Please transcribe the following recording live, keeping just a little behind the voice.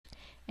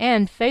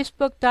and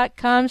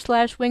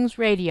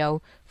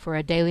facebook.com/wingsradio for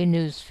a daily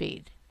news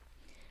feed.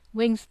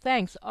 Wings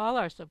thanks all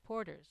our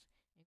supporters.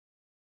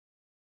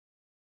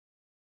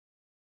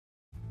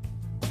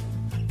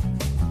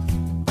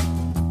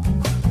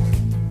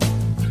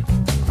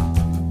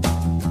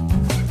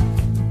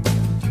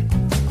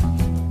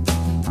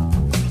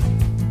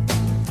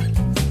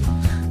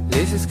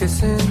 Lisa's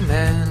kissing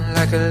men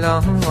like a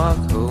long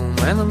walk home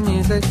when the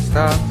music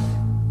stops.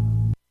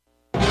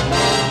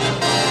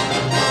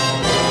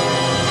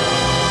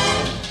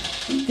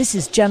 This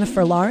is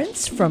Jennifer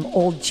Lawrence from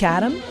Old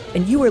Chatham,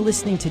 and you are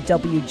listening to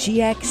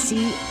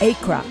WGXC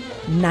Accra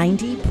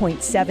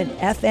 90.7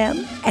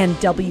 FM and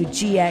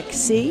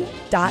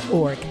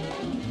WGXC.org.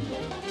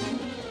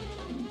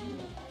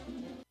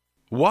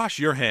 Wash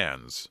your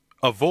hands.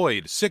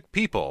 Avoid sick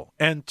people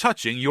and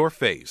touching your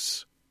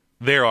face.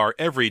 There are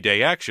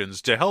everyday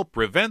actions to help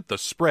prevent the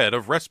spread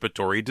of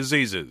respiratory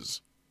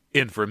diseases.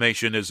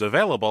 Information is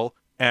available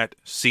at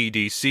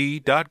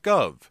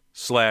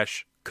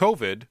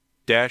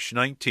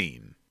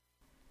cdc.gov/COVID-19.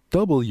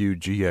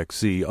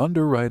 WGXC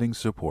underwriting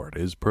support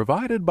is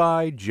provided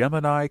by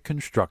Gemini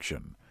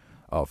Construction,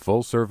 a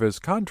full-service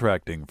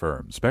contracting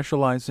firm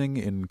specializing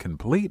in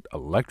complete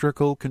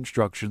electrical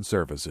construction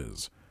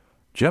services.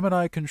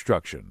 Gemini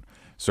Construction,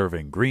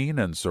 serving Greene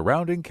and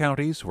surrounding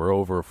counties for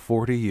over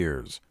 40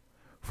 years.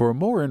 For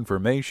more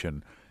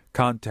information,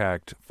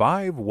 contact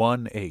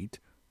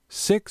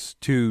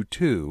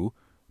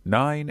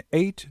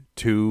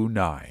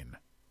 518-622-9829.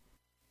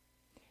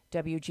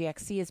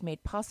 WGXC is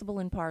made possible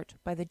in part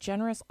by the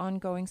generous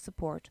ongoing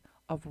support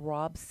of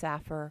Rob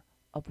Saffer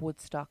of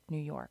Woodstock, New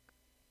York.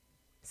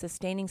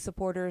 Sustaining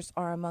supporters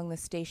are among the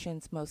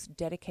station's most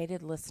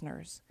dedicated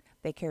listeners.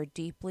 They care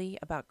deeply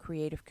about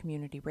creative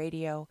community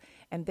radio,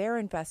 and their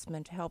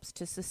investment helps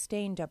to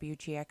sustain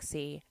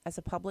WGXC as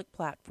a public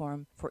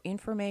platform for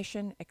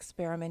information,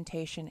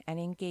 experimentation, and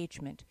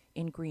engagement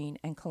in Greene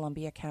and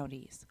Columbia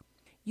counties.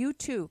 You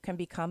too can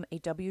become a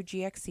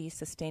WGXC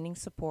sustaining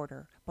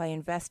supporter by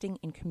investing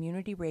in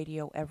community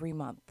radio every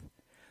month.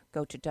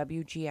 Go to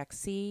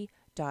WGXC.org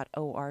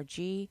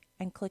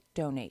and click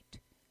Donate.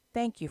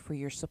 Thank you for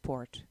your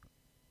support.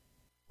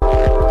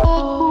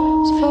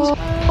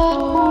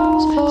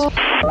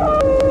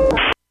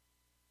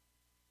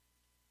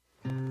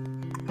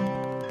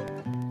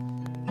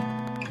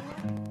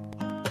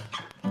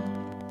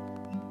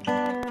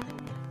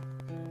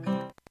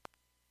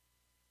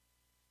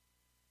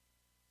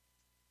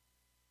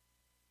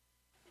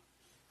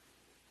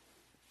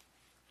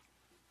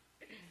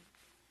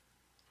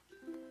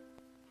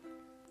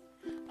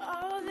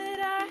 All that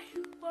I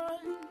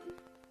want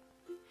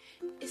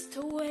is to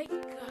wake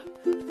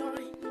up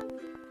fine.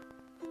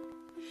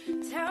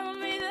 Tell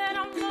me that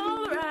I'm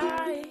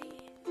alright,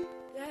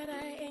 that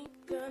I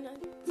ain't gonna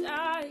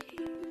die.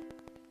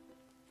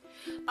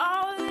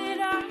 All that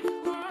I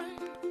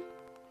want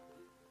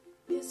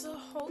is a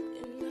hole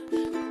in the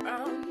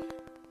ground.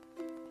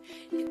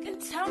 You can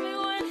tell me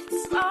when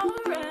it's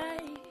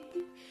alright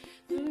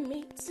for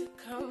me to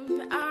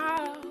come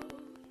out.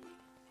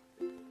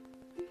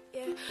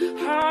 Yeah,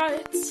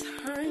 hard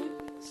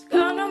times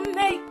gonna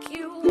make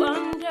you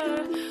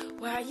wonder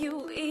why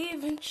you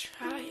even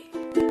try.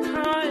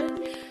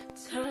 Hard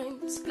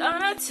times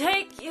gonna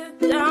take you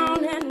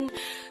down and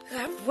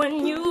laugh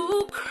when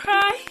you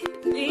cry.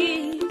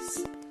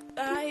 These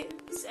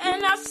lives,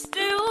 and I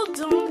still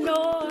don't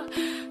know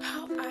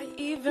how I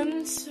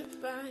even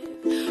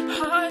survive.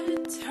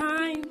 Hard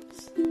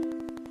times,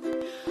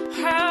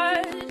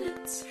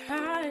 hard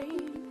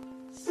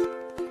times,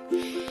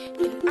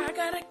 and I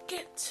gotta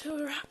get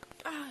to rock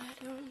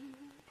bottom.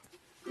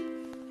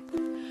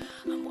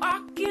 I'm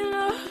walking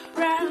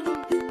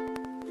around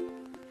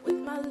with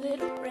my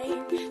little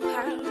rain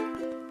cloud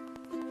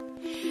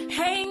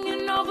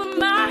hanging over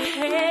my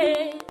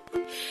head,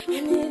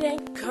 and it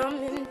ain't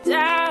coming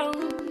down.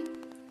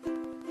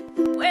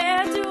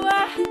 Where do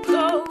I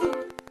go?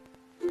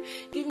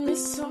 Give me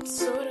some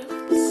sort of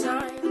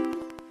sign.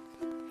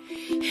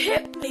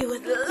 Hit me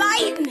with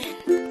lightning,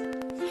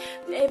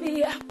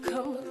 maybe I'll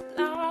come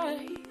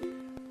alive.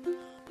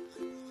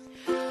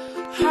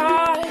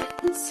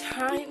 Hard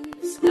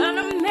times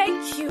gonna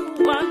make you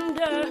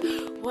wonder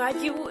why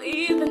you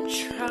even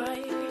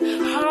try.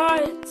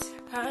 Hard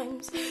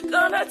times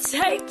gonna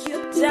take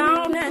you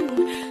down and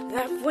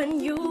laugh when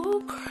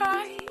you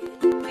cry.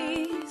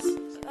 These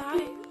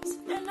lives,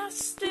 and I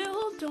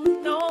still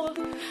don't know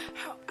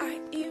how I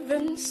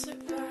even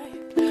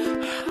survive.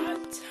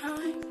 Hard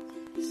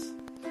times,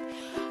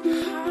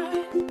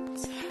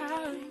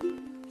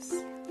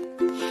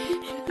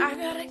 and I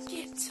gotta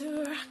get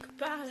to rock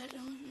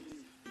bottom.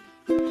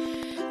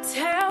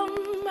 Tell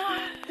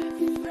my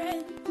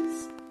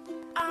friends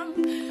I'm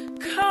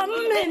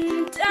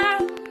coming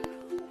down.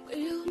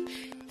 We'll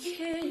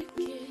kick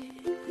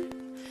it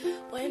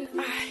when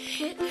I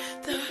hit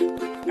the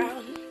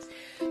ground.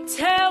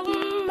 Tell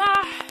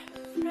my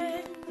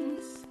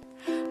friends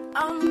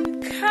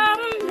I'm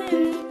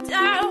coming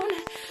down.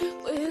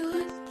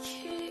 We'll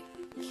kick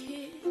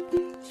it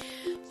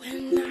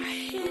when I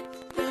hit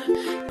the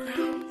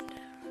ground.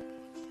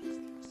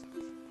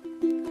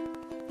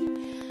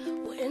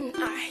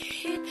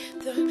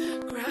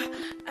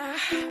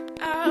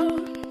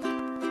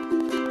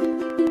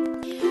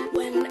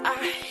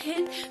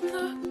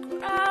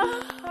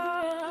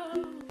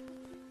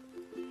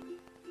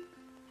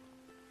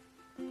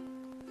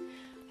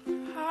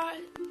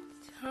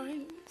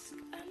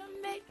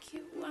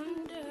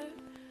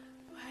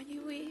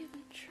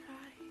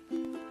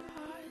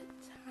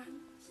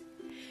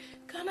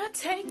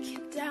 take you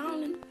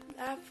down and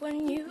laugh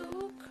when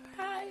you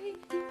cry.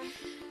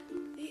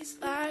 These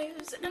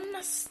lives, and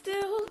I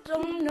still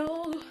don't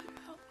know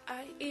how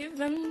I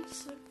even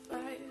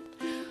survived.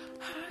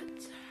 Hard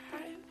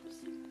times.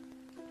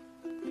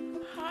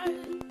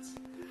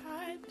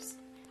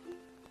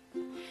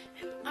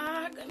 Am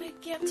I gonna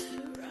get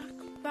to rock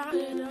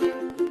bottom?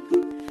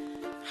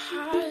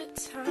 Hard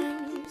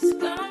times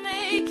gonna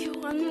make you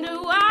wonder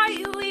why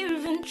you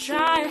even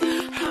try.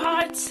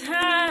 Hard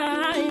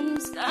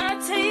times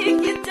gonna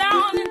take you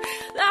down and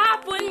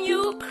laugh when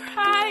you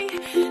cry.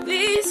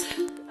 These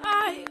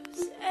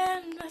lives,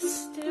 and I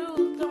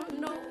still don't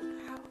know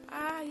how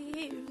I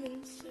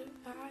even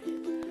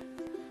survived.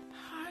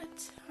 Hard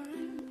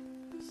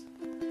times.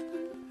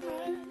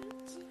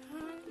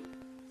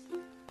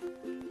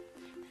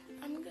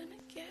 I'm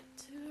gonna get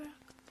to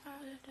rock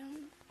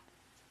bottom.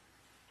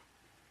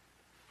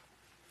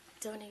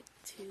 Donate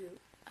to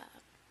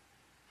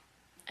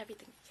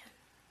everything you can.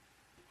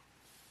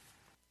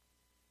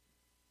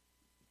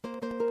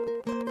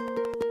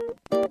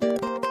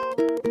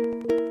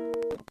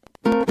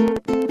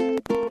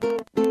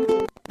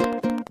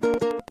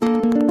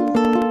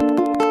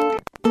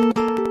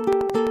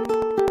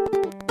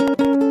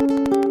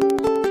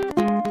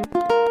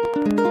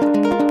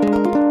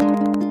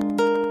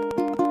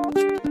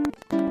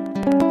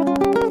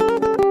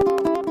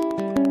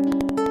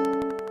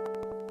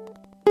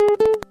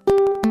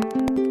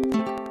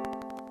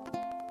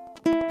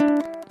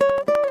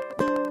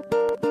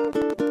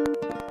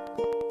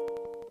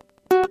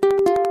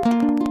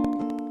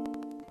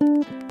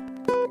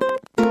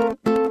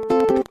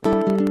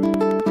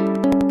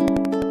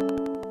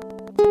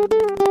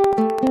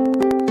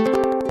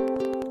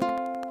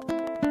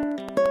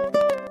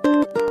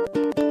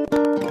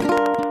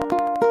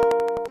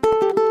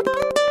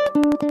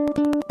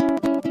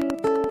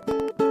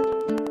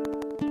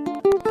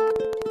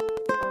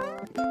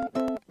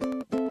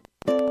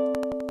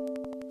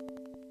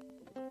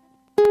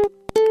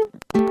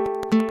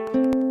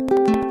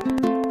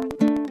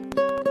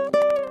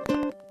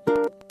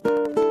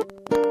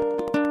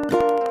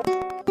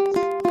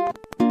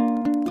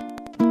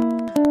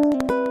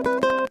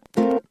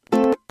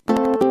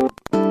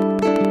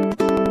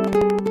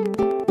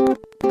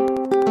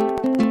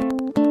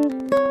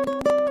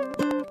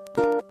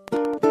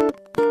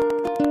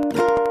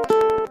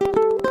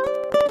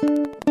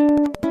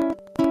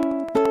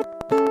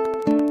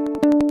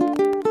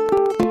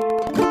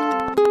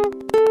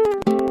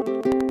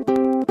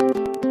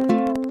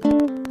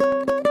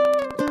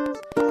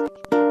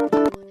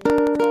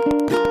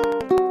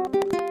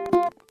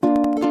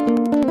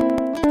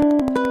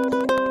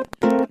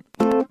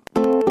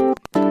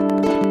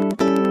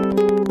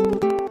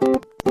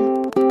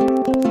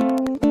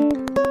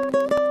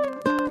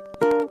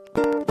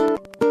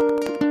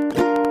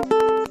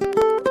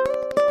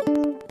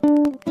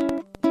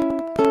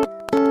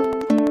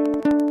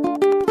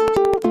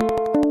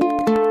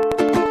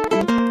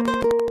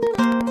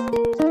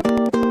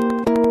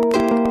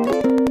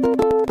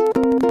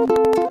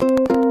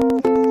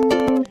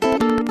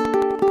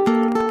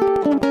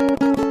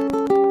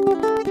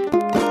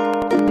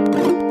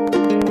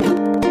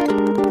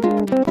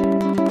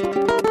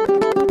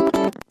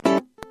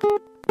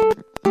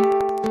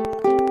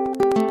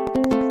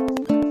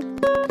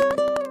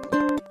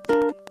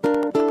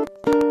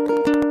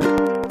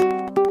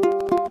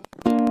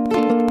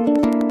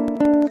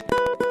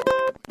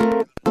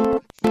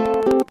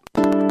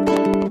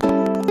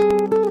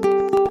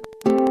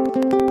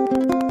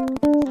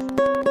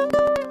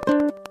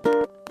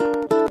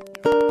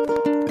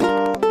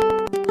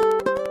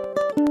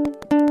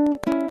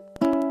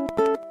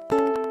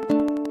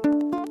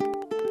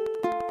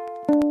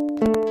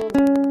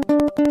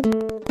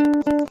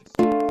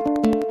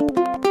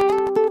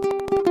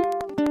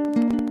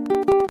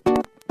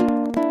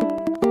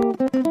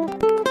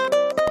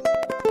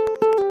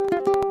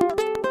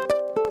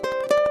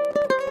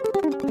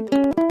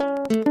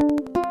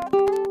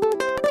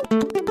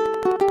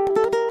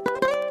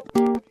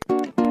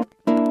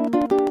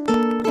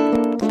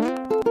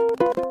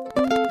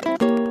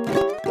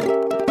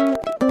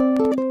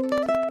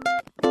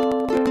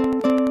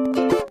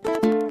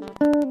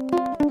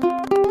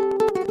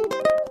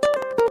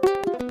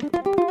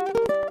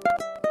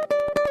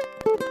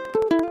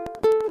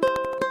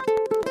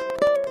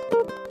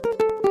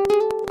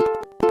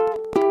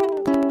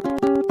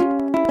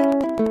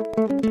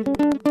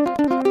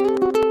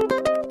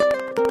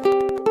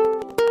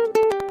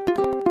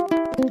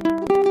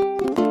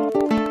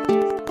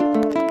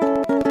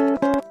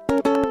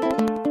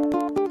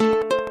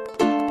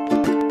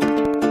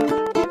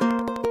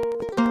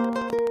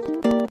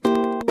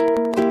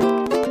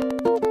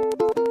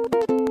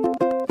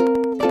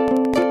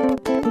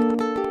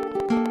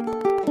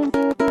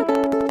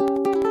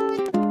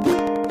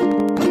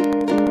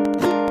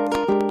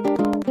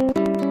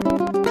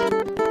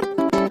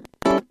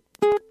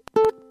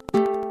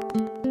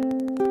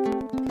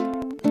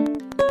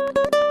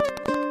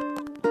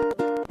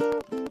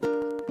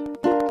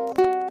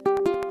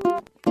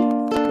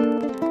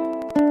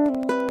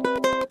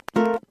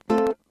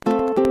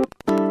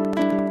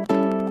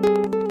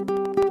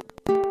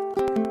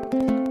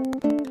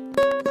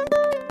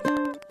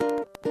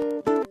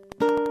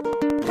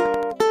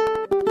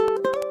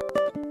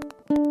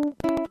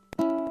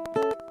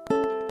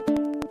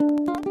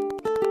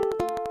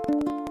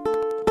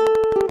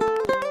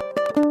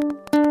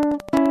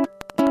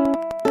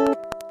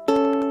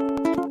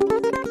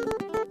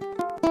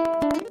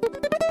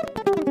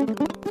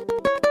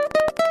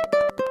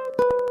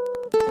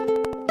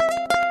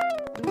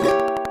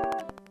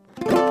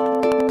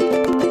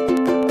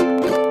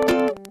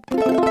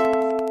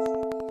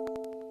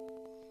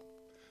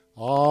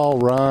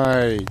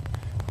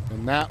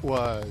 That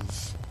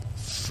was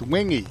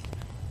Swingy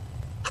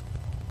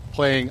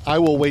playing "I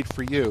Will Wait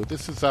for You."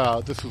 This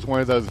was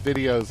one of those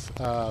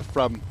videos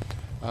from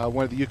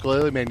one of the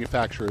ukulele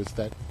manufacturers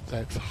that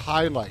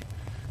highlight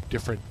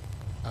different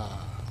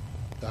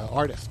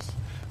artists.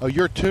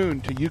 You're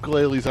tuned to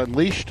Ukuleles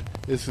Unleashed.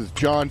 This is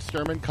John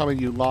Sturman coming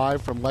to you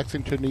live from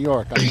Lexington, New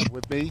York. I have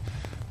with me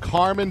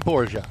Carmen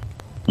Borgia.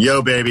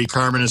 Yo, baby,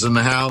 Carmen is in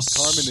the house.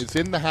 Carmen is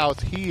in the house.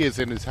 He is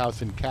in his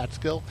house in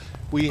Catskill.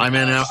 I'm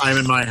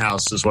in my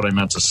house, is what I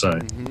meant to say.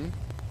 Mm-hmm.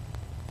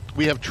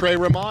 We have Trey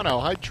Romano.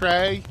 Hi,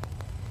 Trey.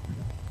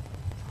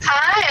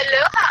 Hi,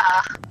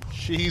 aloha.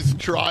 She's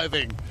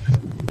driving.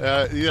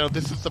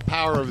 This is the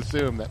power of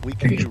Zoom, that we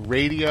can do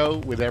radio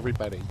with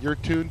everybody. You're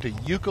tuned to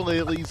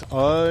Ukuleles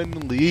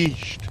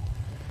Unleashed.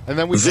 And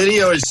then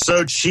video is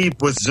so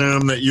cheap with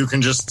Zoom that you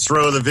can just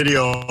throw the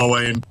video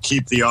away and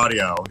keep the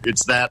audio.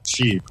 It's that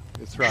cheap.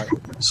 That's right.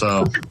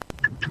 So,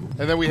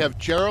 and then we have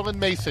Geraldine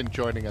Mason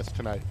joining us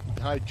tonight.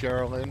 Hi,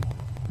 Geraldine.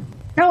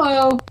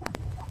 Hello.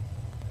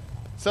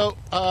 So,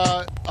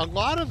 a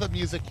lot of the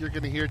music you're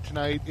going to hear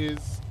tonight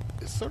is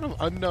sort of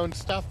unknown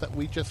stuff that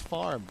we just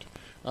farmed.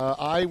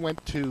 I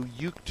went to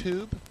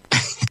YouTube.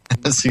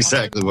 That's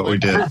exactly what we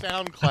did.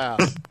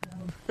 SoundCloud.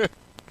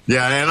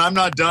 Yeah, and I'm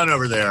not done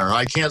over there.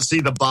 I can't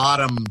see the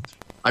bottom.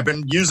 I've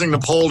been using the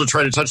poll to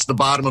try to touch the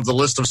bottom of the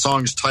list of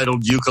songs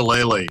titled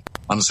Ukulele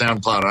on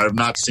SoundCloud. I have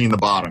not seen the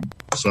bottom.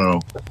 So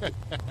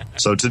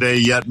today,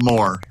 yet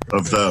more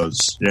of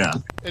those. Yeah.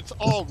 It's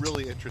all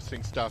really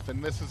interesting stuff,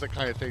 and this is the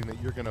kind of thing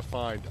that you're going to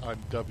find on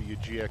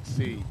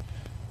WGXC,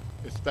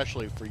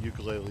 especially for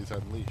Ukuleles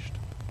Unleashed.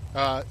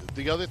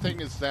 The other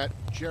thing is that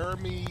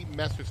Jeremy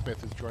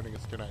Messersmith is joining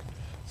us tonight,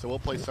 so we'll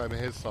play some of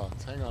his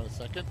songs. Hang on a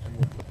second, and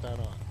we'll put that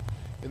on.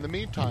 In the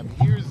meantime,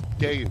 here's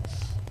Deus.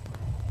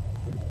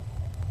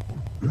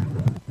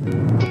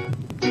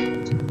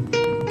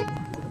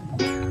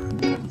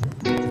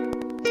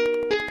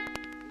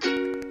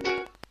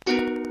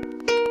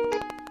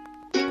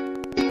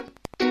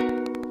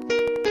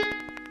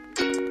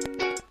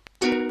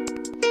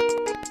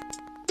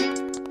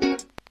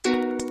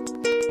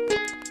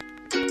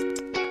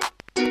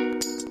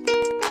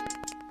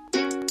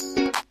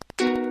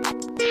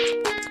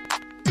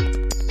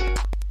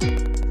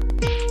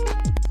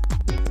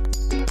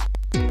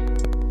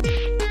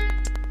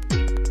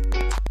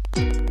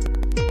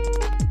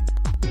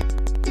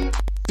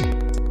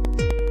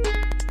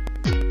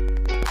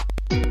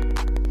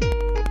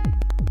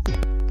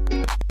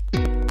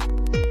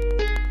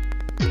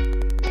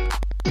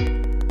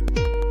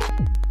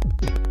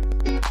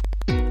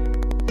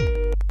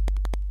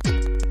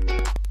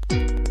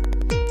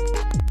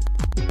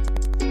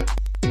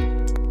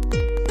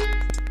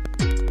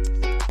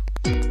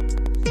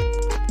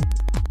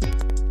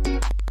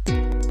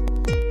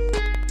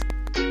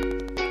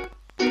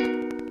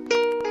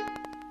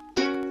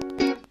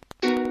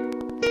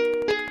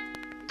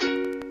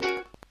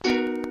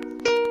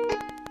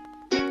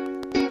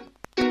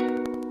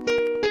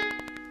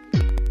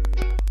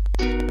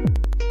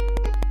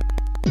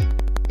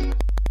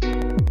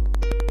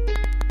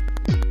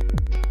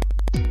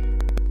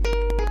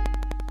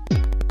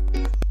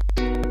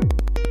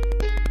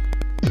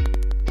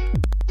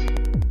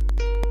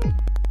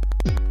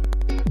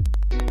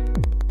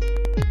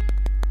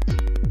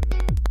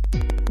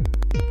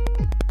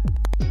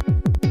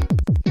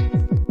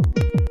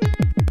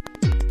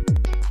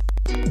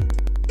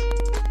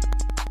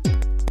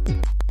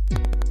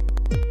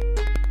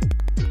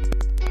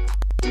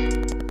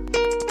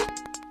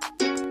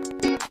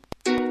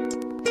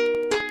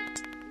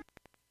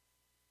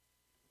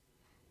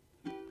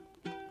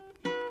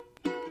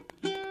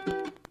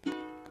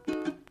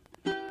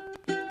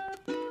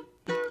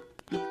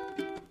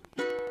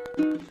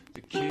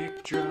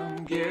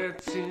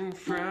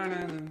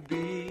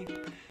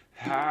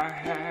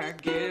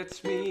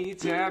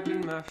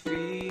 tapping my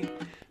feet,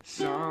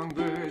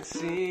 songbird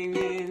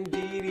singing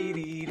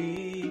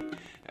dee-dee-dee-dee.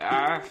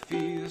 I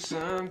feel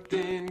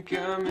something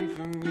coming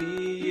for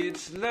me,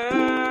 it's love,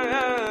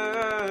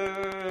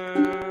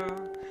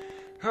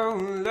 oh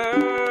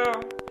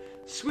love,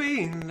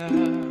 sweet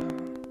love.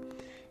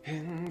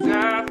 And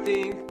I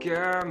think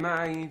I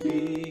might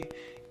be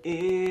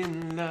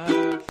in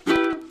love.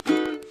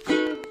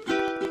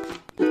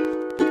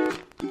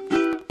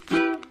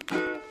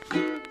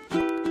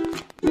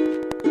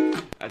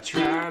 I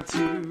tried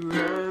to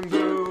run,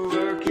 but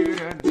what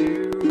could I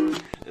do?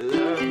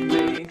 Love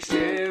makes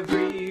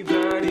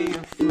everybody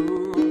a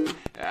fool.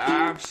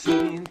 I've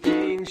seen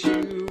things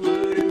you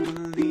wouldn't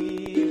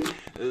believe.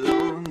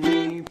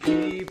 Lonely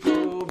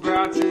people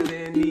brought to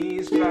their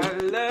knees by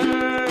love.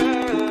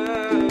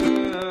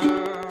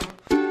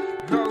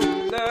 Oh,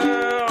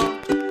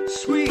 love,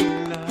 sweet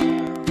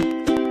love.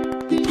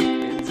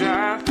 And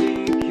I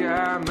think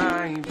I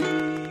might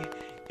be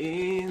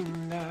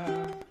in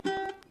love.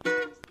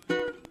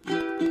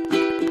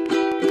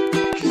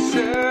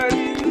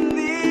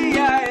 Suddenly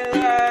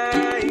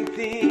I like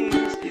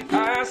things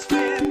I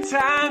spend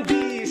time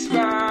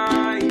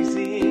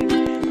despising.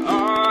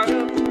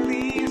 Autumn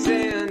leaves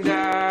and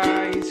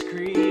ice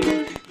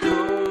cream,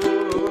 cold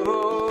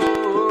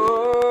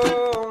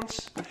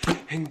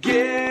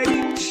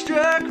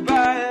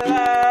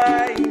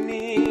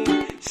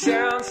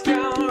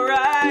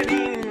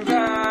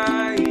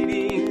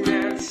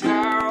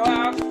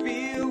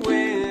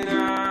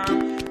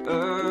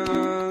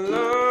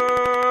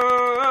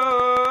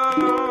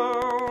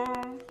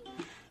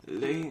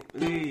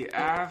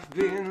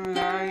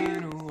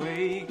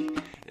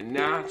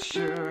Not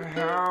sure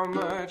how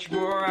much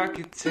more I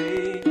could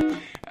take.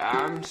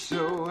 I'm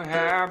so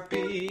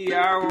happy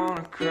I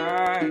wanna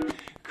cry.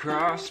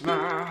 Cross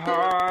my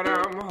heart,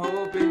 I'm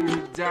hoping to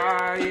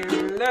die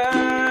in love.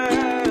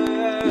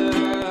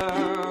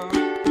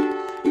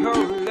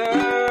 Oh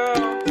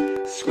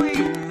love,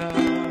 sweet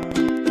love.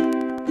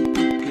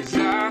 'Cause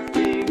I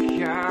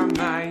think I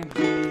might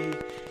be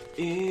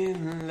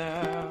in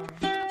love.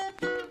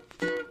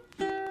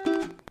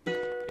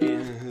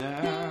 In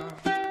love.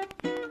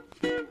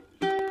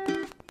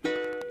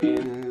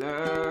 In love.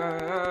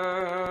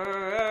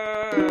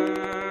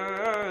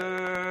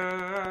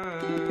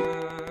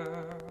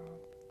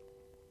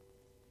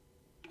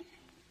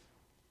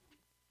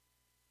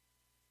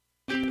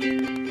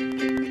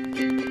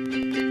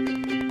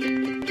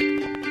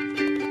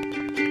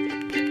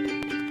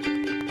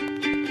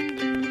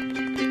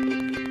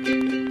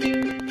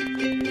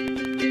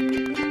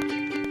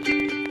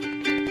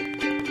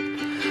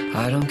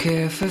 I don't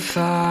care for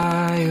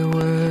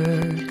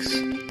fireworks,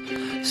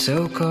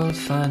 so-called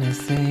finer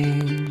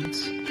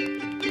things.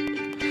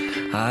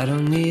 I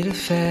don't need a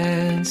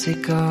fancy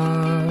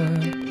car,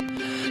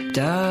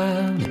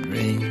 diamond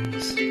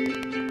rings.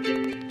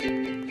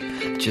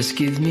 Just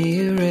give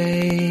me a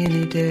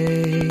rainy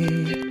day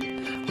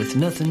with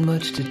nothing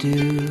much to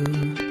do.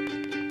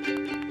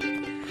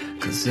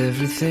 'Cause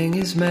everything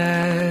is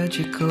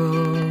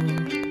magical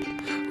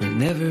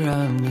whenever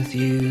I'm with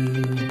you.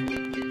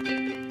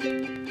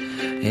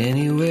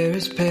 Anywhere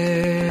is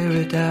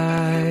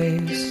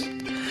paradise,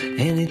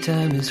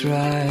 anytime is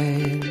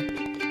right.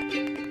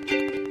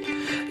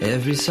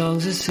 Every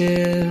song's a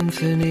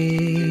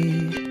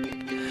symphony,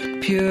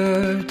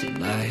 pure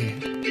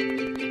delight.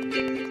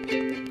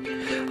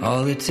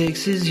 All it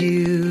takes is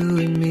you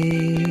and me,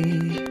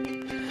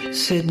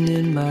 sitting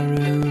in my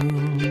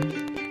room.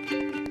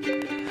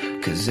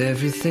 'Cause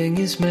everything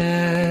is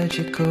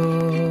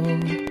magical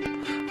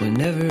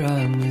whenever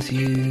I'm with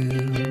you.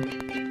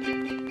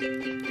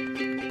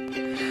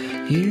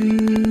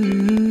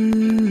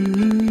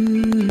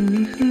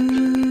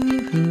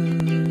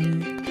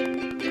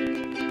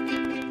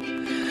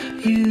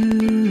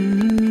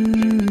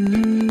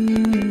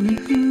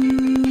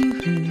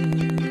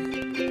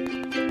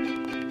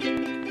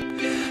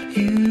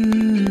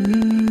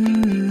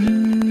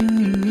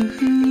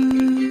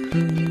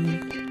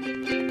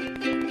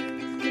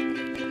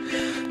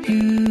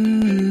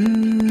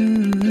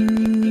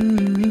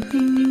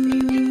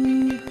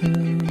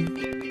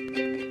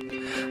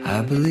 I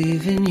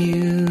believe in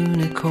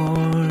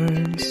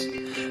unicorns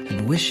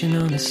and wishing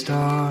on a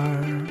star.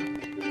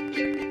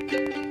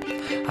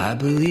 I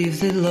believe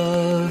that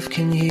love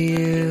can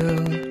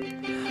heal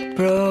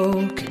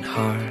broken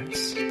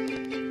hearts.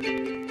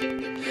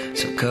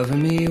 So cover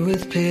me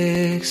with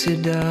pixie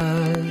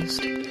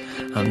dust,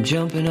 I'm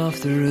jumping off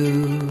the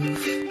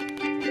roof.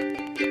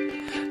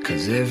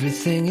 'Cause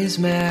everything is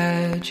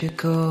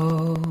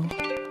magical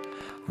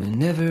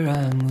whenever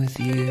I'm with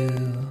you.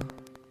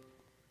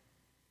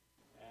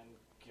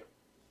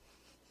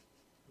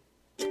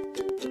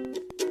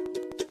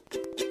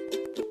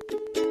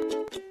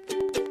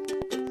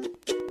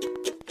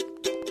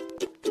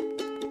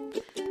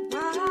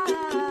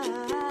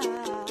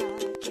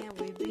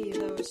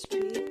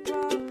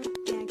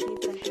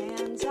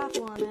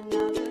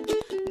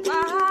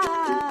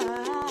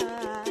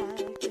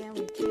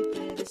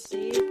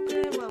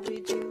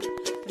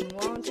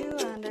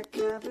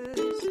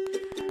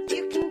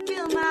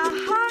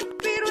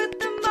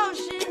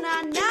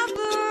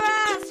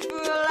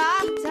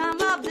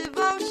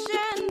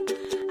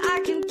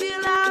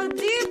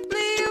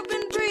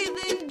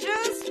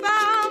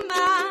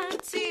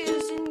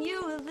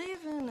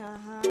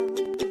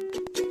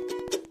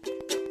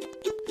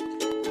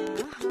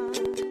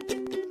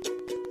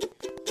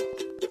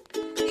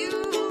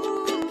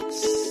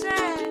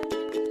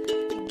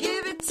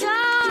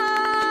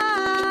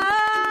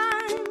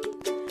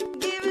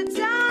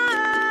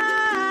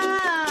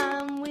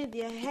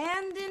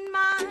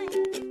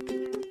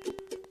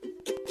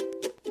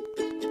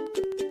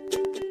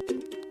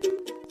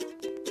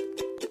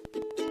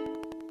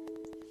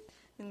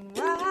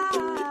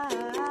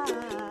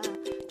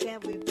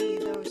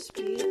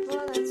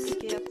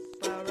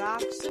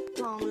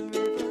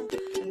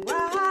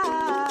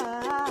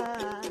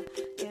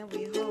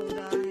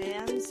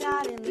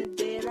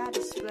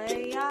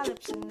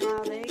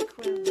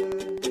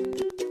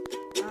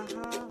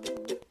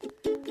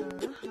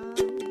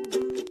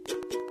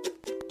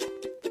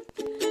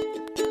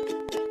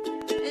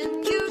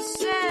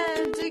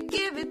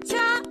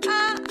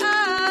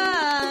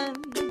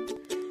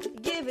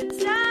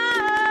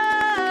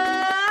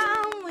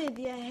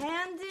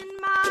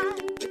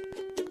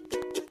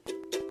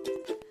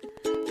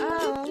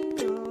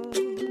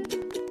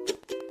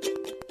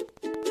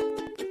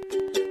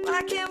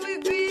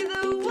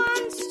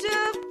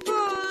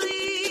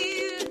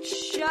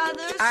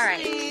 All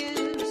right.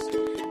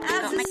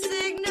 As a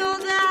signal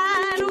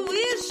that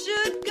we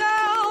should go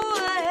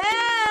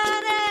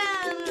ahead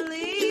and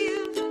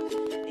leave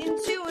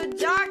into a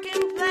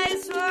darkened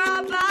place where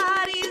our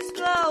bodies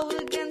glow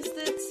against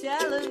the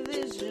television.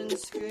 television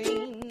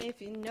screen,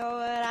 if you know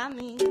what I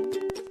mean.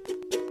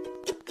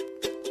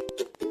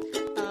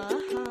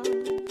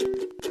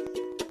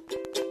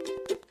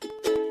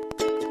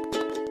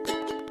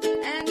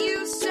 And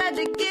you said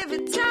to give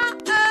it time,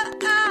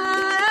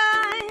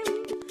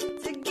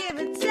 to give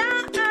it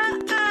time,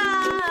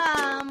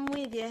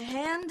 with your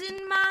hand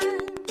in mine.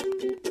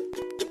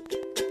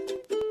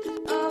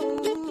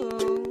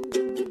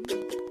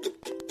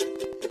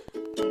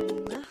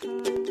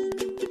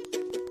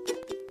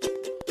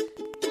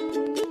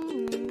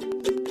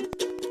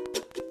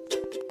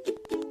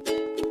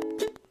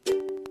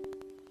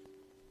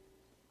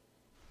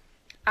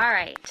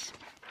 Alright,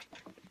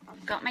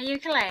 got my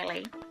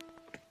ukulele,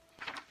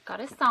 got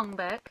a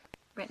songbook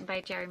written by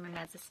Jeremy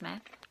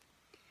Messersmith.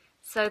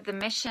 So the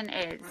mission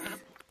is,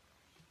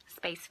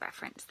 space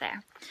reference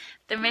there,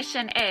 the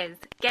mission is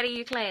get a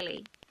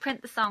ukulele,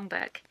 print the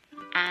songbook,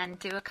 and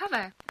do a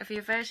cover of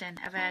your version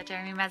of a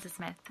Jeremy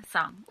Messersmith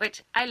song,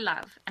 which I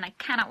love, and I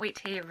cannot wait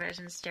to hear your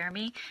versions,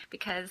 Jeremy,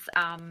 because,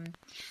 I don't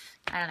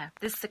know,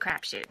 this is a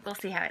crapshoot. We'll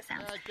see how it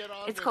sounds.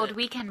 It's called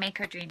We Can Make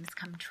Our Dreams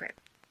Come True.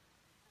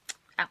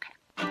 Okay.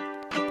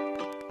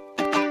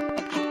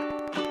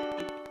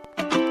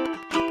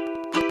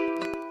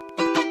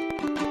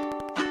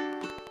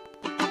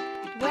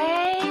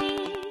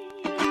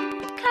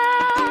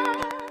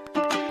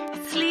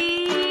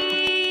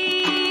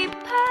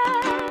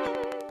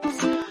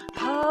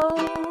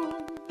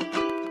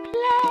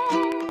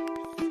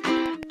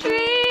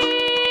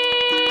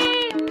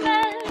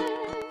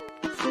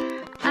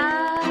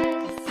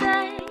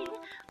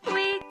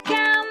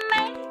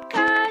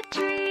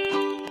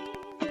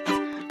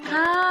 Come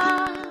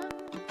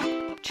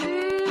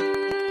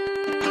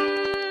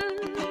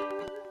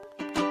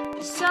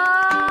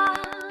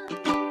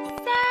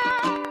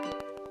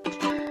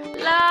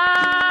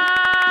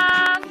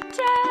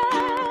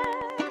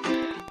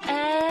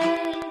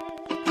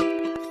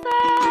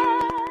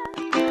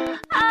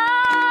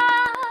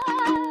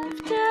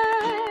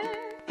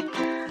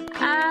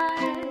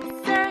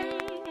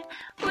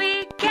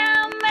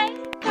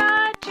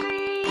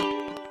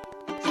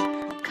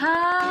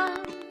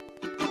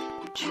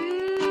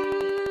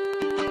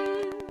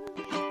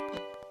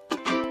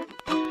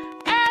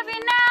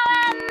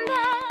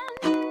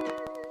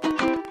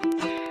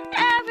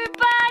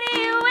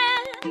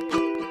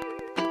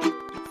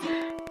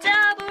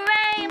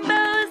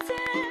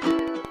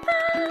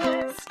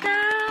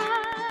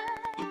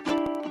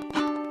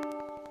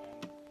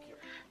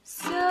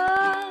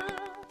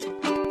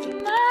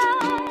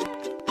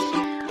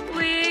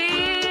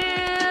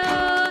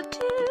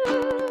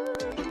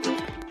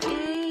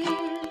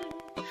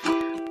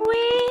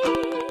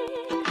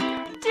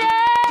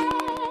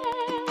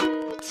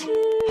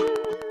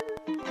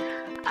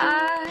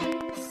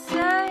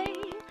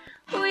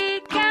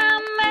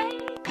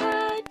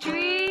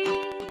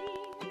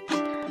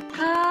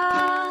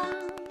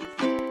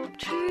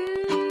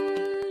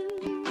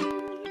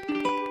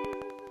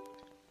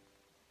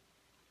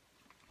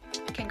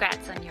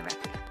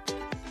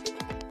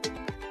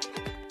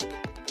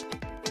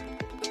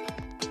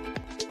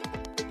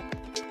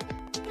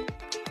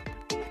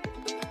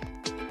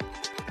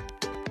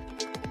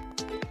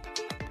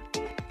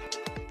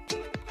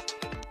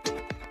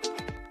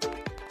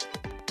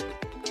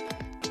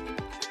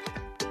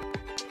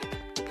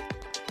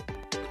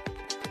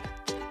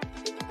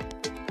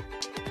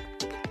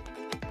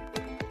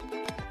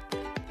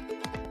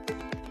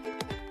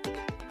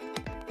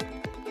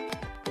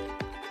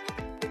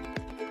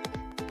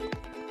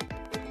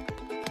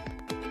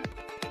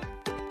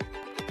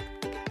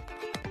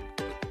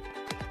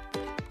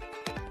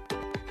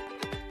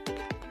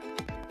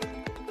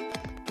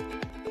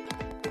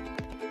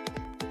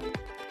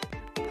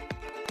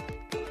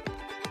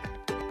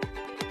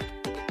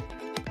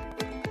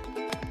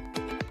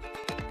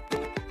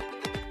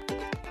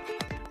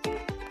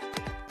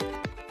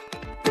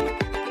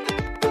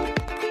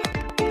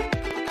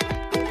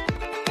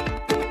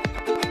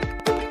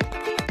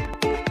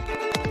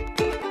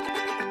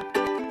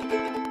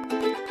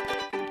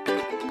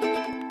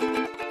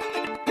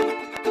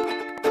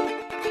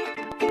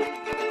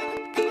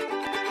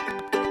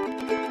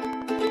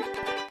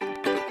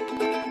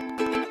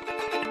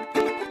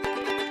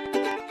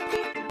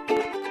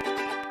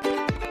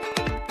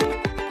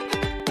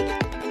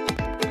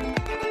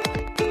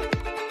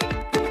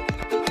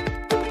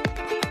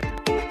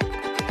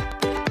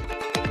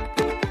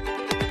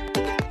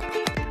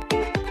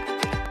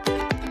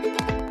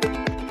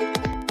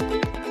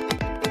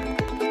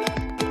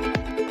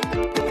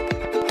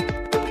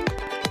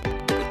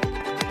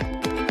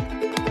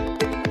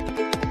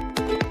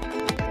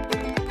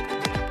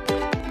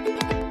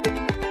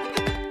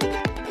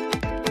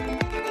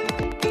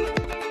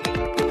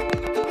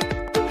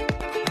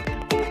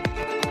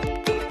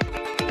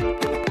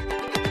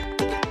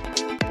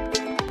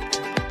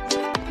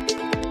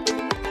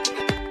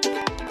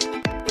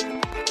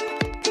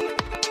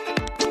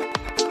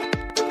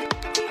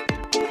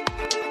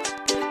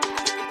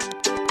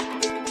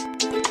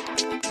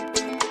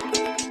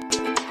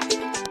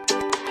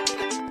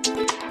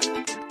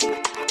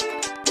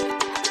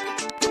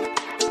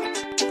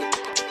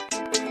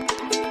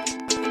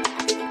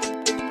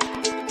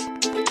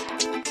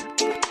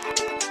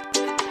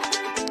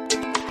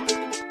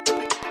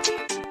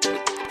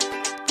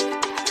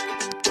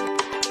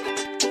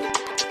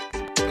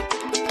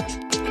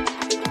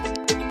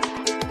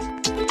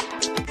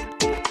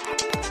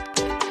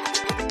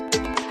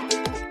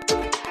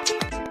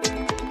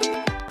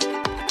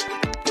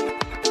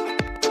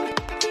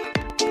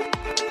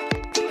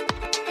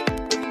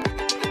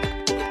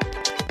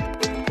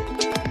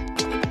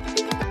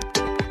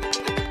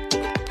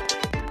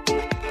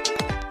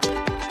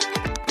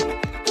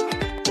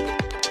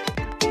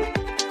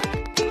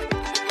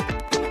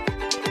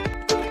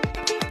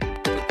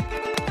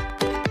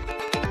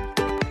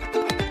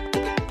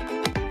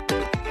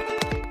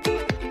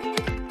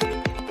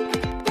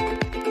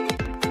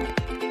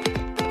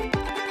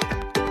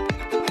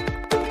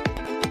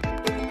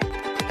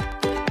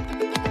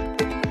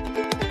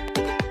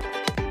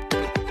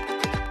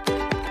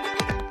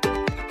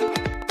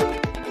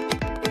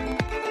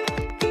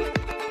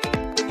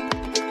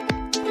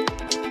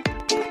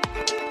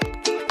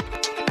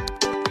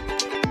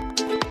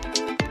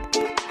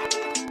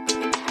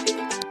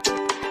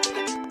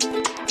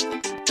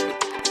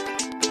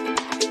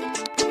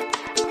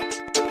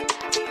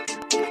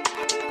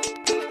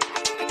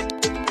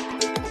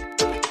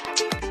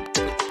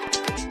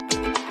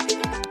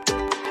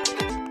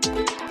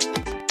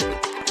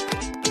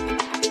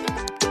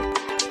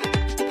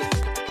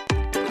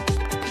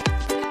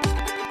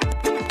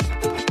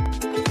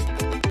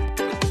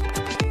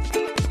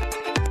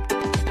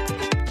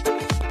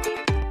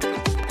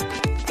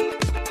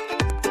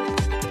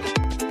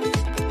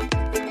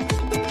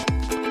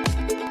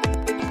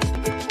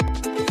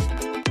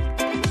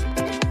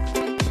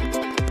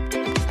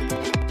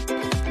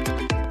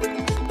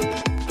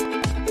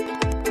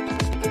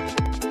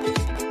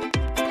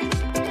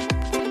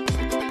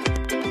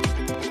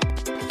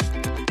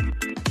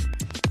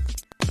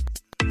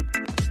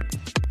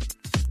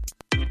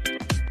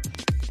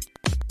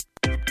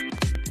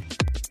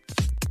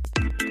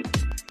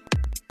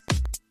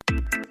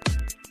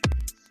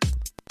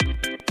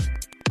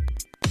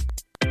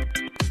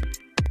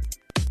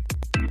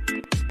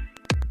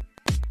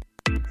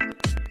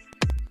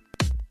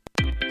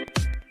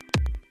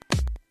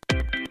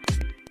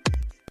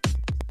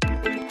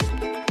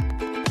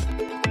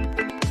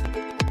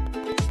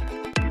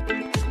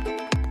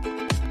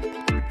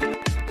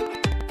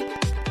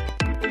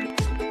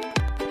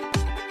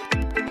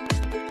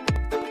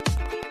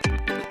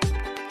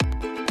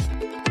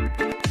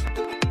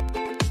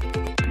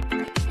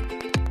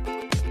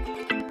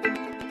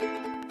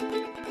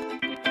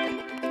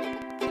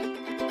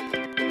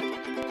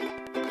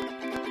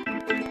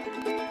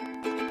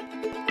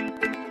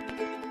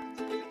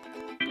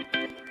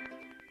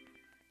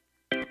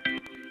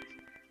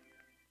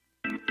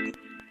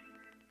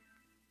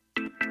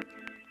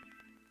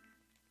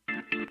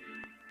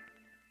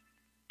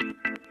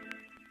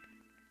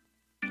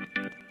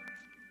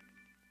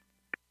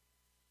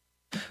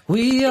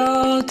We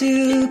all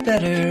do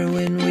better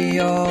when we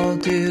all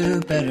do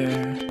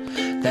better.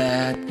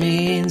 That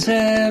means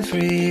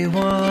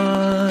everyone.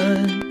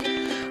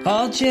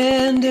 All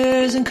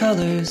genders and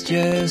colors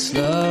just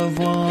love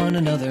one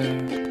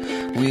another.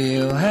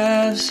 We'll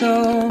have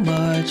so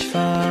much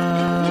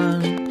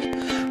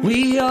fun.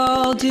 We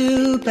all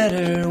do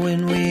better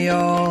when we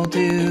all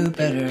do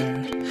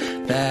better.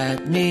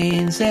 That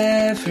means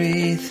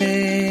everything.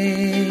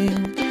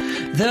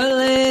 The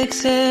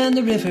lakes and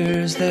the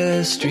rivers,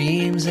 the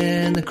streams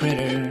and the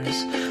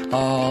critters,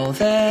 all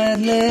that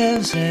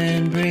lives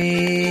and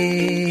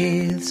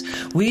breathes.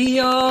 We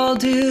all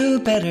do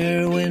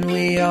better when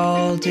we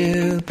all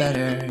do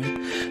better.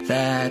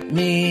 That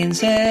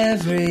means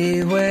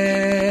everywhere.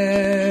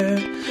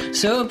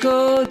 So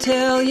go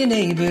tell your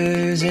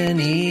neighbors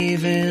and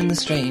even the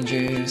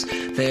strangers,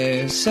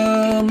 there's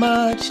so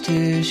much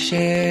to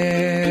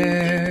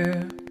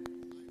share.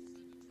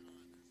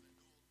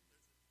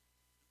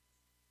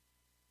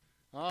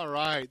 All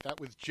right, that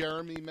was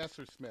Jeremy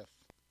Messersmith.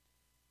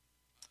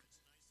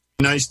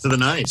 Nice to the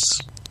nice.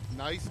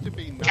 Nice to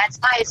be nice. That's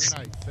nice.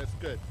 Nice. That's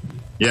good.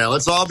 Yeah,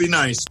 let's all be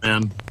nice,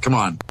 man. Come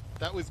on.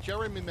 That was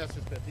Jeremy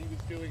Messersmith. He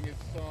was doing his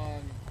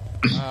song,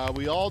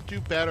 We All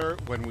Do Better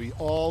When We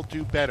All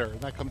Do Better.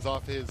 And that comes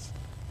off his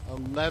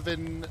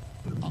 11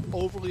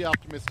 overly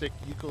optimistic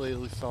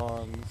ukulele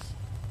songs.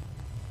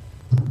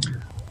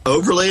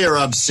 Overly or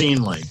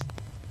obscenely?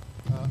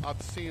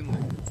 Obscenely.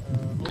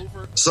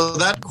 So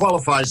that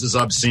qualifies as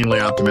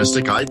obscenely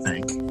optimistic, I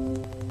think.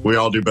 We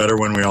all do better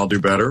when we all do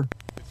better.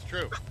 It's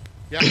true.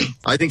 Yeah.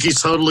 I think he's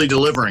totally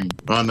delivering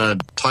on the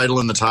title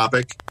and the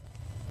topic,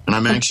 and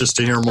I'm anxious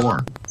to hear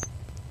more.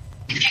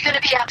 If you're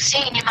going to be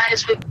obscene, you might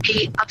as well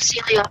be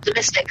obscenely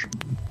optimistic.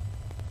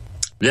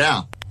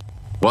 Yeah.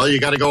 Well, you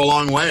got to go a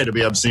long way to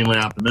be obscenely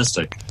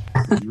optimistic.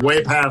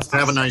 Way past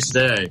have a nice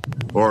day,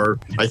 or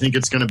I think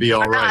it's going to be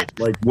all right.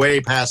 Like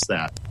way past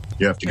that,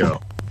 you have to go.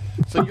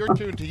 So you're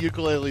tuned to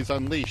Ukuleles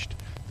Unleashed.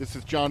 This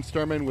is John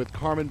Sturman with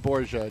Carmen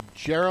Borgia,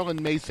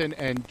 Geraldine Mason,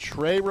 and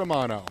Trey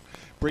Romano,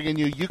 bringing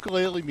you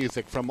ukulele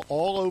music from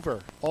all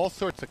over, all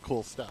sorts of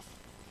cool stuff.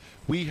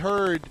 We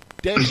heard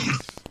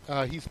Dennis,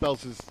 he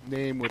spells his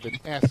name with an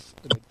S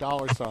and a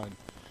dollar sign,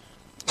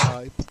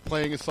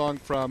 playing a song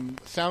from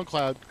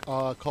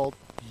SoundCloud called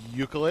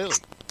Ukulele.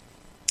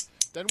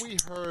 Then we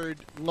heard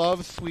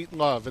Love, Sweet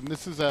Love, and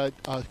this is a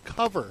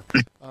cover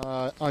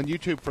on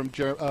YouTube from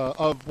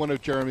of one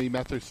of Jeremy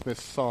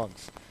Messersmith's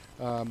songs.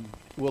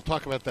 We'll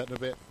talk about that in a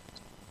bit.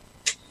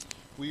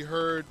 We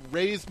heard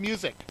Ray's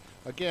Music,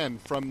 again,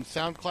 from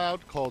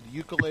SoundCloud called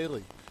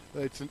Ukulele.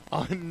 It's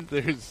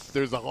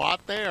there's a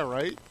lot there,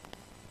 right?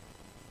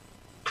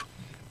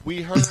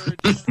 We heard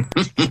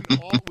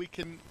we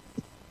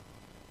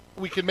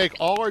can make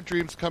all our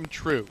dreams come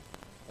true.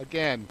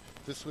 Again,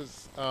 this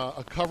was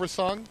a cover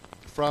song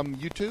from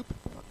YouTube.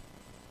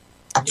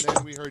 And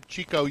then we heard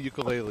Chico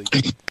Ukulele.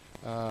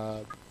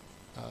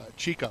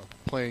 Chico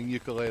playing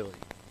ukulele.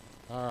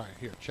 All right,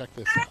 here, check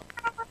this out.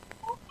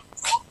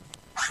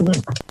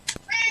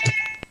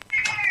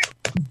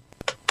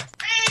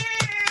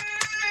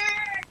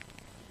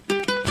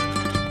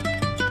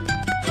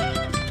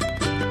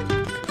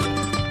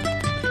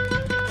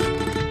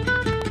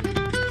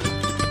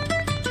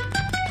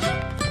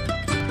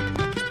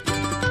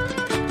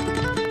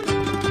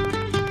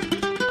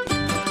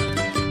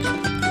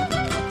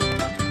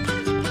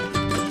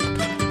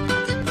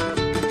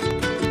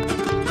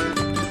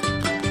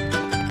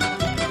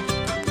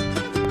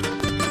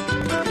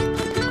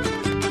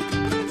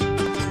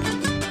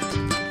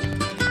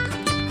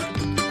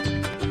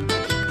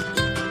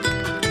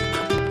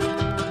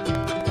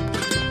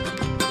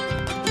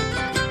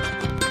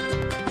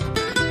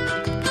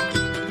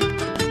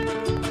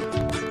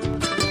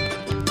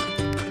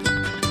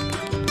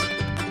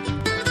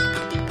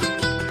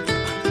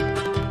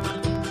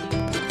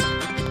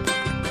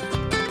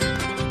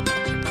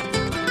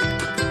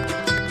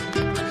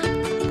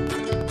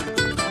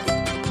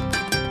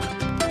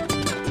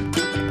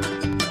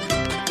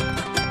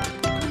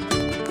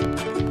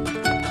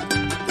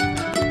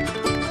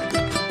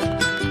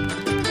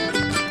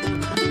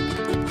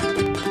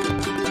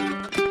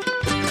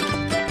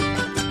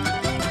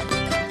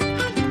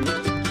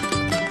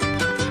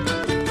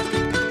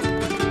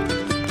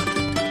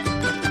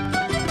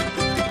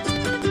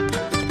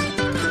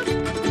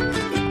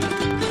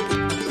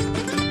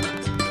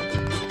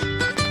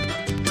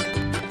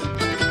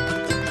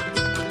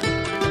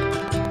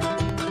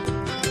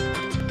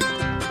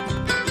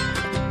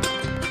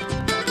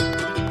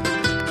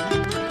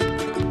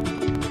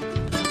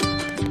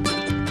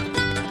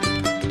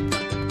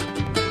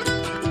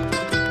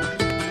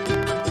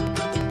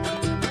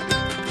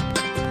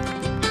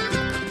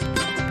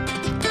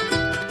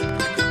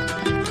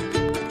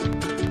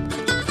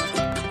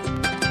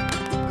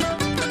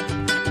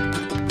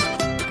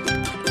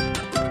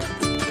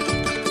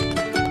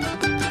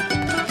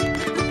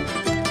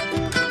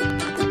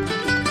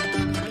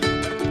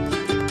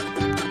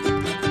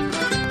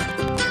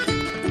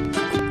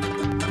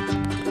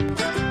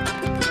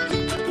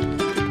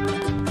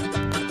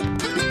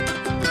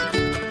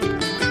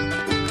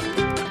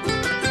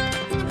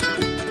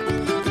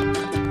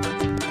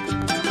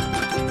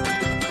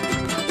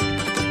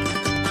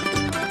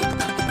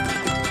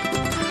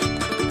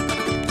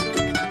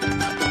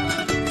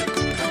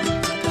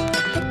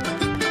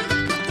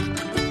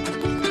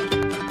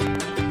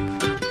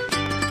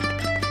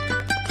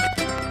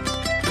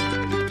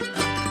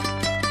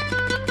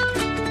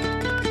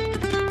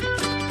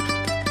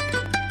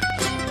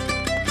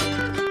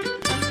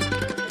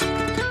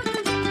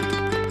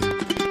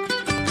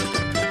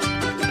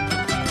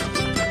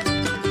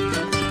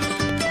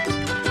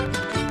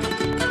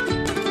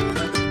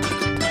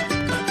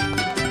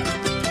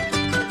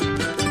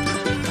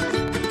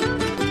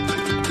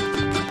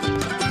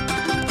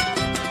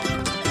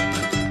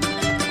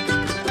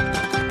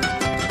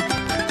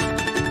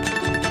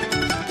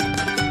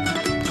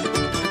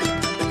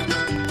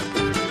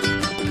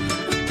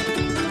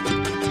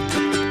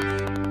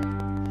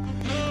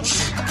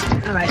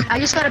 I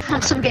just got to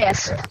pump some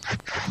gas. Well, that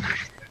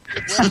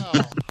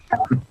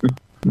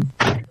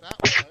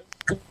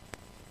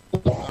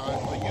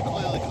was a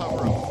ukulele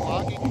cover of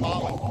Flogging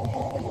Molly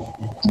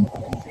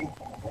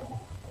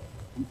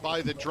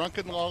by the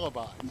Drunken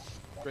Lullabies.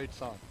 Great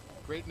song.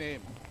 Great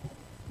name.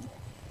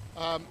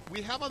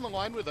 We have on the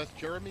line with us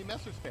Jeremy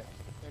Messersmith,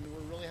 and we're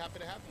really happy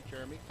to have you,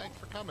 Jeremy. Thanks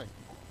for coming.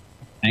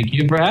 Thank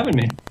you for having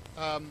me.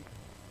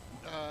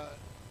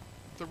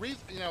 The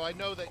reason, I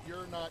know that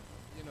you're not,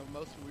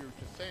 mostly we were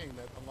just saying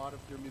that a lot of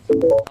your music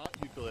is not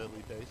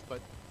ukulele-based, but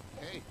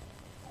hey,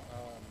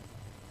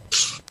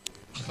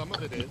 some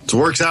of it is. It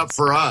works out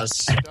for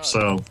us,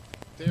 so.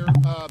 There,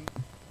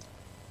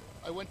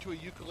 I went to a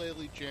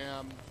ukulele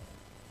jam,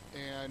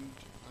 and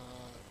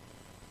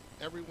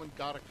everyone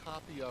got a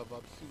copy of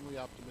Obscenely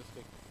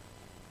Optimistic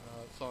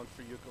Song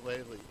for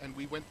Ukulele, and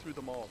we went through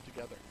them all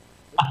together.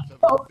 It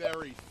was a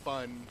very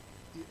fun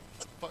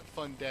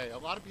day. A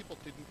lot of people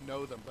didn't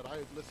know them, but I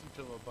had listened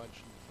to them a bunch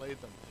and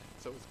played them,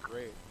 so it was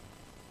great.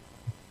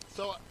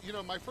 So,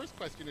 my first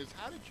question is,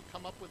 how did you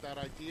come up with that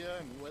idea,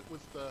 and what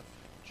was the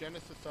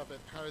genesis of it?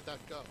 How did that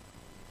go?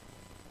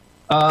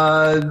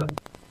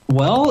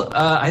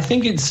 I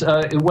think it's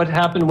what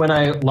happened when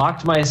I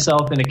locked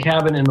myself in a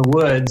cabin in the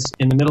woods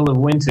in the middle of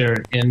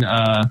winter in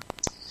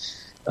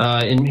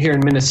here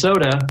in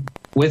Minnesota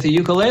with a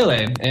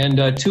ukulele.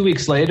 And 2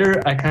 weeks later,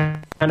 I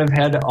kind of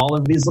had all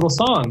of these little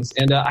songs.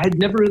 And I had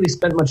never really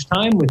spent much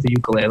time with the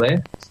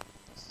ukulele.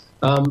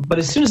 But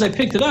as soon as I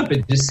picked it up,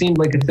 it just seemed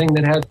like a thing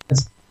that had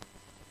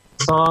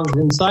songs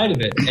inside of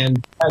it,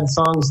 and had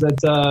songs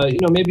that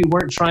maybe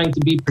weren't trying to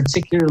be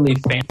particularly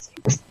fancy,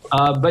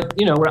 but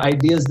were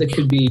ideas that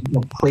could be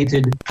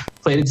plated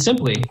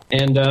simply.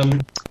 And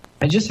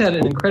I just had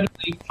an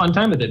incredibly fun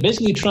time with it.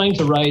 Basically, trying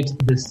to write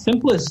the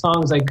simplest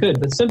songs I could,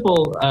 but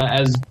simple,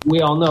 as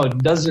we all know,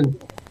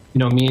 doesn't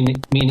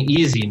mean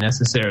easy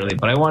necessarily.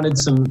 But I wanted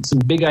some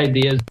big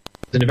ideas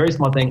in a very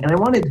small thing, and I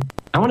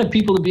wanted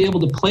people to be able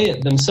to play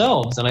it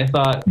themselves. And I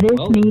thought,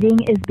 this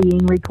meeting is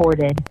being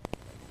recorded.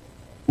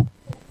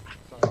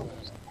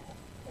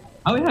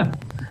 Oh yeah,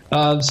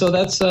 so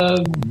that's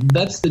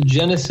the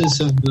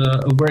genesis of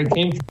where it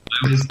came from.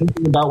 I was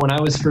thinking about when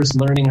I was first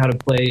learning how to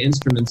play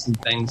instruments and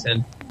things,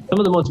 and some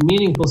of the most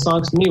meaningful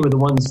songs to me were the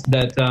ones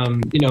that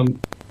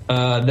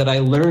that I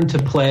learned to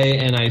play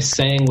and I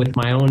sang with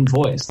my own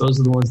voice. Those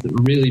are the ones that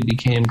really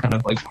became kind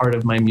of like part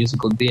of my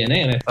musical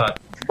DNA. And I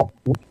thought,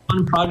 what a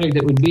fun project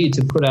it would be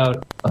to put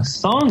out a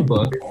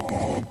songbook.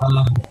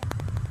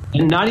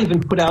 And not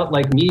even put out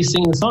like me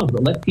singing the songs,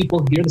 but let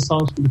people hear the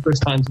songs for the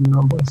first time in their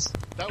own voice.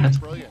 That was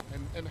brilliant.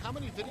 And how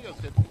many videos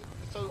did?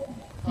 So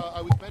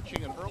I was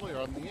mentioning it earlier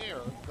on the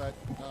air that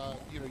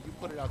you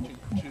put it out to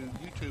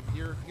YouTube.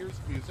 Here's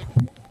music.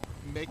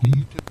 Make a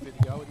YouTube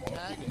video and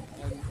tag it.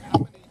 And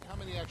how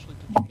many actually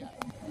did you get?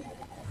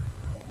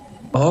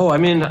 Oh, I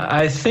mean,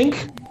 I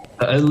think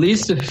at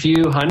least a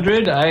few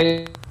hundred.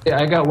 I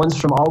got ones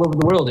from all over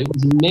the world. It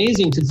was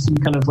amazing to see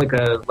kind of like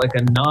a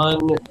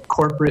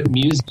non-corporate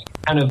music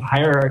kind of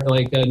hierarchy,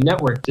 like a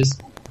network,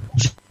 just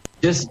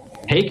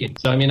take it.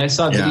 So I mean, I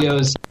saw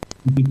videos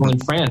of people in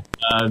France.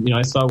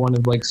 I saw one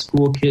of like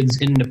school kids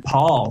in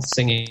Nepal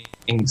singing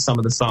some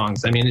of the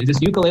songs. I mean,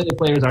 ukulele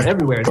players are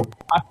everywhere.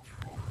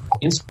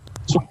 In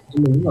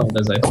the world,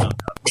 as I found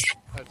out.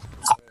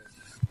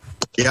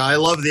 Yeah, I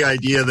love the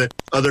idea that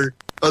other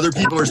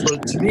people are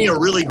supposed. To me, a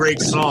really great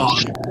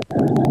song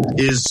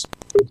is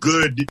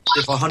good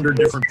if 100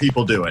 different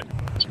people do it.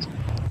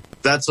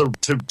 That's as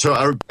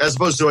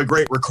opposed to a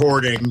great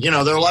recording. There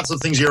are lots of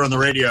things here on the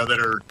radio that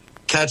are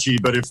catchy,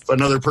 but if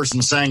another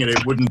person sang it,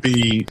 it wouldn't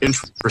be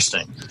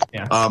interesting.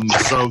 Yeah.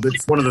 So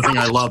that's one of the things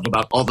I love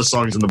about all the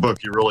songs in the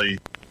book. You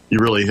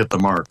really hit the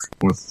mark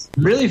with.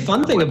 Really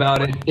fun thing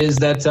about it is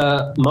that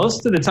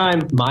most of the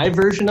time, my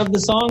version of the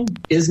song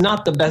is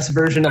not the best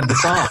version of the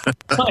song.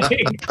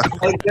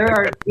 like there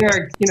are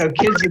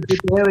kids with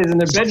ukuleles in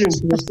their bedrooms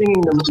who are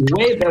singing them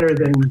way better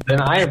than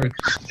I ever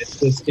could.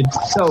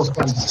 It's so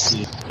fun to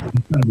see. It's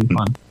gonna be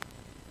fun.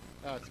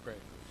 That's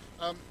great.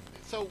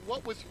 So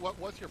what was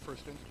your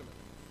first instrument?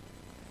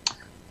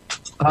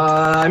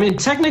 I mean,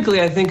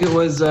 technically, I think it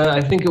was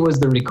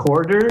the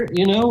recorder.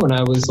 When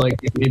I was like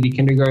maybe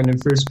kindergarten and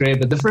first grade.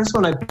 But the first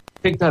one I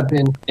picked up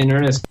in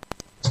earnest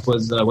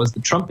was the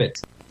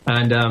trumpet,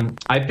 and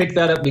I picked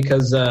that up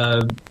because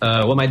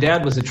my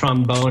dad was a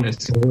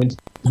trombonist. So we went to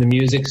the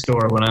music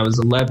store when I was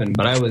 11,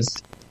 but I was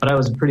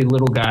a pretty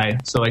little guy,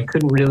 so I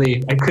couldn't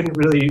really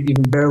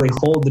even barely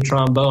hold the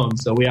trombone.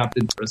 So we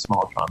opted for a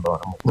small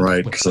trombone.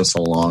 Right, because that's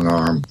a long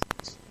arm.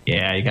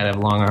 Yeah, you gotta have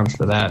long arms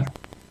for that.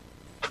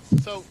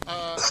 So,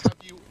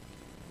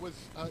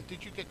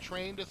 did you get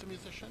trained as a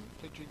musician?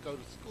 Did you go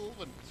to school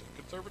and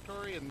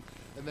conservatory and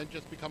then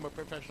just become a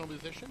professional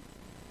musician?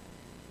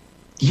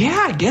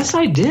 Yeah, I guess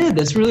I did.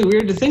 That's really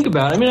weird to think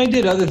about. I mean, I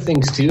did other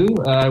things too.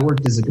 I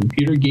worked as a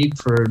computer geek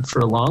for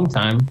a long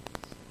time.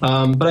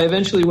 But I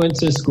eventually went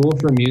to school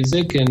for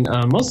music and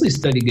mostly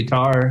studied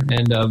guitar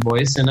and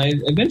voice. And I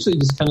eventually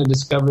just kind of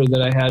discovered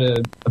that I had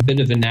a bit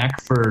of a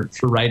knack for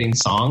writing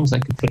songs. I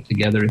could put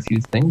together a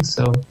few things.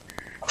 So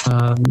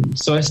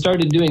So I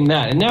started doing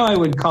that, and now I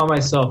would call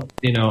myself,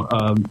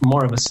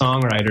 more of a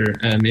songwriter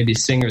and maybe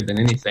singer than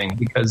anything,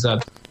 because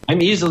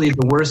I'm easily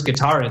the worst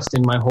guitarist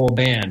in my whole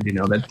band.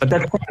 But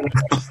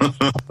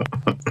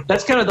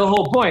that's kind of the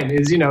whole point.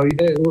 Is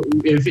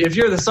if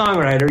you're the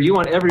songwriter, you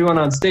want everyone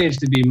on stage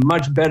to be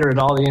much better at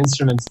all the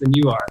instruments than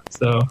you are.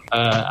 So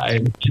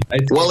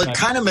it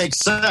kind of makes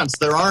sense.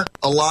 There aren't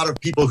a lot of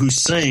people who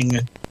sing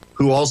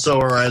who also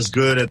are as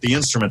good at the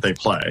instrument they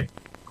play.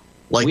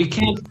 Like we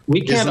can't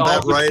isn't all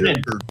that right?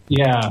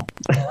 Yeah.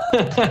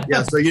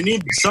 Yeah. So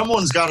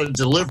someone's got to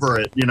deliver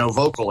it,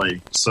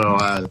 vocally. So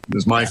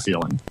is my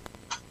feeling.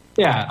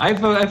 Yeah, I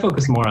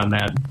focus more on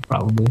that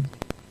probably.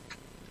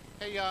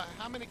 Hey,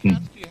 how many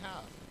cats do you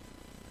have?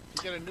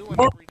 You get a new one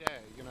every day,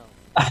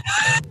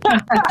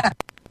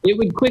 It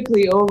would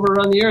quickly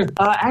overrun the earth.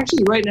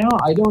 Actually, right now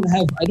I don't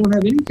have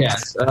any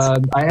cats.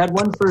 I had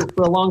one for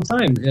a long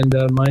time, and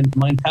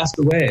mine passed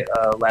away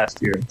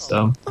last year.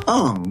 So.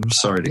 Oh, I'm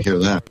sorry to hear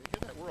that.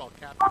 We're all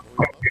cat people.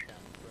 We love cats,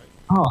 right?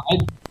 Oh,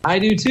 I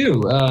do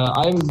too.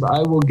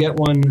 I will get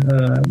one.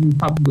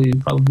 Probably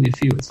a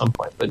few at some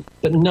point, but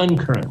none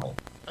currently.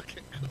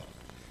 Okay,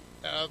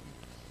 cool.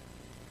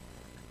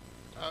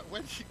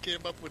 When she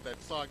came up with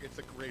that song, it's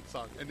a great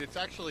song, and it's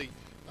actually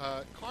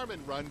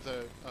Carmen runs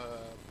a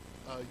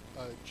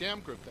jam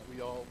group that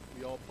we all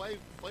play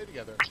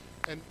together,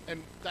 and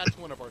that's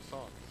one of our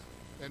songs.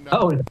 And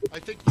I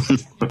think you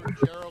were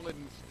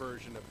Geraldine's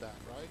version of that,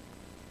 right?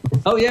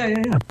 Oh yeah.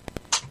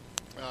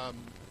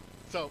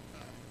 So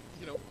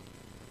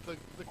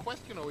the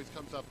question always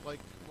comes up, like,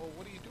 well,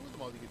 what do you do with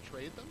them all? Do you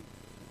trade them?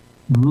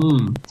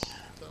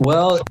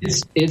 Well,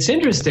 it's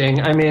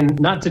interesting. I mean,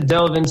 not to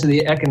delve into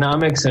the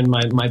economics and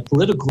my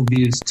political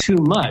views too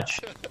much,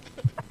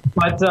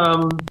 but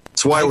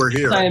that's why we're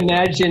here. I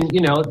imagine,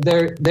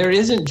 there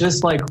isn't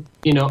just like,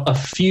 a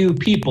few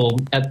people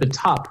at the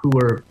top who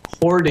are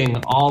hoarding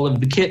all of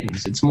the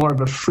kittens. It's more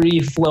of a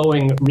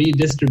free-flowing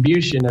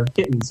redistribution of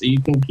kittens, so you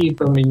can keep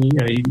them, and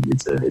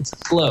it's a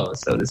flow,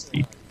 so to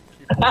speak.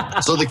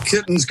 So the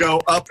kittens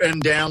go up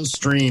and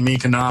downstream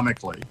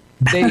economically.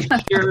 They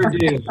sure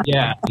do.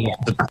 Yeah.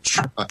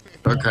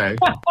 Okay.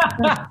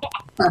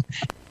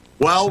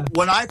 Well,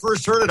 when I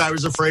first heard it, I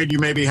was afraid you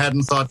maybe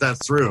hadn't thought that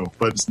through,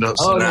 but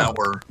now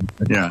we're.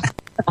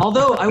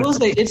 Although I will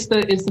say it's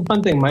the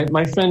fun thing.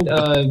 My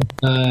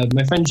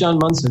friend John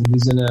Munson,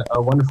 who's in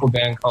a wonderful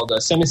band called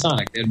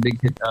Semisonic, they had a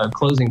big hit,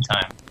 Closing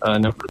Time, a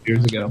number of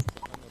years ago.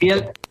 He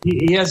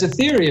has a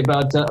theory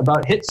about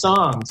hit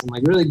songs and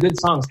like really good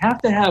songs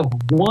have to have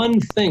one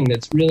thing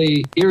that's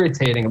really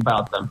irritating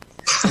about them.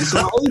 And so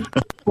I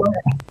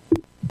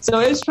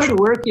always try to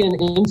work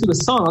into the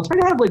song. I'll try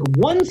to have like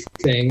one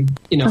thing.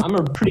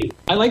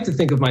 I like to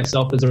think of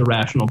myself as a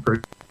rational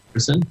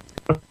person,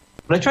 but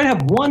I try to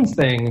have one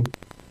thing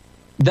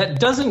that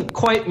doesn't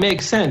quite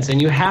make sense, and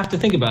you have to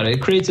think about it.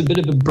 It creates a bit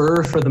of a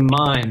burr for the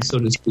mind, so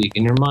to speak,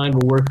 and your mind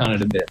will work on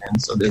it a bit.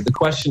 And so the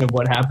question of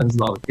what happens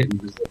with all the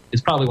kittens is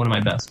probably one of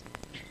my best.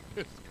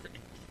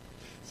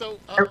 So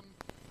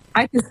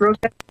I just wrote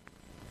that.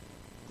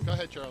 Go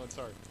ahead, Charlotte.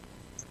 Sorry.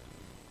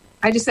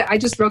 I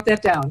just wrote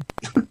that down.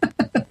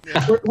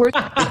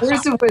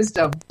 Where's the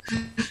wisdom?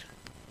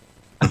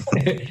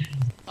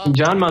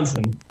 John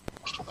Munson.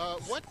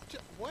 What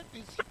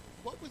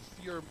was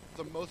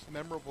the most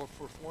memorable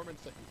performance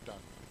that you've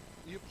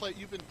done?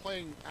 You've been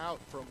playing out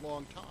for a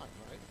long time,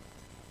 right?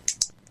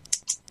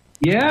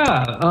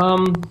 Yeah.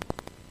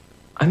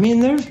 I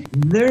mean, there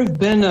have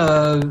been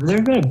a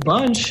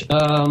bunch.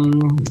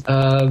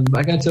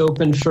 I got to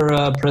open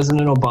for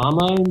President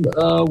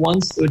Obama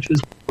once, which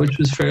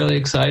was fairly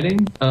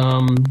exciting. I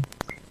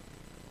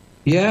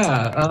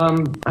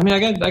mean, I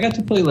got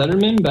to play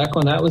Letterman back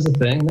when that was a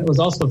thing. That was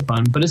also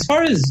fun. But as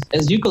far as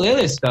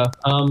ukulele stuff,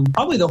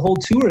 probably the whole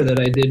tour that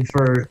I did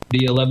for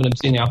the 11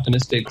 Obscenely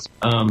Optimistic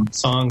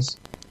songs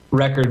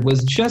record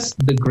was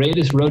just the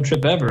greatest road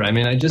trip ever. I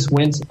mean, I just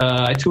went.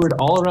 I toured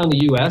all around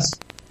the U.S.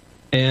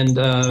 And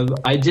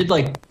I did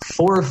like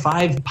 4 or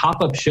 5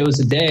 pop-up shows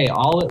a day,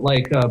 all at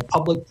like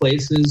public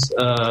places,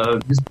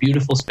 just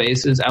beautiful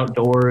spaces,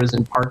 outdoors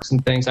and parks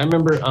and things. I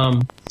remember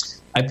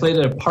I played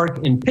at a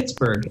park in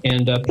Pittsburgh,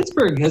 and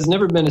Pittsburgh has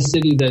never been a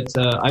city that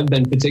I've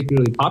been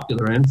particularly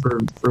popular in for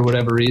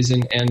whatever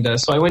reason. And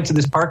so I went to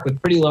this park with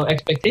pretty low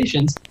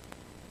expectations,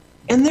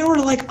 and there were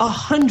like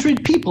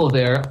 100 people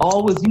there,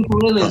 all with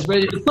ukuleles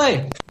ready to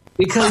play.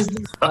 Because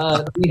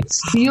the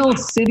Steel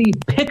City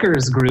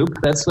Pickers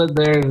group, that's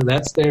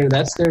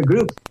their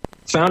group,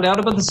 found out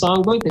about the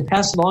songbook. They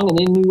passed it along, and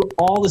they knew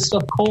all the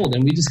stuff cold.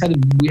 And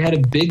we had a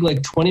big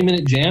like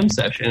 20-minute jam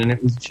session, and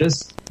it was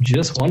just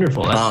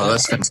wonderful.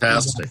 That's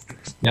fantastic.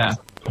 Yeah.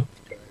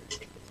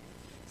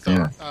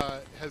 So,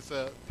 has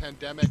the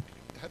pandemic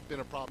been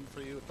a problem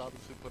for you? It's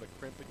obviously put a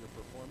crimp in your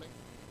performing.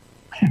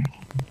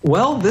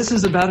 Well, this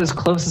is about as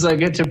close as I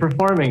get to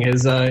performing.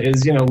 Is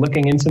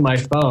looking into my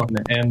phone,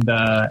 and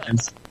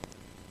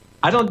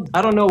I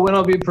don't know when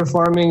I'll be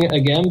performing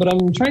again, but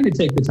I'm trying to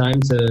take the time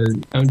to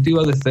do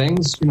other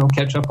things.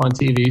 Catch up on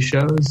TV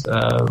shows,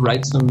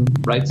 write some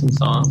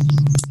songs,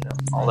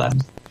 all that.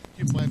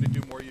 you plan to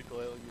do more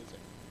ukulele music?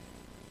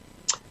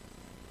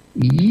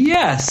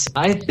 Yes,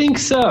 I think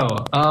so.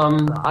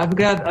 I've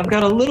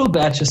got a little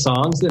batch of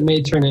songs that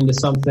may turn into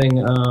something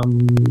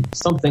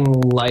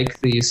like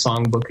the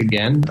songbook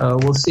again.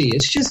 We'll see.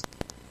 It's just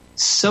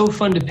so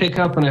fun to pick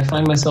up, and I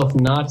find myself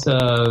not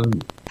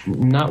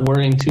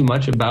worrying too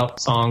much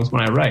about songs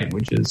when I write,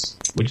 which is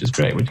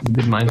great, which is a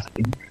good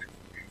mindset.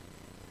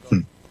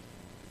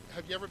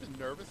 Have you ever been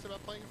nervous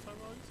about playing in front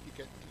of audience? You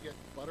get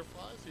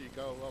butterflies, or you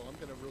go, well, I'm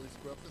going to really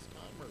screw up this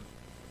time, or?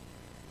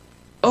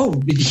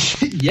 Oh,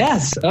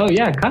 yes. Oh,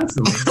 yeah,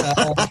 constantly.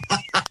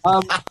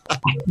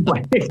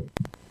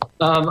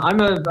 I'm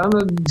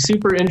a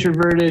super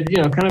introverted,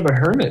 kind of a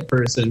hermit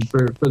person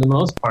for the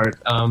most part.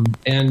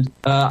 And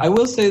I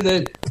will say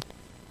that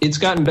it's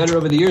gotten better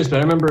over the years, but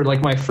I remember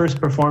like my first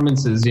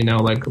performances,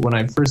 like when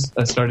I first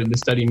started to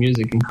study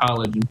music in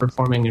college and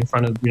performing in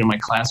front of, my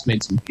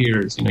classmates and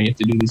peers. You have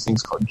to do these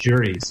things called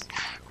juries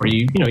where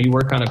you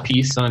work on a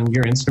piece on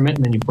your instrument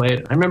and then you play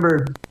it. I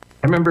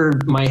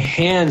remember my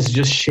hands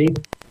just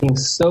shaking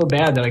so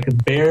bad that I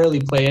could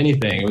barely play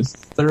anything. It was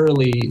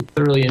thoroughly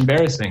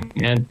embarrassing.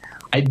 And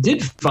I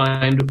did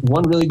find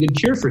one really good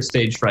cure for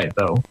stage fright,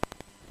 though,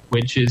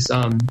 which is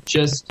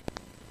just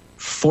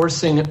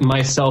forcing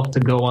myself to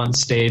go on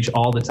stage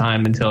all the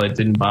time until it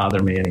didn't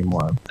bother me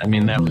anymore. I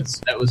mean, that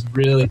was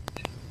really...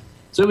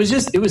 So it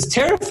was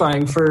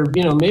terrifying for,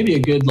 maybe a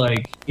good,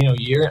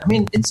 year. I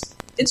mean,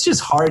 it's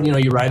just hard,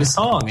 you write a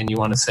song and you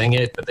want to sing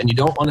it, but then you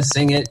don't want to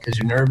sing it because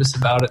you're nervous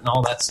about it and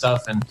all that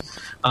stuff. And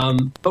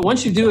but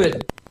once you do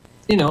it,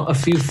 a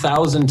few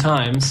thousand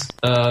times,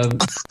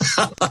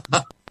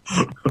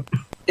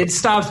 it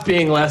stops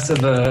being less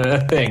of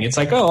a thing. It's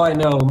like, oh, I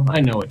know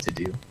what to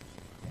do.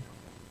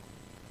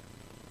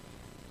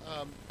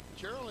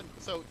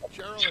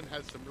 Geraldine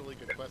has some really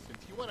good questions.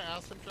 You want to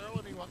ask them,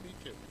 Geraldine, or you want me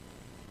to?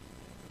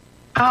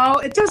 Oh,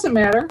 it doesn't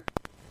matter.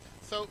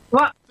 So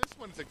this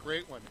one's a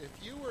great one.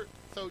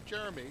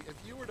 Jeremy, if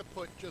you were to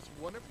put just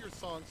one of your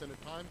songs in a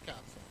time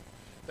capsule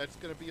that's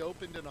going to be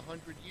opened in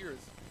 100 years,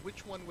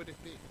 which one would it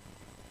be?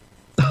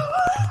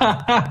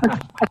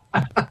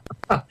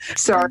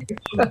 Sorry.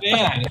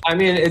 Man, I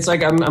mean, it's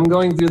like I'm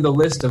going through the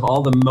list of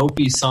all the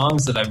mopey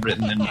songs that I've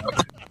written.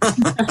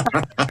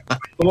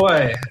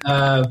 Boy,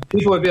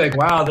 people would be like,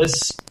 wow,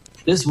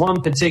 this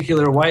one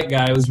particular white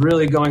guy was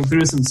really going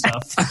through some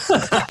stuff.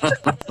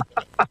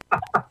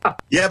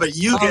 Yeah, but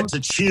you get to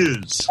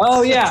choose.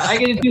 Oh yeah, I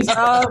get to choose.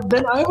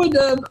 Then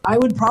I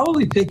would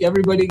probably pick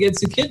Everybody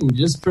Gets a Kitten,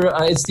 just for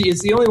it's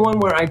the only one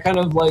where I kind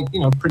of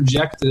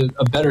project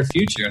a better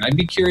future, and I'd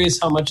be curious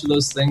how much of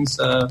those things.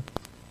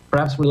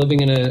 Perhaps we're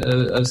living in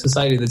a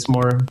society that's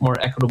more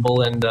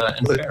equitable and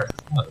fair.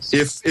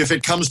 If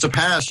it comes to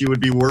pass, you would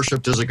be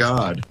worshipped as a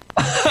god,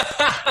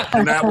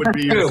 and that would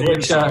be your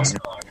theme song.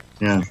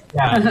 Yeah.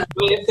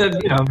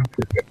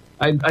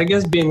 I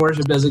guess being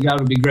worshipped as a god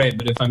would be great,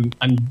 but if I'm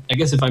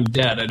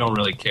dead, I don't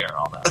really care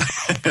all that.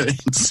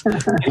 It's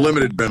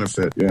limited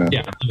benefit. Yeah.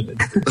 Yeah.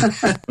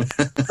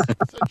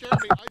 So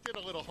Jeremy, I did a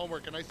little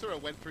homework and I sort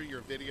of went through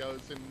your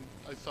videos and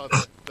I saw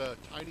the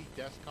Tiny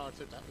Desk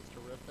concert. That was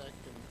terrific.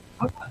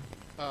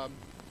 And,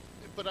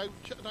 but I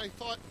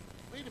thought,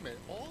 wait a minute,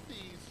 all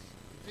these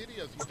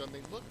videos you've done,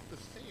 they look the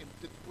same.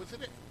 Did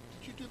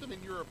you do them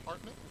in your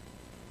apartment?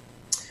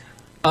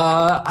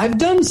 I've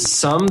done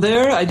some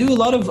there. I do a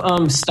lot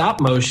of stop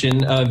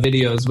motion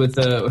videos with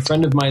a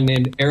friend of mine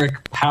named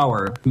Eric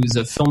Power, who's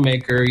a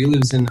filmmaker. He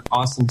lives in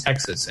Austin,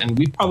 Texas, and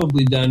we've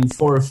probably done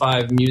 4 or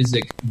 5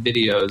 music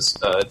videos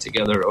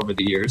together over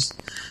the years.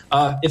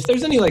 If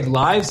there's any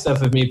live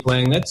stuff of me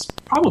playing, that's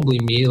probably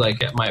me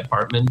at my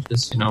apartment,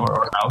 just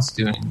or house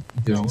doing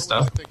stuff. What was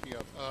I thinking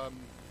of?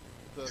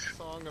 The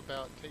song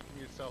about taking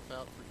yourself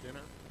out for dinner.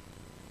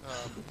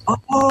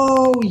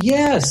 Oh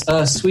yes,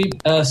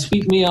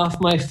 sweep me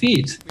off my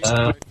feet.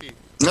 That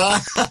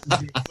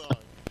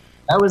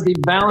was the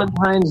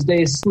Valentine's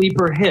Day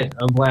sleeper hit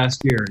of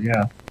last year.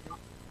 Yeah.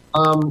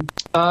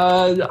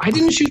 I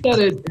didn't shoot that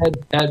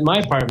at my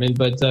apartment,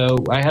 but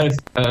I had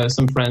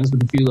some friends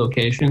with a few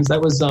locations. That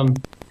was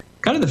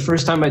kind of the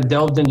first time I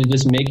delved into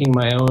just making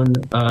my own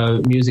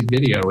music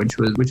video, which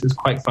was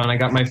quite fun. I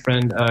got my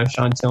friend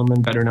Sean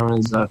Tillman, better known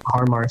as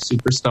Harmar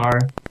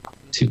Superstar,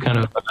 to kind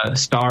of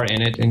star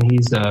in it, and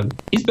he's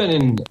been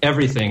in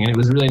everything, and it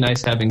was really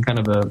nice having kind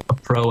of a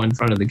pro in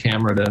front of the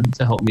camera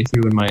to help me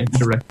through in my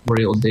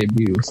directorial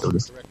debut, so to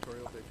speak.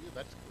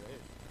 That's great.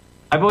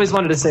 I've always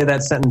wanted to say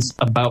that sentence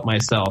about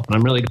myself, and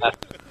I'm really glad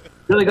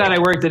I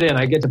worked it in.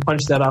 I get to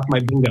punch that off my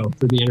bingo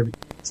for the interview.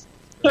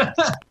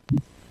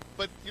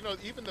 But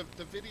even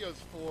the videos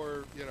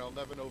for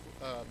 11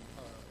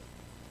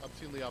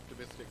 obscenely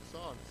optimistic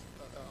songs.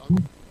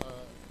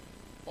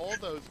 All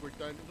those were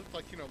done. It looked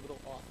like a little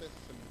office,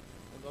 and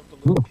I love the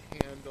little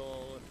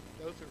candle, and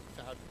those are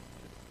fabulous.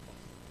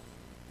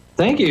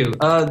 Thank you.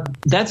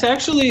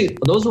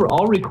 Those were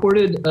all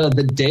recorded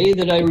the day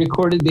that I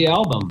recorded the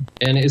album,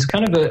 and it's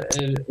kind of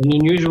an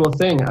unusual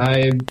thing.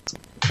 I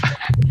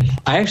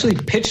actually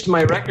pitched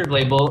my record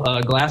label,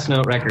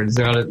 Glassnote Records.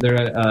 They're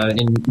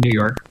in New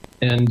York,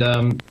 and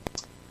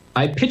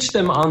I pitched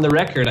them on the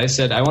record. I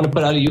said, I want to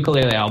put out a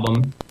ukulele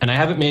album, and I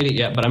haven't made it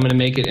yet, but I'm going to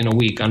make it in a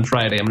week on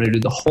Friday. I'm going to do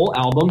the whole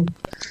album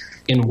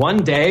in one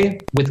day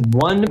with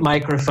one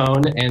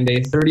microphone and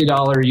a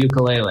 $30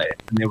 ukulele.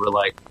 And they were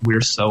like,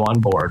 we're so on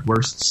board.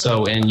 We're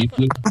so in.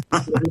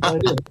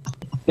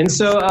 And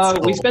so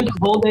we spent the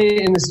whole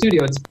day in the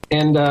studio.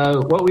 And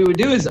what we would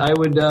do is I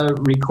would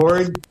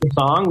record the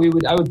song.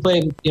 I would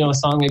play a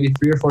song maybe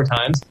 3 or 4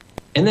 times.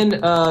 And then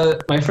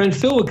my friend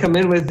Phil would come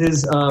in with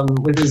his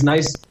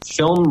nice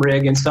film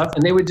rig and stuff,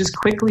 and they would just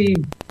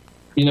quickly,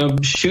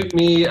 shoot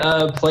me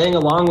playing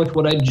along with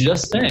what I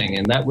just sang,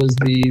 and that was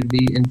the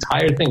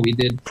entire thing. We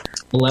did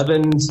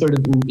 11 sort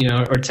of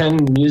or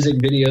 10 music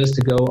videos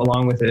to go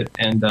along with it,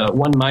 and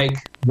one mic,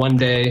 one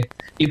day.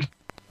 You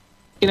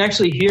can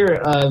actually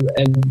hear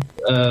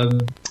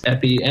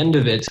at the end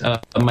of it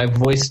my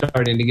voice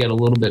starting to get a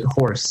little bit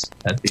hoarse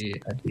at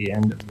the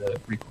end of the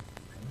recording,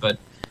 but.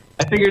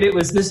 I figured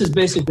this is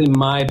basically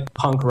my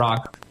punk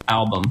rock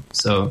album,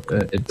 so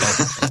it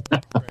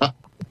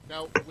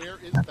Now, where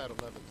is that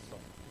 11th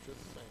song? Just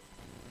saying.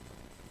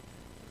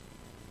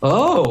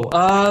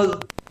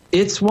 Oh,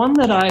 it's one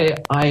that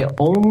I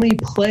only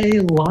play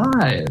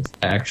live,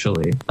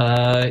 actually.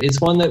 It's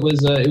one that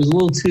was it was a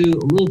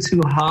little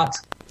too hot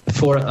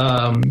for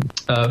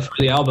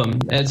the album.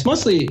 And it's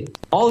mostly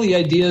all the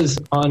ideas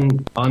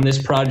on this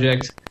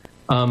project.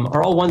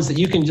 Are all ones that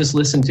you can just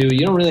listen to.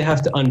 You don't really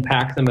have to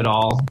unpack them at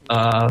all.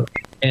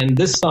 And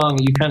this song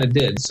you kind of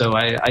did, so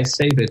I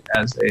save it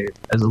as a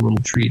little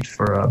treat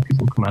for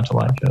people who come out to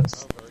live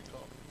shows. Oh, very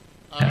cool.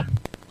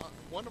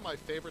 One of my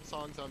favorite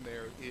songs on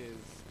there is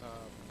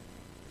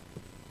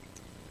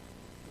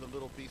the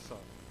Little B song.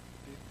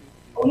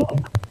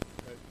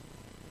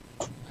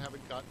 I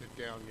haven't gotten it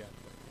down yet,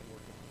 but I'm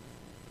working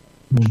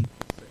on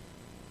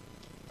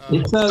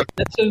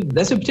it.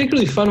 That's a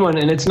particularly fun one,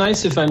 and it's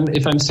nice if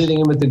I'm sitting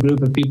in with a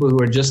group of people who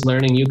are just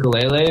learning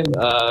ukulele,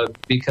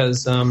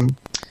 because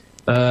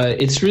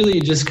it's really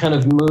just kind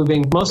of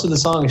moving. Most of the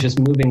song is just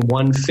moving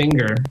one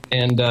finger,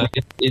 and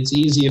it's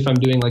easy if I'm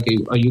doing like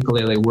a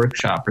ukulele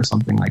workshop or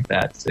something like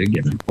that to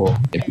get people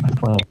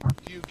playing.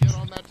 Do you get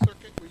on that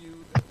circuit?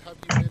 Have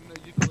you been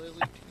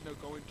ukulele,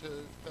 going to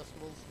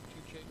festivals,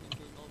 teaching, and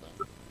doing all that?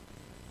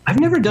 I've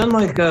never done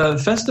like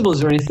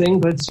festivals or anything,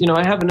 but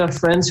I have enough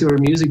friends who are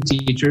music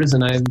teachers,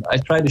 and I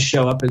try to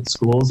show up at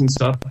schools and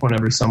stuff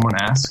whenever someone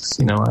asks.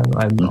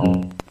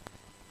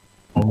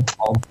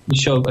 I'll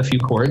show a few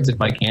chords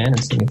if I can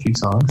and sing a few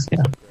songs.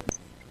 Yeah.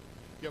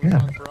 You have a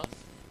song for us?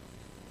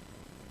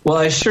 Well,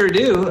 I sure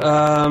do.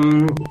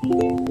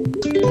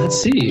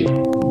 Let's see.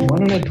 Why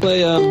don't I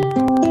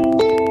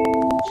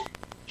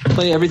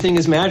play "Everything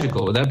Is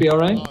Magical"? Would that be all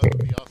right? Oh, that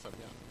would be awesome.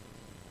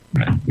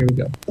 Yeah. All right, here we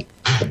go.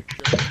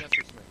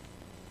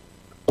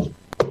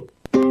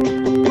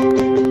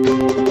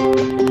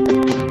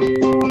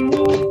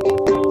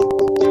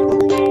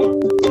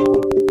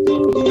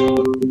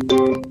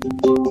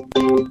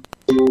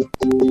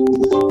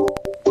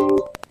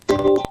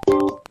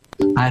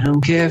 I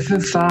don't care for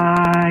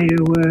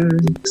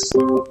fireworks,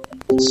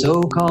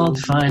 so-called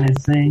finer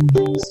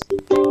things.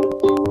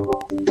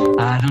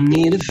 I don't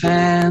need a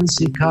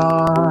fancy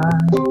car,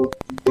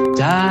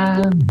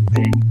 diamond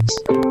rings.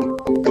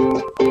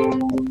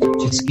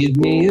 Just give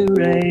me a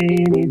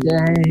rainy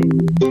day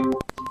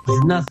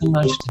with nothing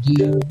much to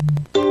do,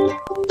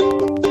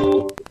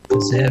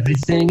 'cause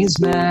everything is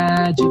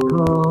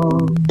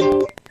magical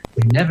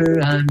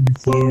whenever I'm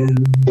with you.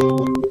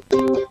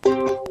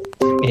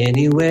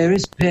 Anywhere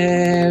is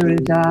paradise,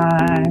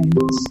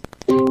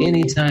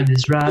 anytime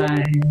is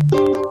right.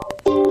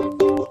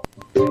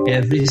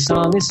 Every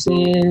song is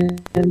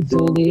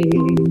symphony,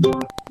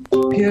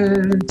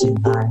 pure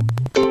delight.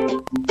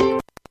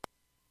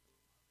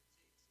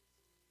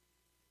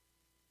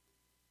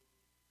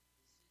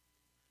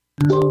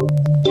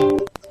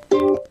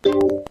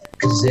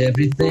 'Cause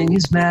everything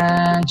is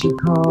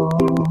magical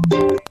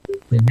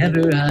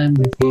whenever I'm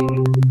with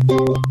you.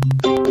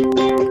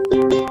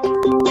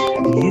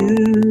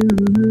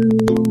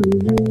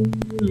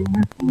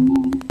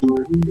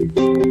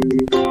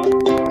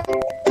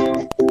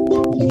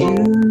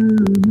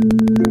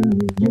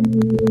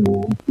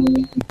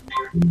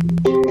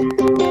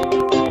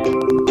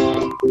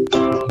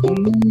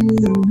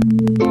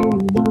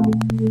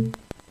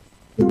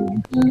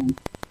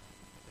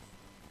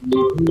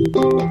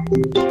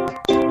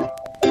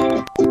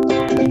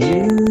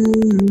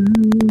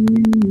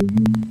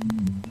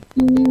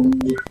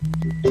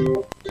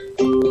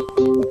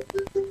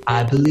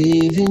 I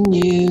believe in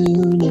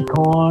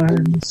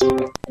unicorns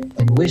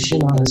and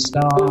wishing on a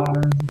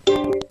star.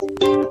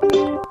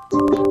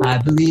 I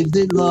believe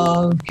that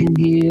love can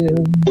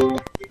heal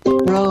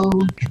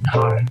broken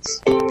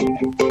hearts.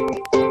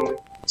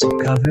 So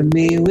cover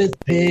me with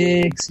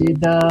pixie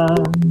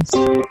dust,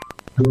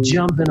 I'm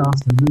jumping off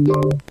the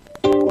roof.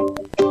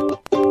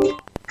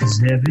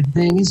 'Cause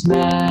everything is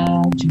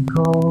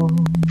magical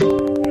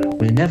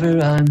whenever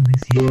I'm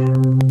with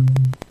you.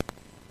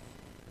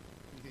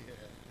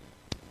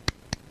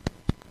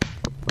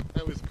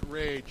 That was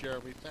great,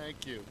 Jeremy.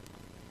 Thank you.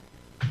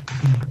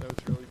 that was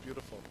really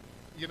beautiful.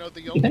 You know,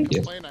 the only Thank you.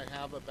 complaint I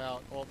have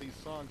about all these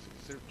songs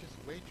is they're just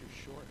way too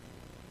short.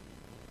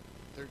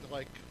 They're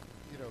like,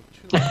 you know,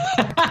 too.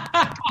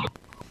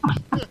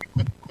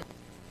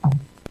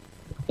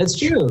 That's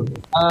true.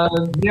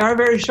 They are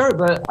very short,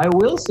 but I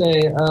will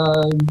say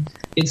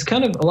it's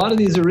kind of, a lot of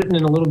these are written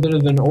in a little bit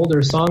of an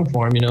older song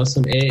form, you know,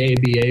 some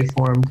AABA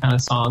form kind of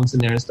songs in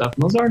there and stuff.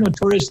 And those are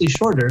notoriously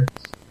shorter.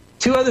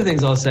 Two other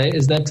things I'll say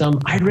is that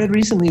I read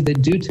recently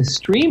that due to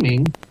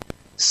streaming,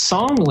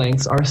 song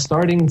lengths are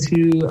starting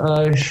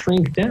to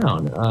shrink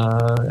down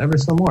ever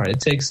so more. It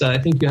takes, I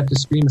think you have to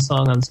stream a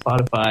song on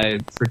Spotify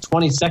for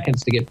 20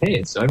 seconds to get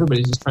paid. So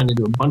everybody's just trying to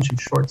do a bunch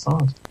of short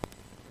songs.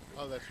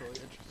 Oh, that's really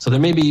interesting. So there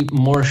may be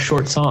more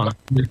short songs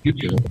in the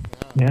future.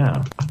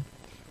 Yeah.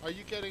 Are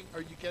you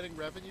getting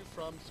revenue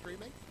from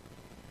streaming?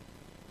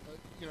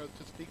 You know,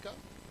 to speak of?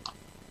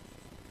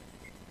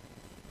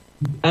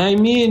 I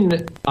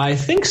mean, I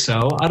think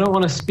so. I don't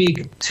want to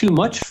speak too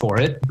much for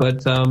it,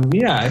 but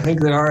yeah, I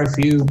think there are a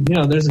few, you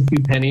know, there's a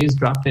few pennies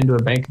dropped into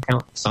a bank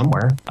account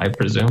somewhere, I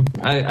presume.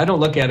 I don't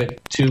look at it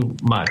too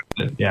much,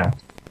 but yeah.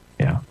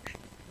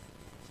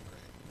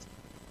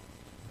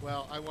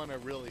 Well, I want to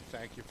really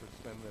thank you for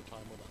spending the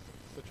time with us.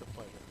 It's such a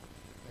pleasure.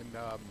 And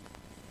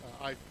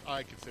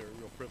I consider it a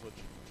real privilege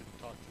to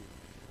talk to you.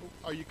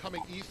 Are you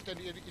coming east? And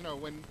you know,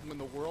 when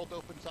the world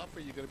opens up,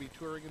 are you going to be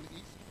touring in the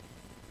east?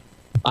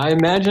 I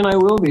imagine I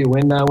will be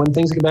when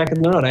things get back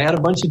on the road. I had a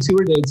bunch of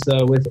tour dates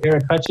with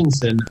Eric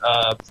Hutchinson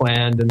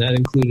planned, and that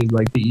included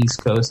like the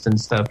East Coast and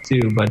stuff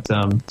too. But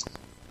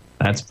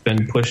that's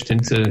been pushed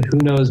into who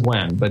knows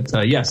when. But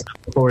yes, I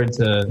look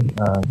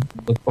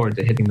forward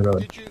to hitting the road.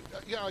 Did you?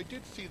 Yeah, I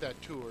did see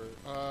that tour.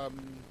 I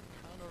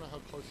don't know how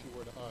close you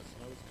were to us.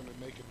 I was going to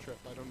make a trip.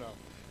 I don't know.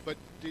 But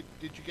did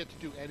you get to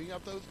do any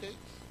of those dates?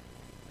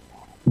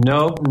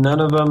 No, none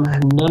of them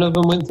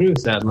went through,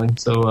 sadly.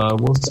 So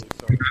we'll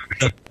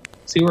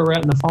see where we're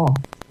at in the fall.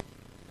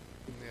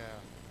 Yeah.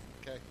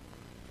 Okay.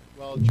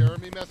 Well,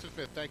 Jeremy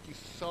Messersmith, thank you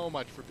so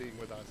much for being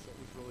with us. It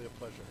was really a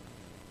pleasure.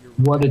 You're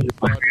What really a an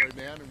extraordinary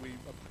man, and we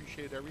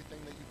appreciate everything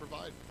that you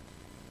provide.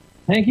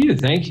 Thank you.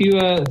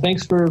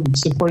 Thanks for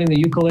supporting the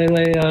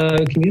ukulele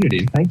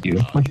community. Thank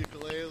you.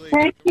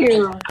 Thank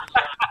you.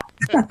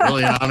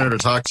 Really an honor to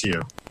talk to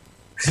you.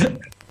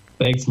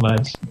 Thanks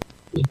much.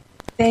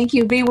 Thank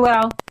you. Be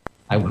well.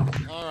 I will.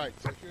 All right.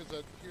 So here's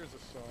a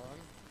song.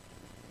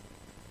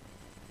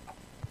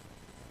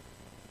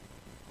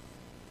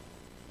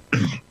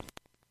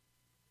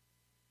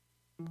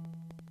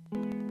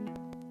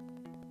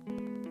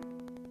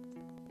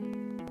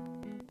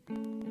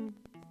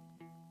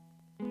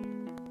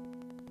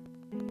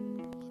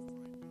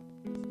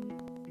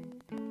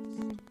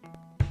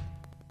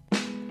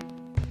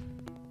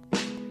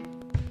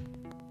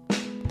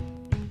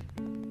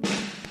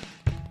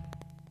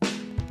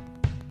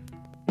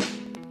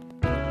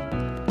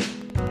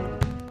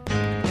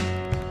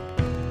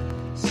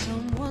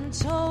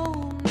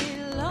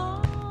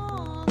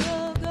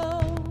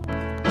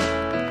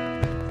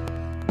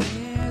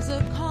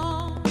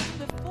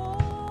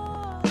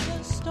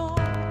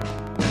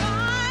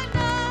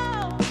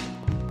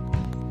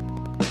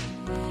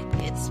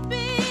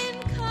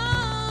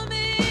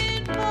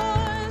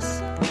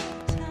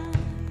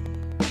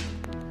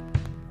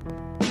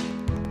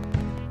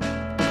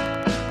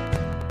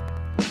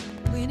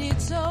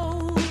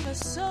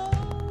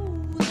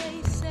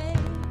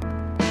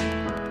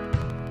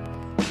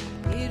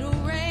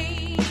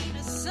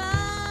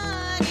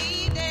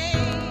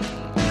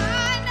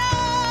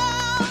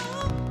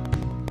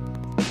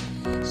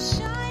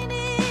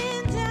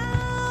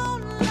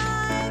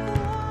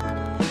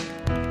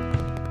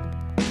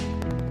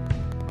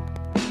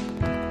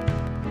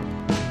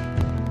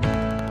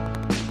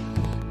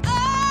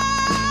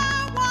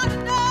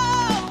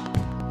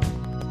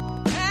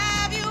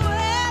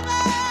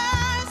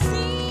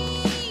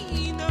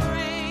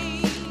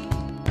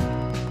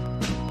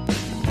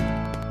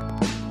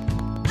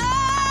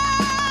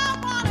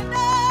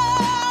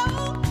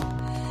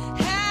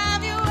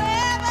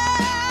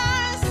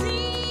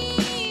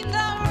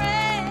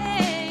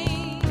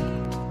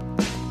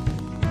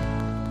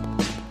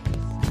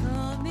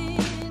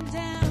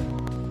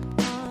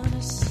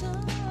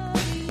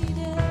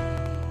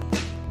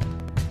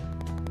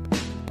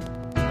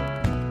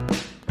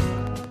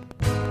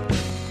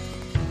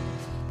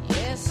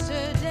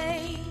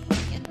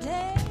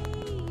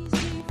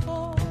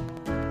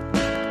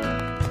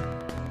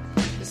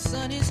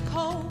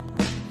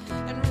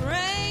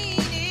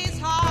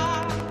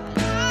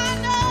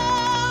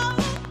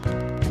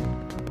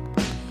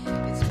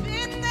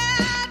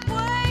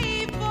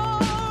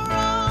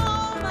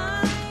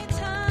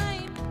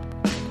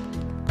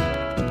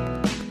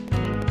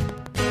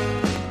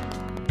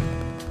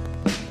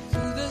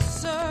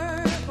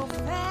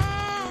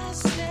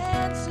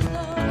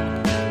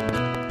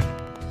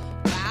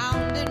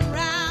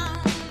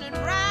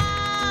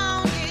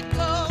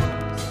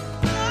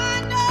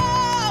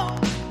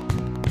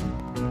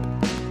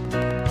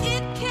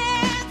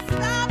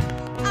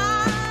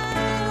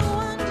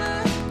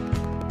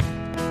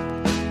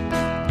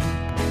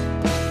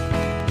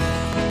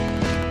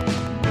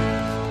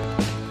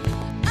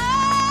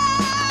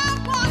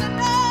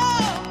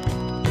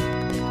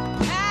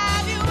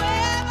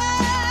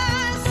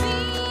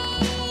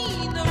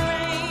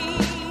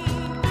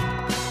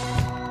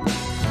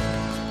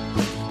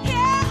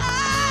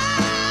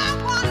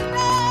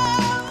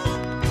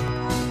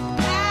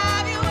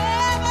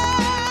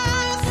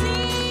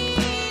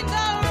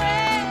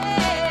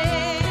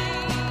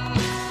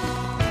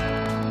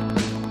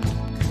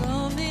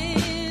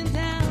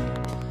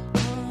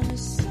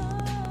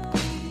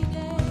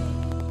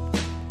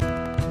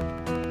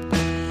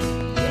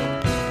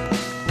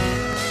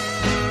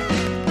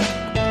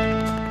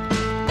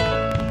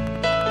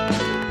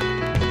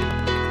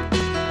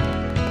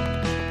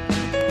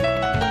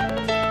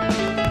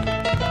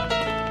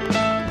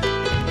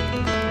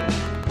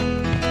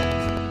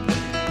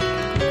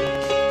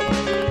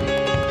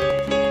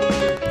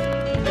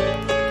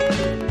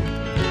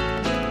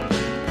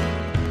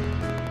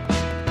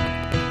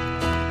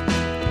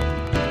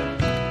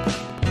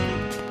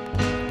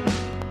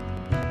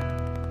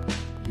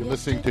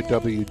 listening to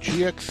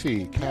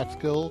WGXC,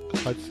 Catskill,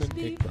 Hudson,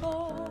 Acre,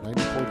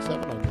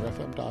 90.7 on your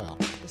FM dial.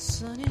 The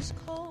sun is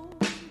cold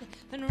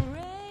and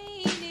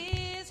rain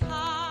is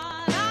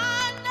hard.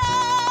 I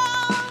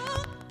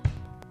know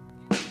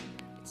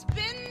it's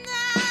been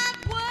that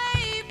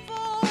way for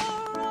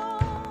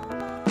all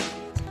my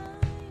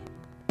time.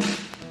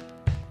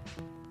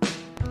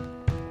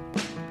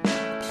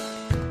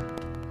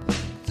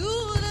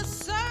 Through the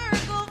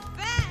circle,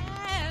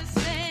 fast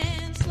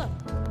and slow.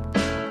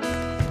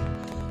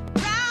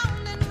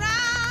 Round and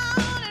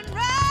round and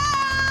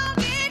round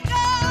it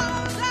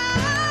goes. I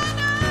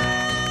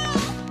know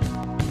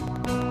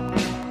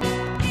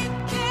it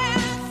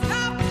can't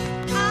stop.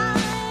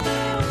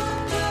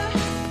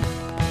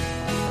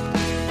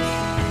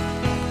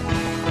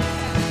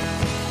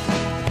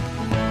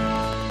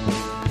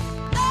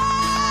 I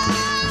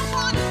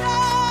wonder,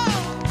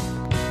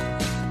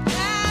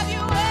 have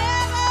you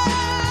ever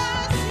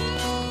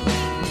seen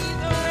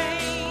the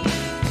rain?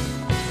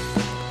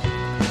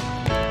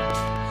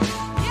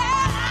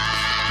 Yeah,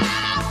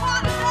 I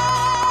wonder,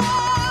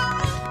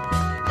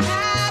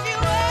 have you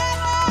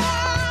ever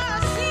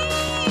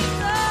seen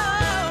the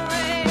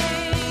rain?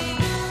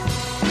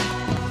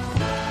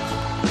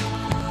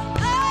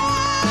 I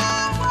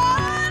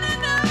wanna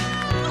know,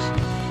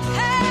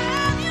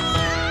 have you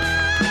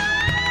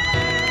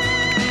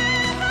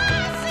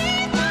ever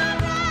seen the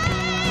rain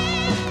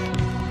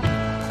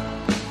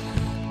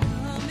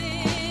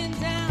coming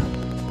down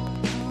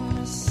on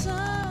a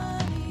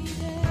sunny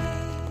day?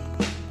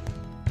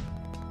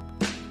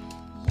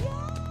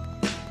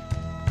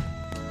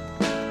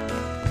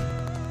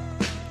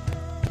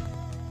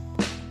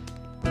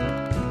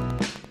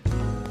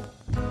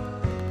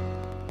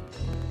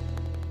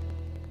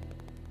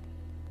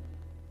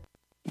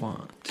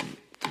 One, two,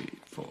 three,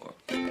 four.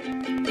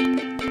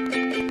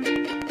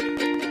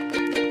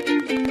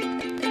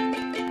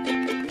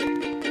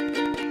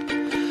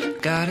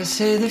 Gotta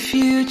say the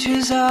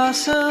future's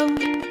awesome.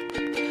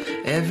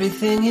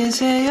 Everything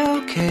is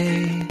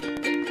a-okay.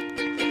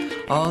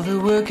 All the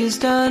work is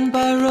done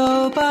by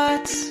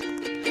robots.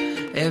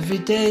 Every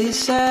day is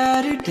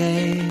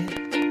Saturday.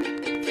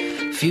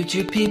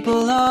 Future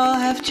people all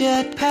have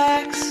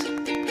jetpacks.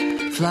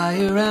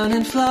 Fly around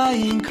in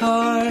flying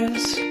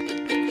cars.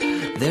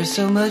 There's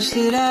so much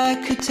that I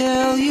could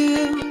tell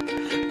you,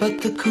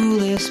 but the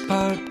coolest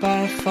part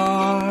by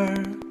far.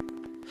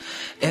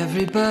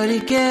 Everybody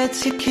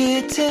gets a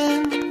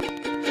kitten,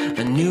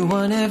 a new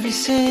one every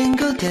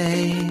single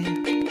day.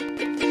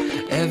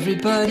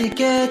 Everybody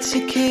gets a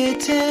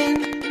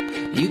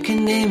kitten, you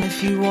can name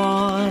if you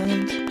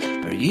want,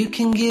 or you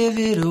can give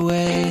it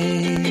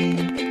away.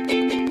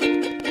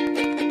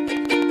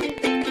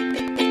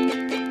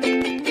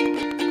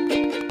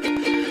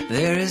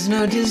 There is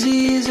no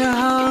disease or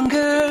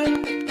hunger,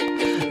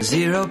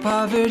 zero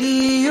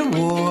poverty or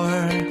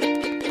war.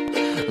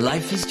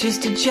 Life is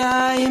just a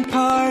giant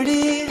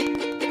party,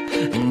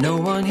 and no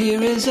one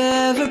here is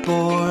ever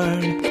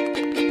bored.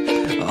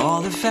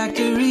 All the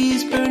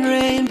factories burn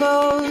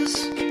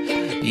rainbows,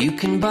 you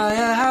can buy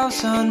a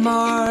house on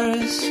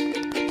Mars.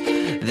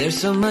 There's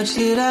so much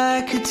that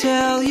I could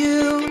tell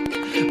you,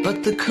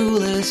 but the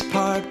coolest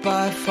part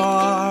by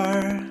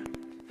far.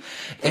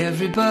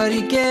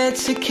 Everybody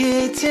gets a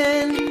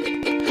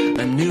kitten,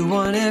 a new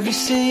one every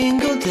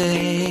single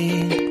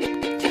day.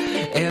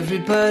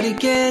 Everybody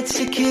gets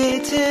a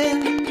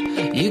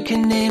kitten, you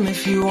can name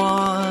if you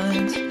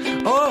want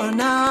or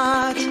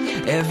not.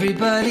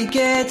 Everybody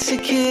gets a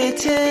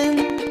kitten,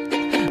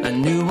 a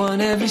new one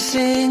every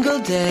single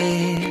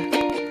day.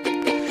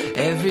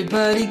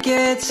 Everybody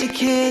gets a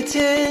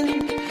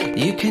kitten,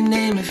 you can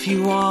name if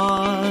you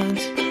want,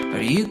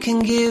 or you can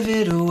give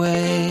it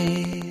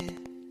away.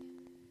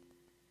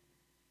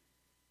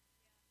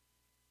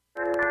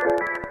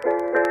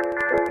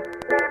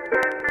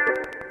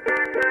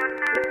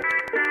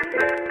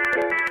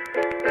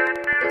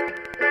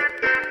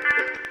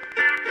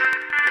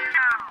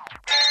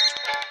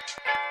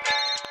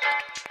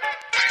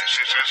 This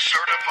is a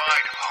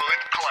certified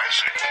hood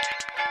classic.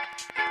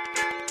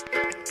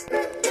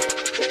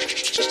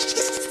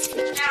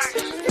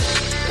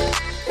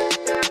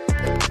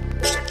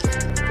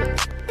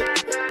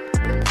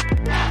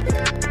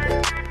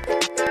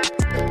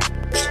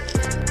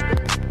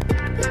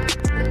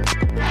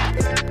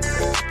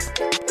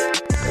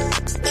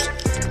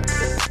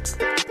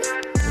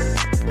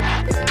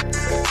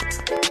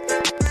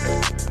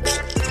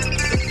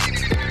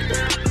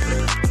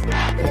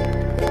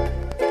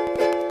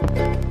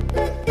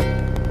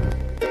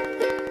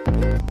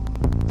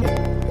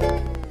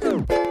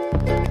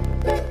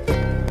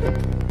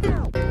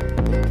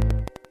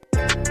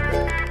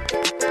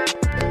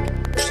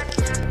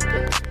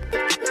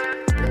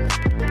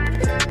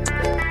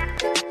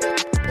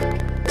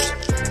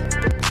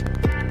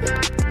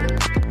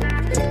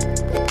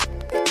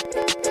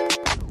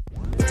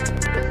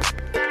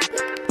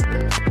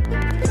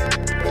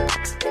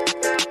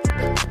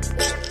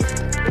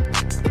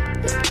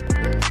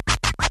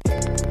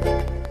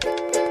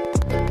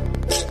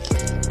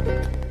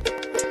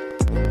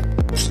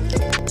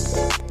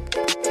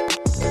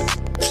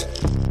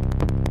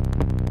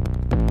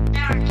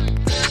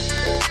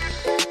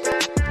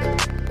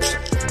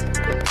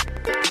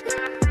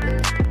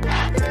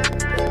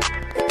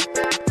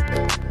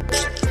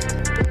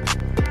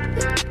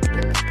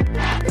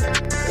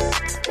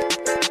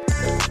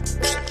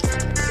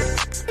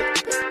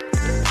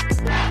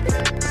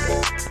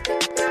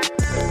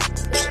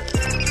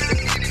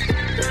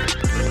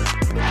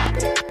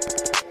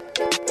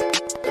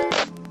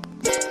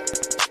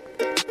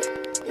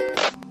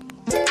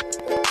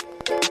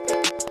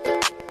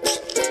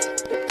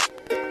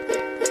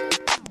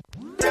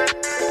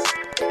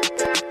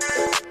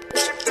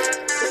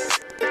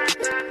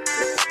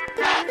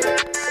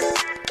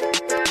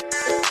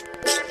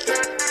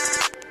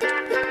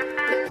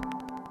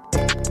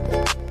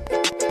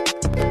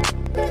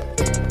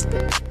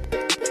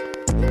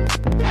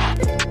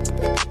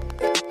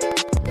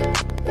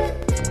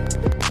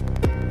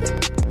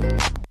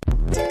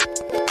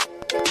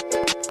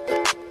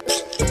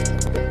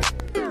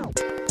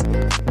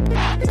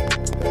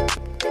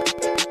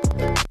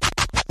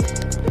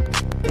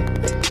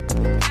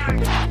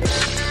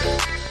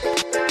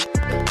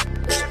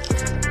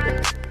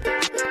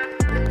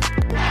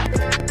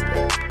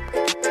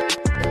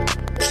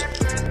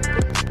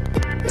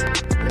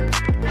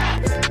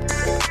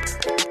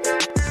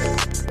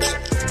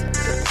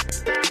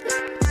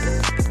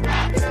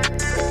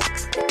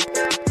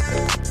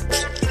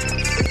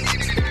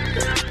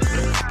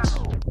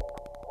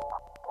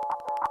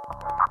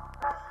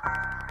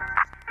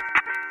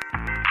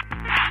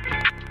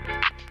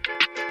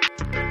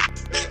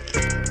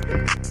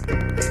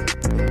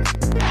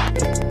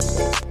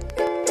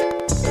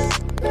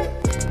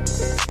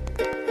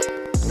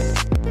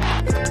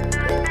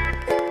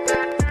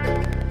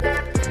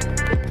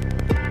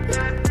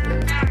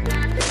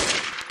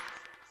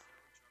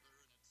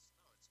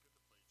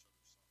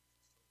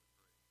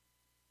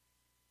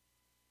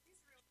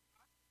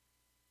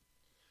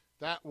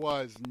 That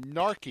was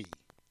Narky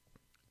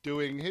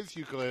doing his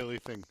ukulele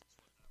thing.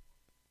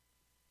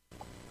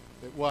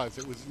 It was.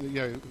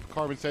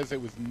 Carmen says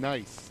it was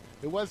nice.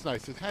 It was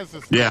nice. It has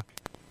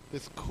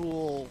this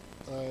cool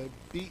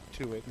beat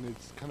to it, and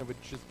it's kind of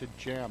just a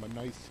jam, a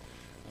nice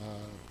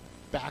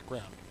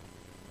background.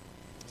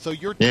 So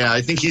you're. Yeah,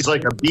 I think he's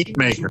like a beat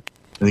maker.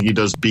 I think he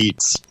does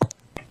beats.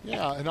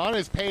 Yeah, and on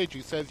his page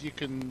he says you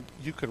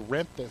could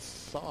rent this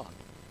song.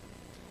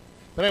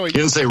 But anyway, he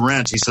didn't say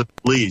rent. He said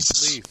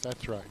lease. Lease,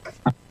 that's right.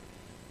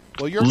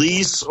 Well, you're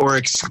lease or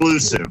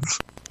exclusive.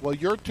 Well,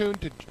 you're tuned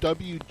to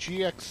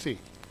WGXC,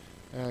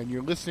 and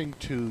you're listening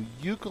to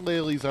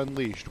Ukuleles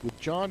Unleashed with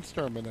John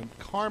Sturman and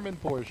Carmen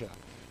Borgia.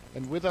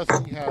 And with us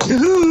we have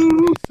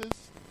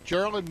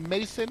Geraldine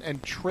Mason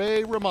and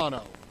Trey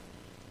Romano.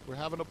 We're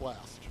having a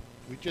blast.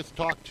 We just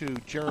talked to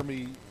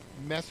Jeremy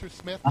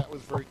Messersmith. That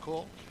was very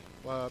cool.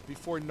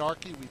 Before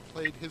Narky, we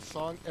played his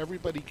song,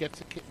 Everybody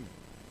Gets a Kitten.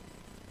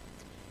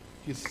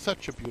 He has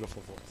such a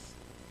beautiful voice.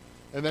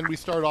 And then we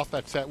start off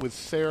that set with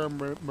Sarah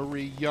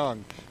Marie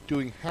Young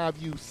doing Have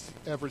You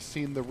Ever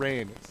Seen the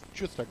Rain? It's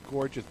just a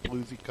gorgeous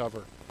bluesy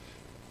cover.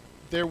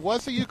 There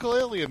was a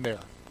ukulele in there.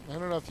 I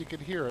don't know if you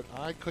could hear it.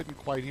 I couldn't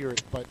quite hear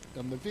it, but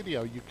on the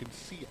video you can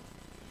see it.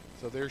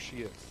 So there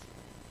she is.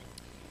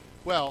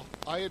 Well,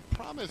 I had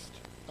promised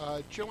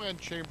Joanne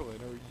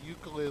Chamberlain, or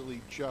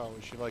Ukulele Joe,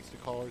 as she likes to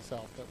call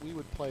herself, that we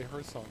would play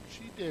her song.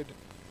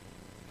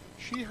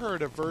 She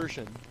heard a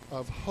version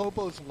of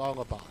Hobo's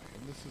Lullaby,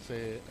 and this is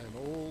an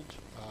old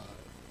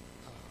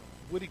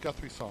Woody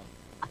Guthrie song,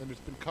 and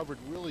it's been covered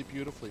really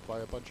beautifully by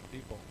a bunch of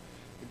people,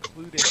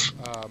 including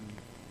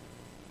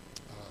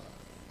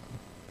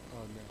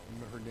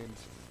her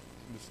name's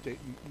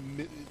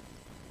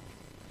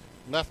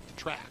left the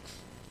tracks.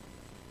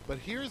 But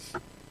here's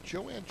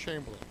Joanne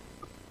Chamberlain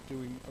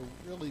doing a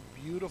really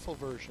beautiful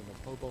version of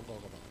Hobo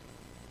Lullaby.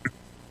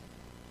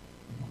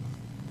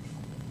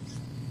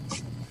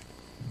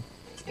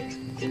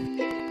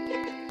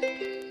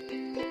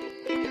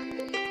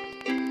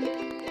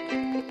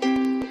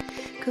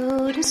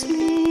 Go to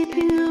sleep,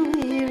 you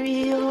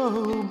weary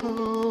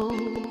hobo.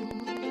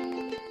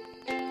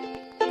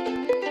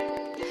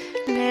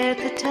 Let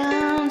the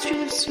towns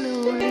drift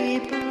slowly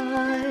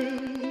by.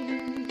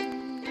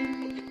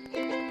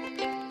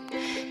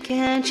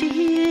 Can't you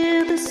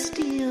hear the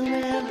steel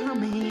bell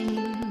humming?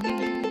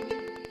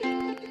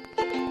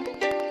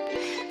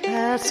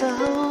 That's a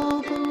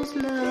hobo's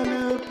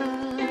lullaby.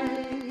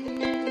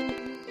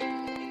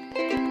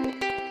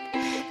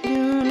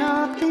 Do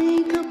not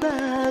think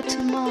about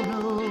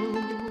tomorrow.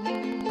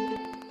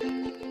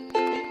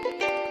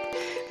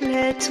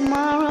 Let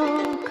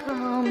tomorrow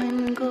come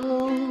and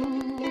go.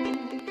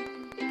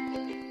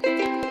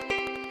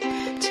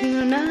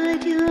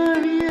 Tonight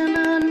you're in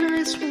a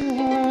nice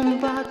warm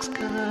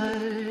boxcar,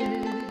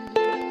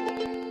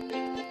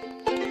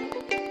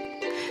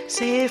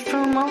 safe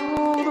from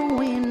all the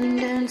wind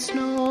and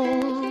snow.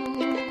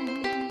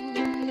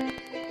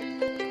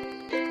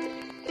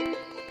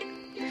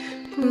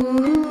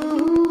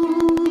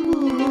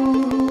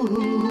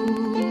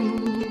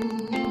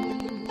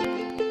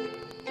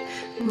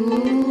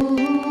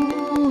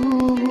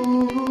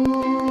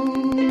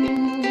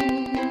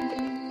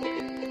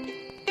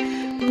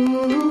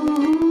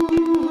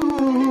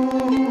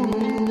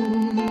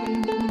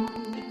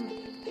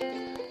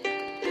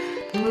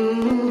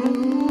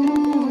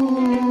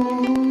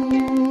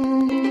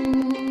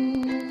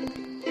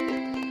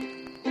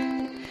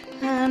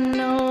 I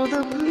know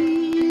the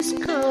police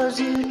cause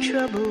you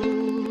trouble.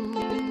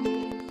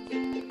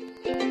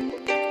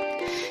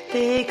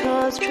 They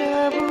cause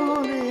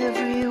trouble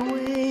every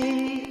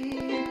way.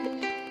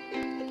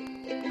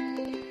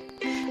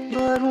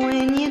 But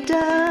when you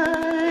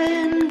die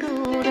and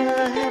go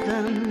to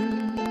heaven,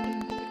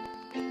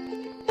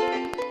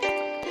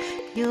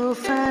 you'll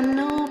find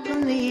no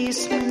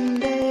policeman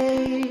there.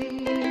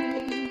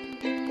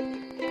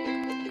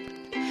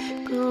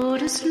 Go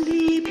to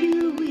sleep,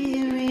 you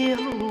weary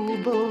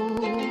hobo.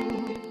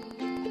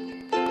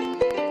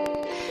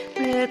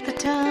 Let the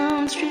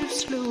towns drift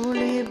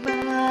slowly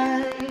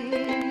by.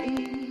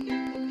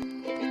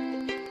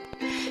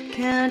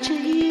 Can't you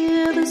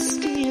hear the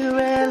steel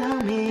rail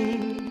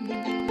humming?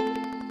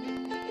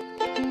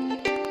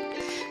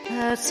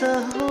 That's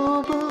a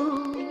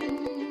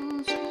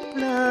hobo's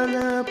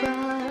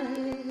lullaby.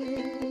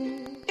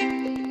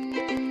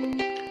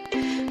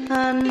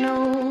 I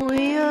know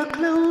your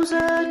clothes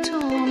are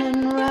torn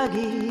and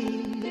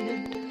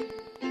ragged,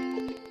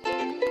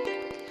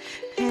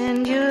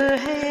 and your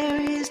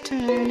hair is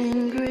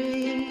turning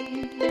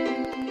gray.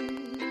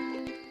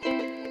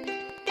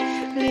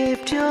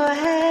 Lift your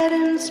head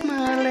and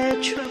smile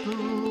at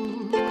trouble.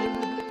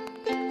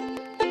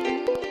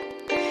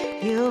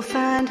 You'll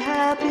find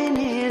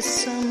happiness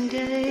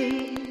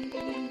someday.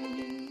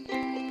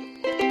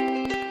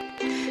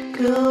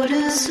 Go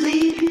to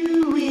sleep,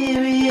 you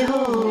weary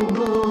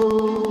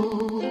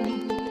hobo.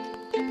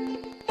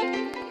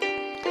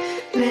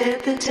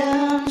 Let the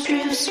towns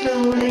drift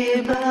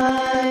slowly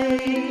by.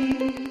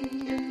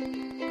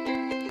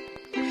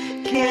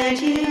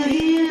 Can't you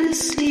hear the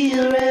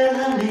steel rail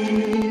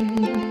humming?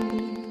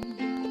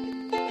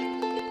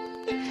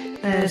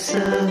 That's the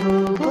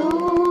hobo's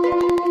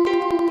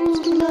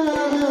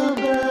lullaby.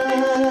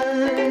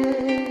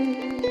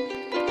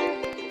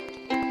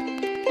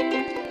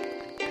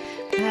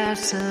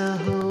 That's a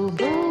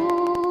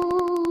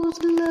hobo's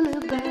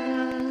lullaby.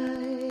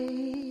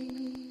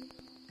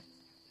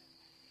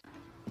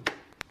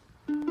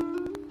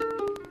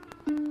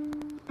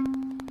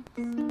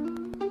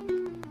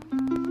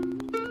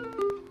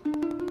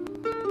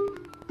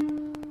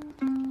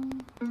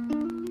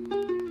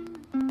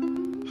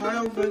 High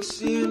on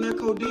vaccine and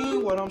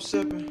codeine, what I'm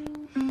sipping.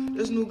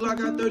 This new Glock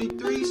got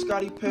 33,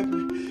 Scotty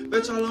Pippen.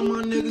 Bet y'all on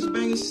my niggas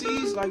banging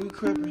C's like we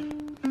crippin'.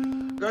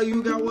 Girl,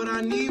 you got what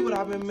I need, what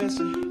I've been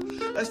missing.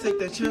 Let's take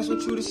that chance,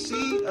 want you to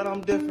see that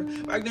I'm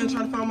different. Back then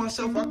trying to find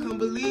myself, I couldn't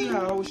believe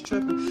how I was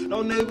tripping.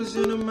 No neighbors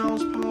in the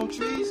mountains, palm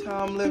trees,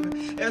 how I'm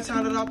living. Every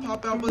time that I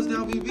pop out, bust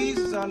down VVs,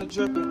 is on the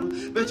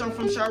dripping. Bitch, I'm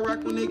from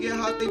Chirac, when they get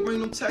hot, they bring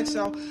them texts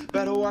out.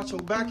 Better watch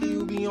your back, or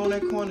you be on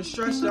that corner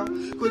stretched out.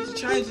 Quick to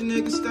change a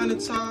nigga, standing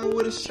tall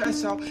with his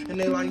chest out. And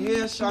they like,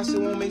 yeah, shots,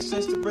 it won't make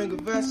sense to bring a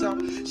vest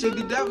out. Shit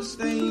be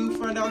devastating, you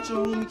find out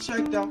your homie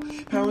checked out.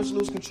 Parents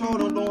lose control,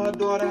 don't know her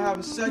daughter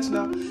having sex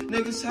now.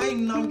 Niggas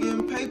hating, I'm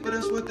getting paper,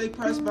 that's what they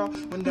press about.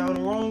 Went down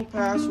the wrong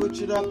path,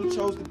 switch it up and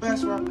chose the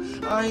best route.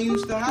 I ain't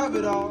used to have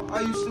it all,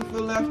 I used to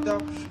feel left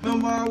out.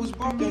 Remember I was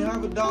broke, ain't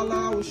have a dollar,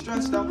 I was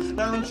stressed out.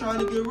 Now I'm trying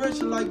to get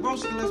richer like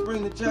Broski, let's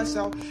bring the jets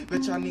out.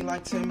 Bitch, I need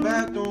like 10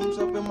 bathrooms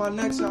up in my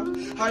next house.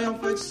 High on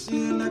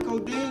ecstasy and that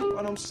codeine,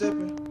 what I'm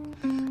sipping.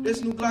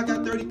 This new Glock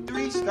got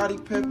 33, Scotty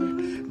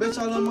Pippen. Bitch,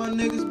 all of my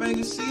niggas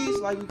banging C's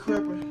like we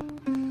crippin'.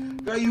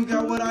 Girl, you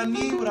got what I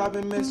need, what I've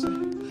been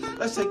missing.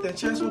 Let's take that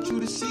chance, want you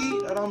to see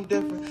that I'm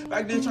different.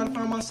 Back then trying to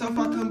find myself,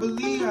 I couldn't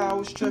believe how I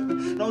was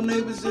tripping. No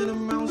neighbors in the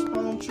mountains,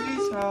 palm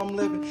trees, how I'm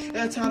living.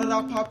 Every time that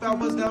I pop out,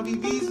 bust down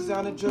VVs, it's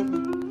on the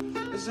dripping.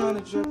 It's on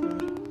the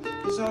dripping.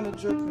 It's on the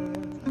dripping.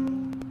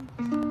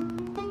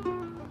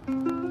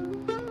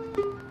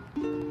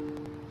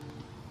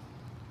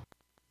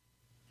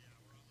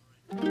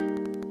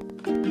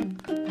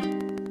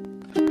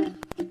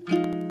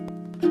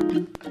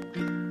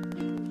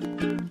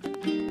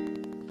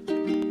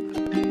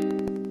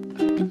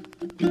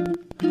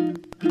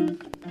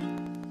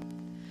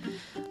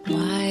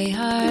 Why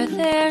are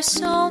there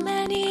so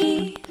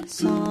many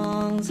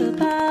songs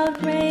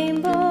about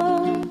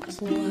rainbows?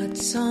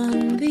 What's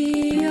on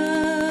the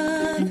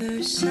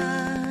other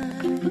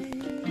side?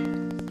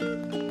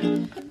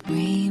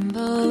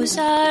 Rainbows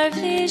are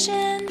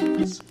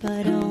visions,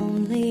 but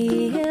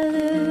only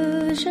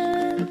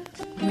illusions.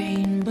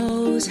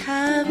 Rainbows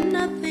have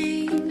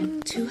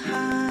nothing to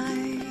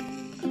hide.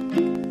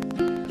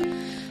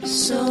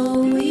 So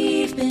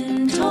we've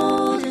been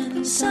told,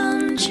 and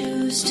some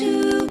choose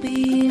to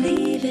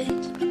believe it.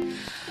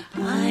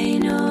 I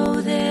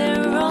know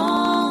they're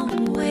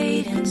wrong,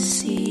 wait and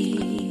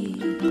see.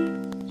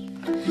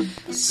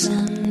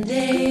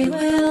 Someday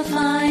we'll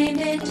find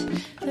it,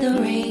 the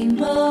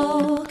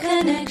rainbow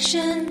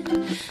connection,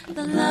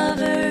 the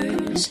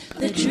lovers,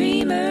 the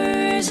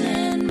dreamers,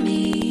 and me.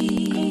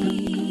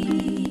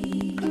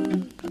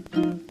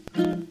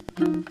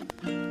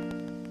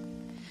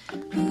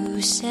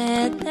 Who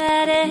said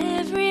that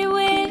every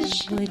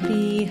wish would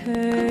be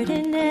heard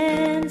and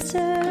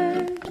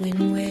answered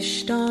when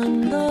wished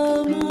on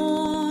the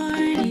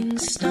morning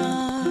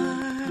star?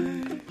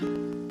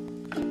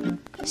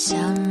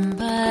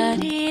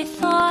 Somebody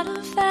thought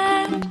of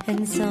that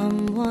and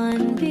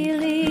someone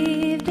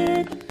believed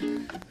it.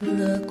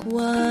 Look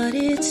what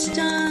it's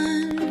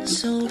done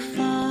so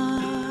far.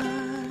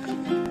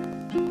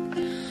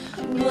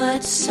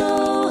 What's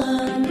so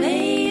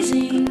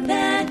amazing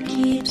that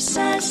keeps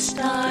us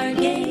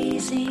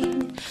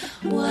stargazing?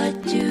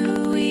 What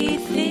do we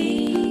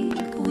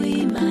think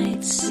we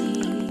might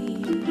see?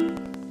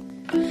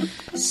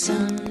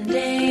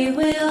 Someday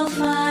we'll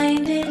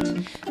find it,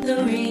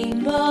 the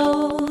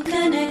rainbow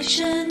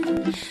connection,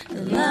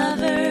 the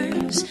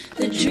lovers,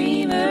 the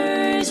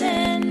dreamers,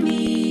 and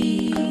me.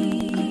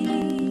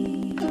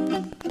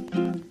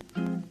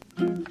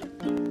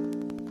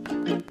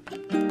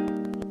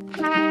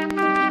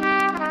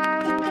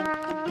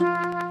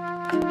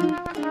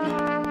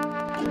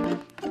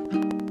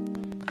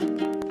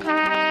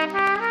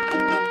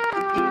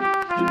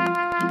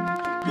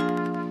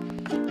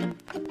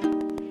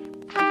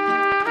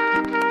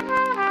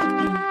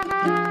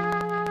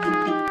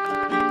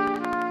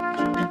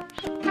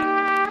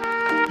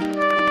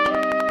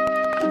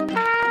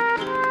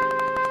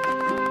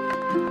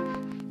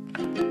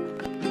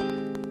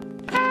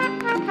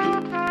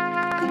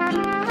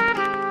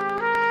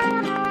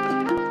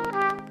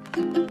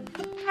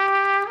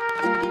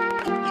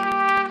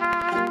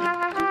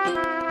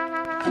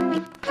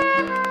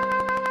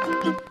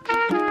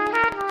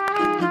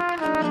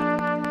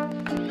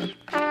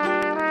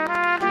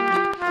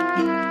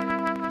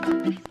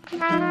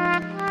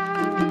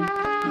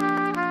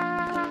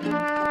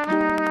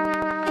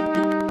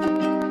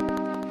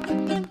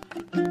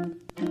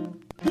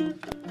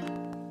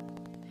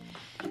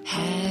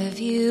 Have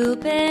you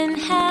been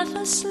half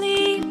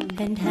asleep?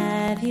 And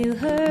have you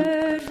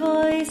heard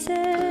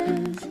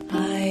voices?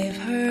 I've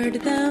heard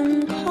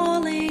them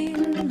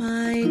calling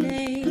my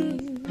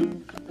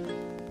name.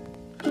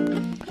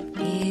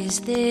 Is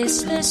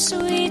this the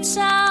sweet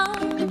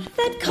sound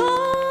that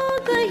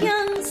called the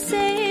young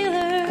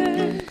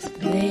sailors?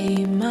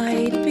 They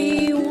might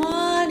be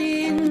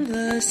wanting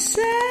the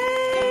same.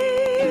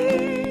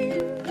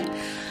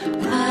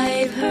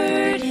 I've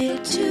heard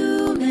it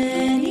too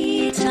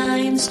many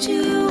times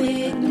to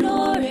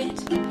ignore it.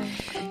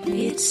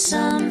 It's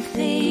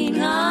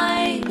something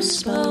I'm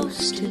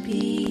supposed to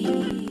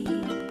be.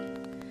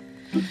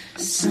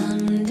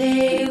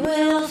 Someday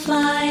we'll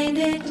find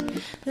it,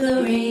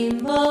 the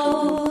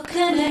rainbow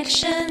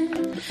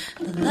connection,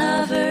 the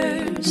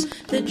lovers,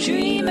 the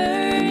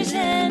dreamers,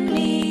 and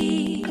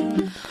me.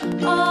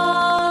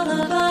 All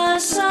of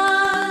us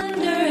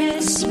under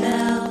its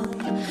spell.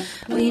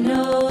 We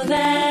know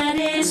that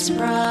it's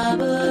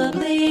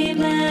probably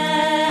magic.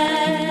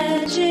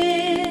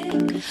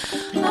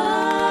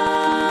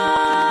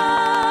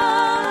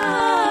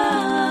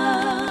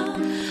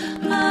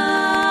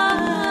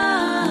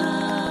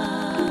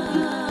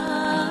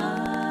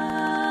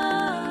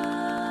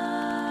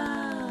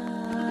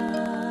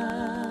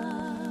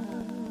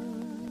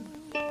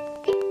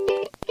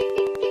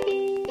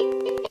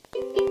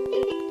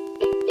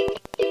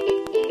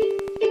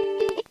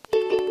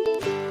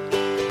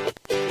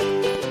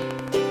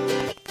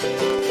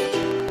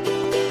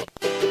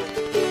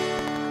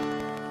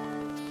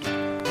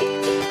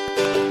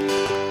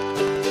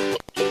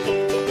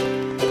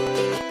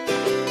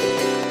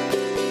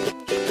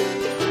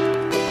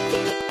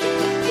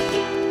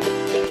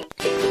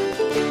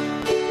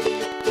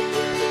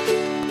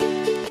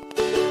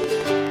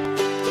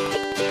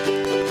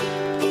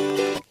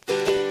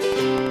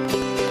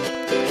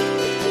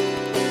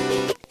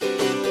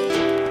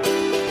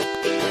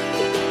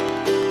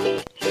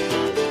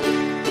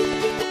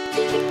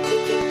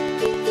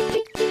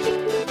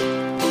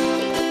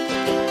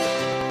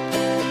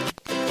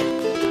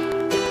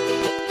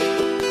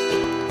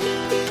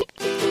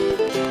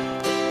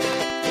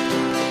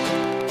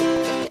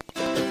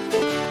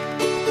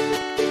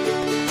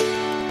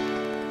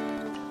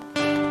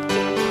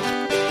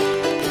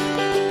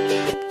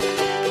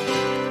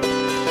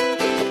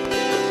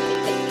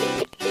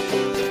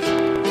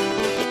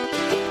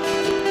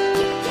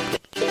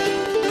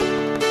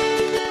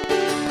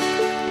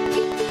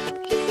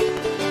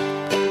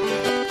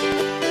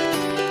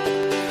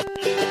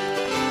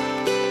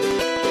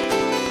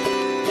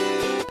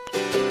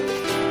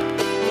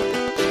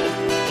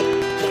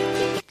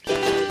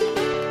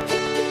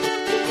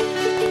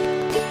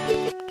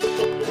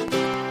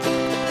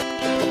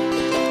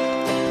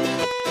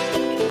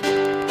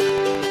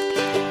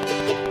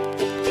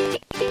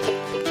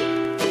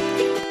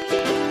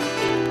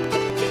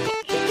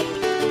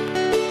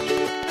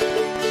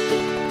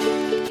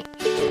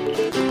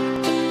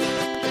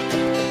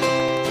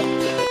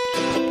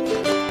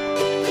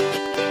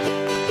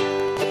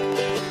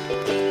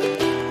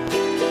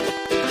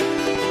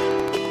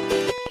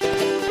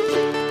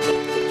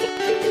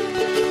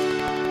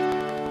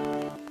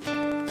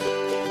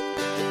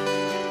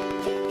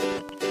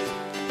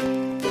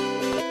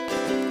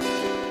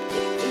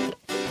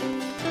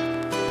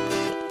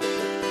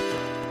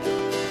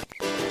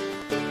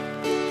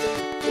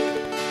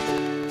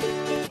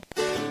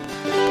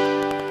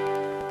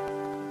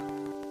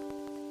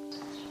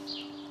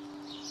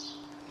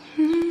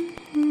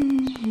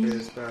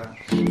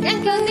 And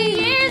for the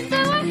years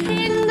that were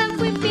hidden that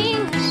we've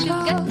been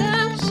together.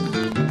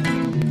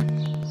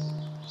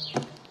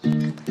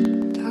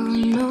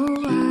 Don't know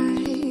why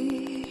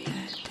I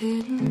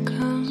didn't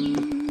come.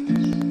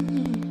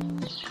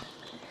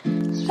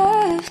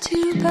 Left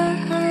you by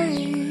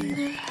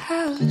the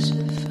house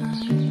of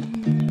fun.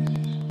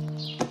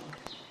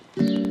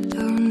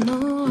 Don't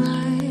know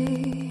why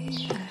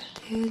I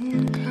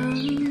didn't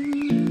come.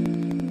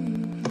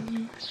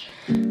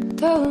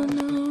 Don't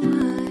know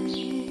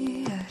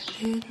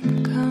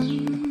didn't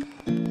come.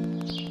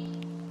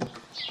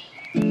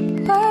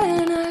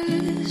 When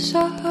I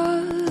saw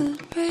the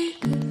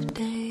break of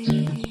day,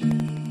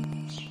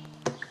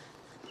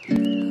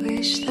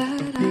 wish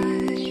that I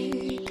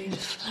could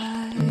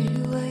fly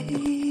away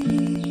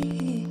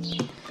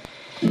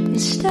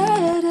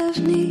instead of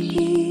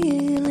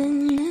kneeling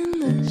in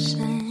the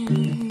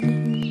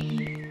sand,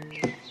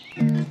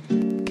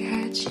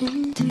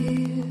 catching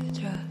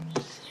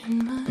teardrops in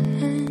my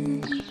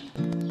hand.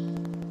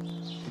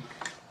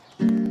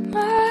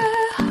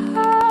 My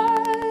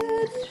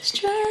heart is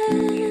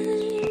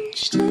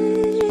drenched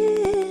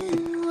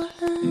in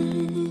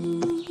wine.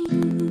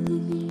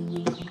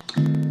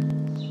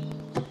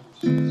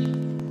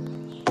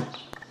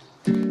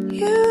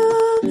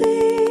 You'll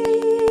be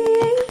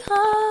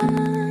on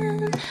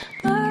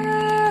my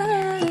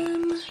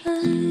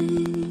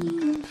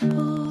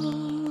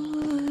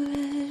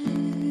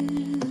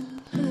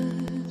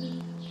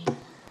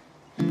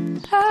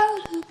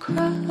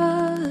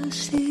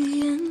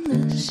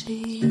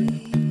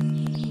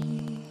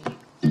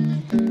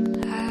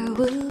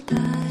will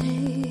die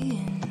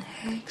in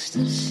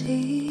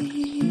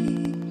ecstasy,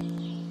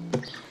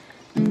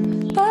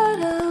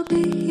 but I'll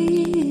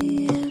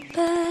be a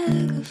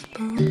bag of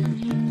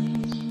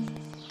bones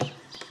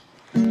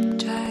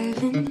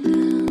driving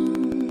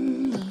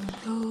down the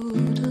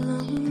road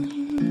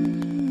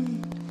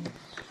alone.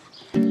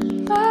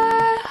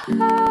 My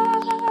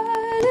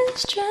heart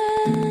is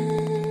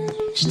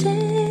drenched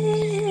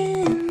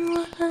in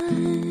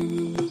wine.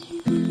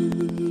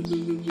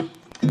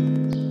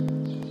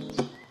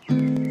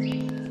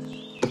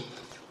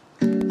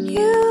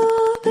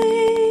 You'll be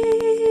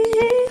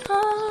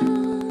on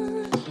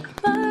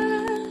my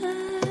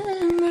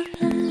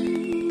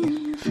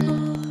mind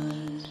forever.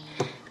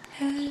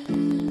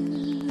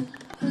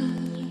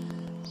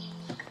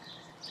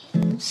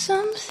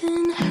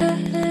 Something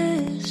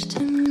has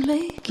to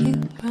make you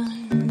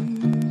run.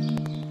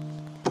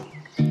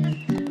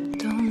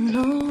 Don't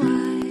know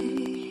why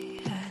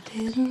I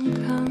didn't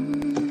come.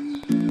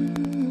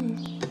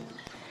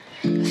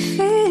 I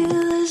feel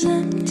as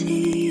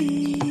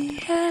empty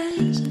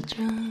as a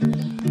drum.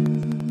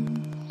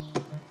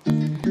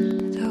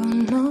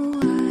 Don't know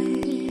why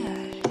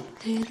I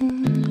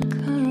didn't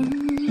come.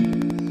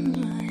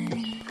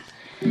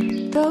 I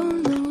don't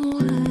know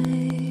why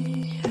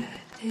I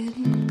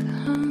didn't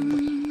come.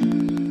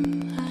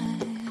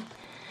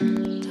 I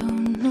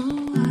don't know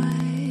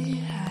why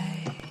I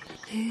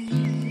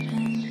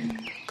didn't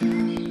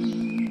come.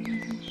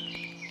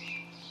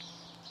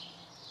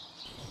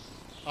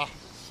 Ah,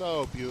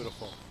 so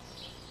beautiful.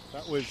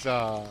 That was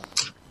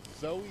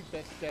Zoe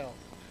Bestel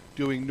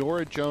doing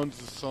Nora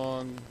Jones'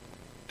 song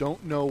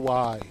Don't Know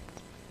Why.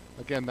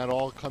 Again, that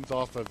all comes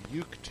off of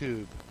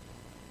YouTube.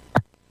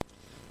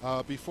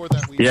 Before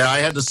that, we... Yeah, I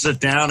had to sit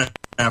down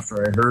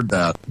after I heard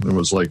that. It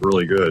was, like,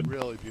 really good.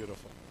 Really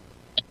beautiful.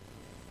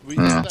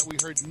 Before that, we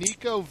heard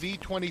Nico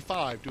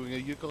V25 doing a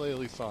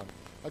ukulele song.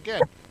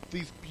 Again,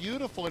 these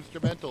beautiful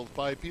instrumentals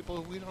by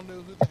people who we don't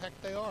know who the heck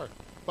they are.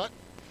 But,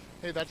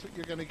 hey, that's what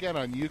you're going to get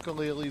on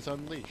Ukuleles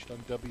Unleashed on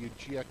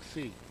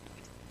WGXC.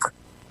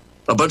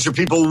 A bunch of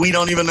people we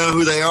don't even know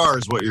who they are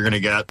is what you're going to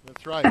get.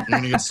 That's right. You're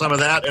going to get some of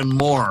that and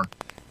more.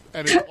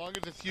 And as long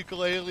as it's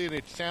ukulele and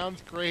it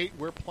sounds great,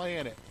 we're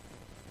playing it.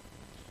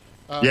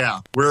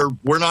 Yeah, we're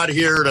not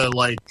here to,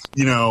 like,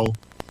 you know,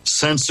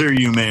 censor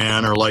you,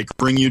 man, or, like,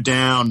 bring you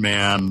down,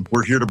 man.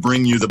 We're here to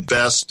bring you the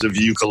best of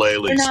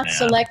ukuleles, We're not man.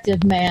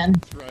 selective, man.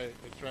 That's right.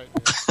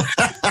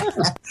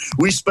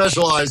 We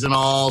specialize in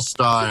all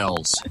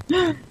styles.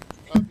 Before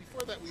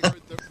that, we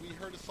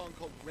heard a song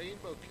called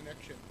Rainbow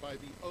Connection by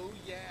the Oh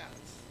Yeahs.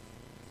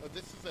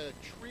 This is a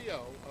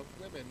trio of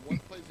women. One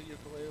plays a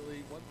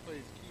ukulele, one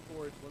plays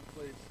keyboards, one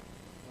plays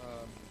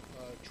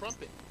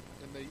trumpet,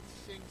 and they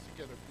sing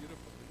together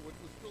beautifully. What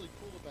was really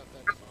cool about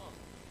that song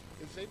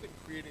is they've been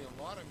creating a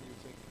lot of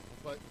music,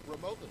 but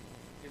remotely,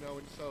 you know,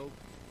 and so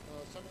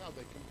somehow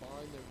they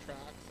combine their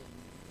tracks and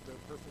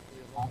they're perfectly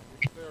aligned.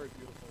 It's very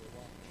beautiful to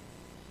watch.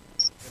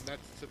 And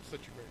that's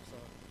such a great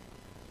song.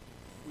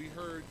 We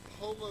heard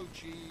Polo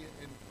G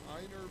and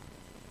Einer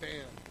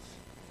Bands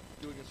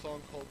doing a song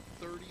called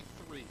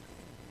 33. It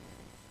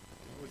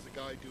was the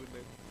guy doing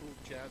the cool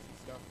jazzy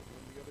stuff and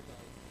then the other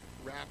guy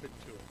rapping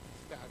to it.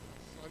 It's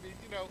fabulous. I mean,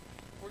 you know,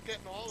 we're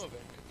getting all of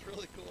it. It's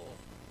really cool.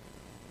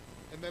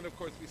 And then, of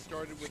course, we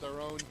started with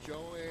our own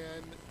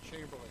Joanne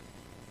Chamberlain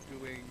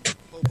doing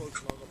Hobo's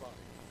Lullaby.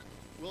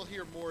 We'll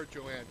hear more of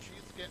Joanne.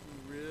 She's getting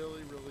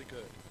really, really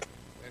good.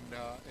 And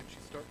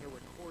she's starting to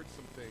record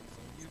some things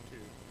on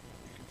YouTube.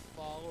 You can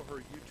follow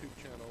her YouTube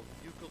channel,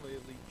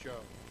 Ukulele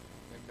Joe.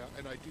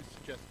 And I do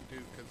suggest you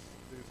do because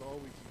there's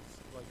always these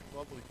like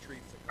lovely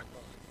treats that come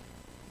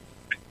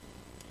by.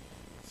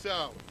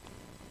 So,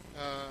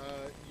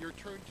 your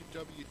turn to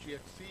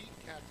WGXC,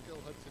 Catskill,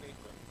 Hudson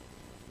Acre.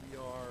 We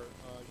are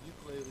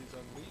Ukuleles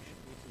Unleashed.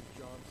 This is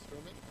John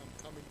Sturman. I'm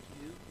coming to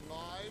you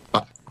live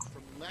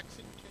from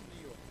Lexington,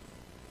 New York.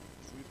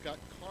 We've got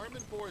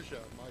Carmen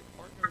Borgia, my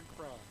partner in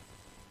crime,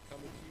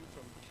 coming to you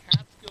from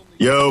Catskill,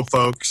 New York. Yo,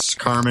 folks.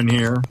 Carmen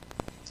here.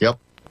 Yep.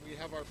 We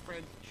have our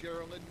friend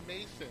Geraldine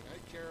Mason. Hi,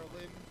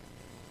 Geraldine.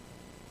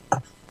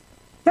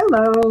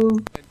 Hello.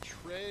 And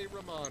Trey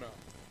Romano.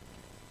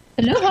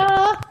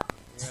 Aloha.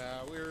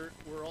 Yeah, we're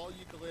all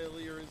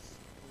ukuleleers.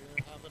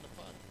 We're having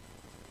fun.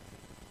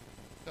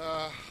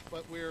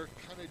 But we're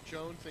kind of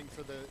jonesing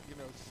for the, you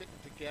know, sitting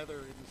together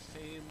in the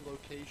same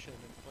location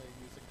and playing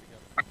music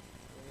together.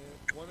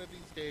 And one of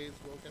these days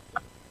we'll get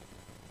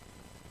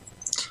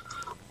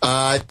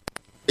there.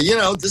 You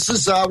know, this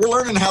is we're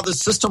learning how this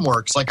system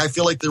works. Like, I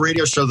feel like the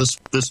radio show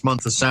this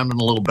month is sounding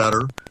a little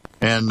better,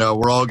 and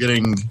we're all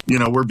getting, you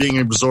know, we're being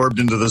absorbed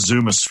into the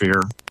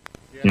Zoomosphere.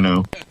 Yeah, you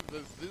know, the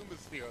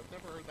Zoomosphere. I've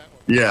never heard that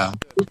one. yeah,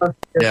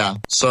 yeah.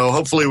 So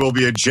hopefully we'll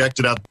be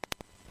ejected out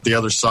the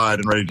other side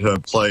and ready to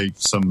play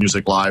some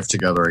music live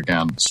together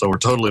again. So we're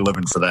totally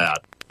living for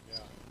that. Yeah.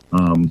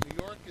 New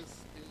York's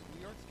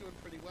doing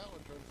pretty well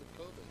in terms of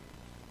COVID.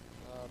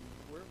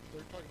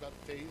 They're talking about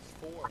phase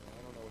 4. I don't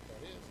know what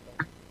that is,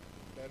 but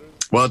better.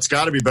 Well, it's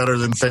got to be better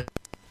than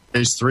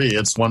phase 3.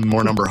 It's one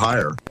more number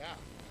higher.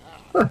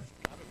 Yeah.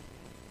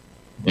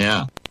 Yeah.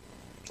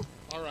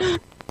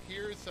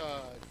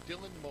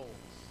 Dylan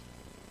Moles.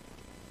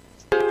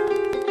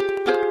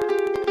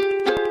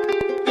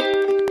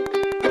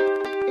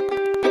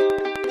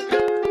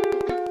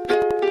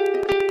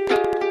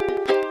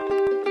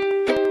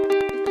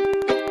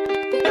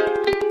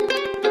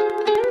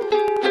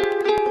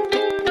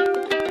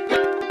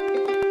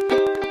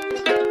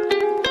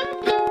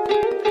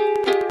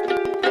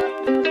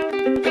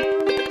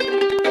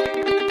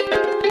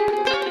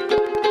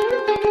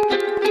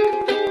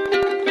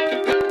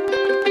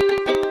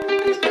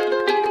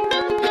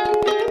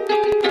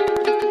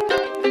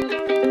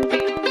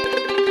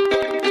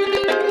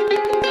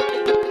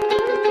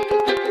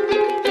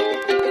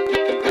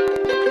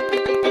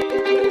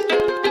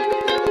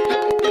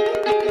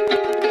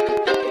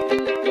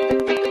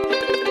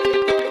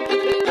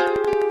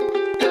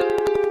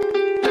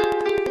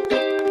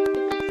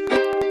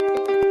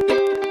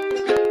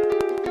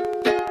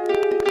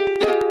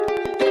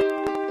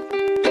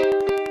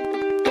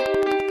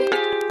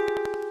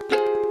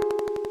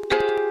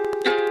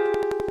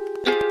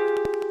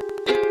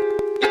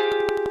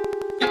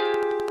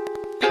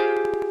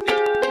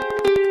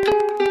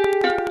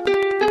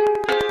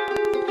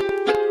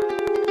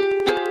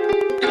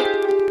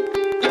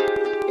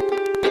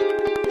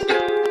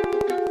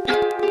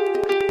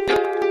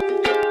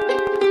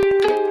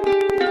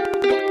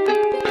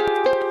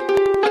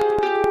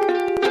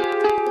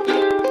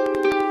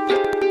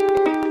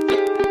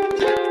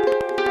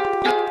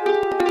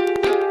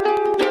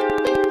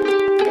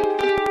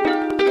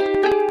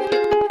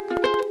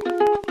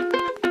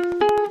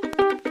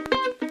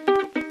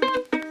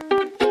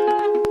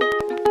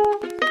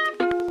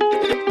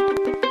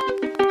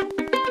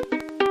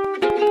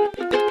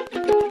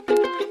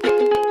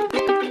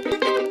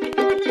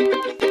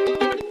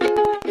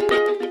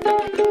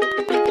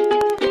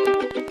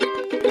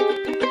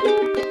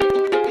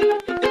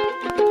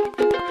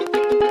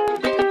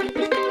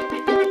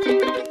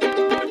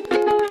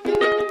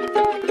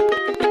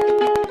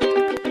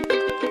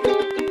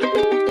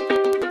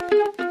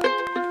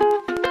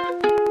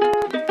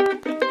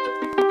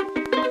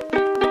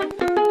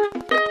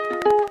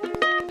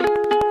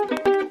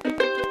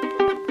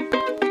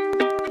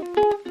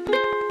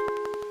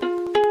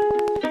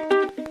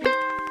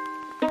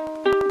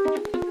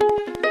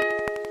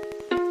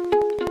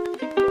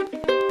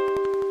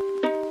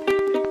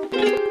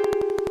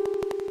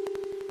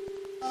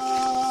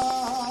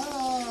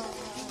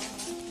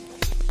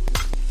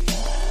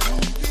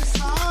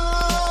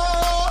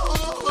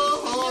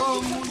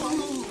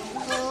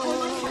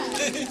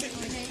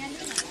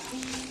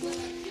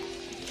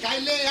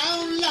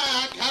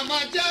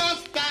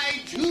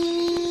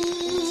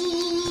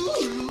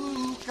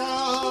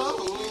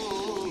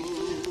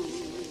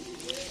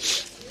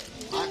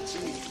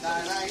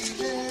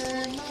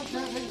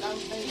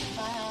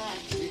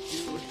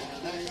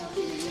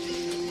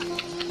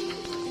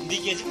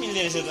 Dikecik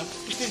milleri seda.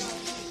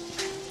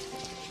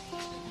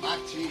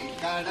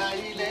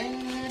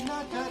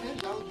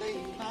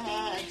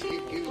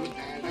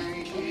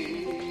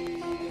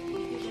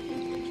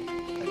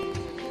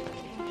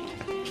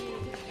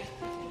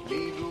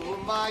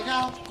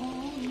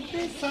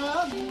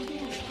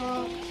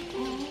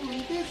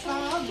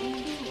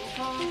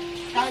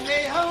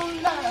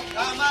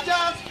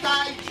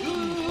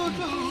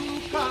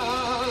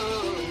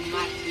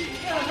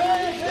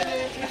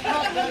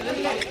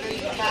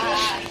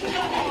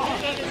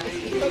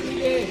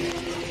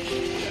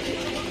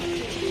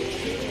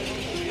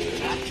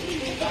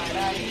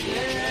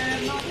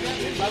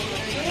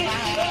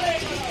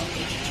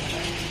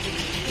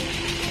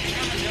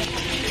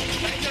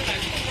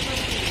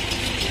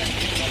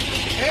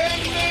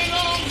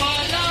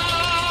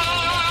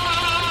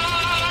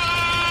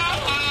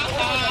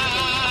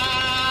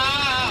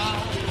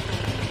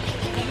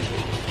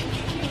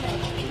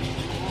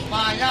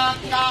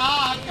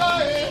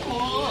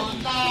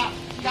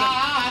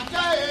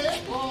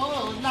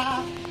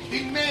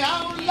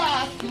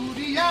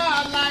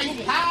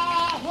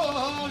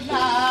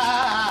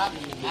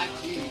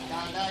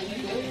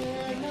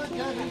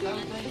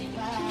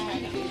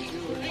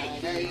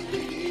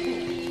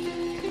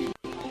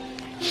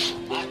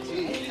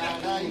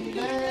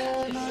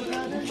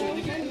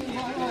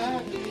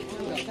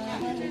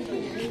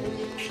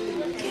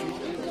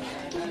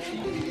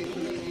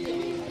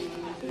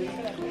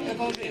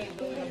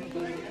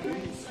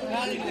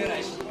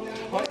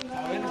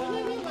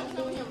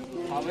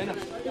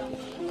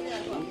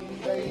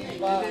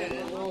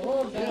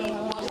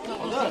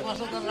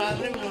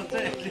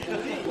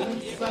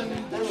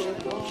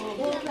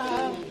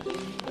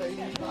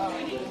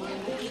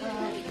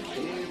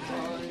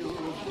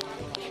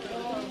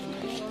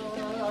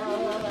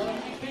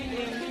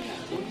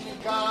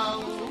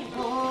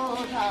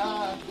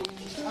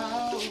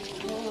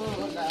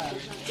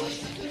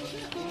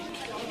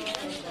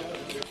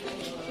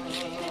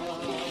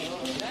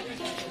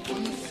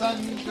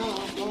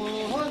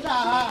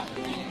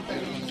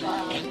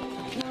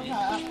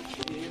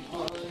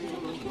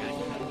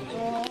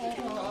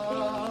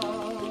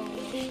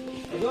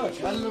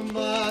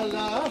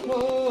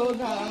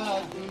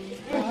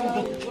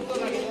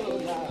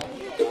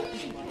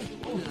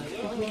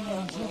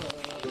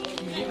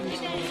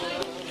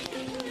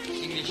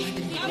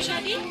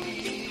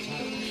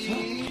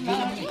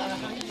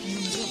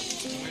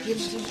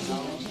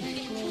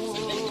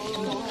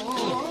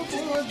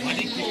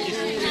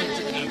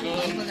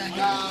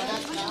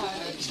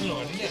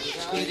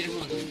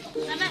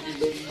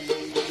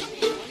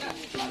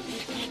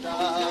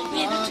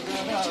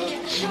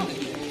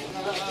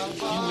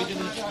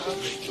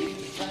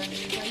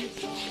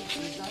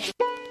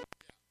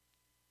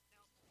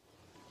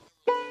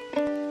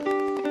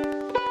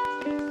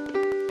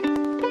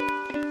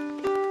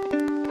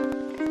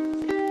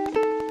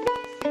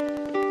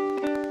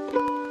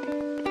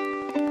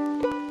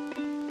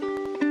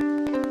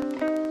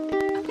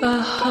 A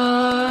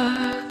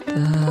heart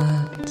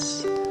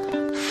that's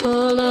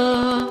full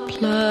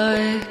up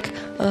like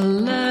a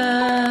landfill,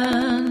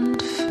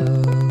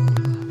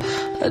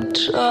 a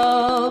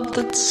job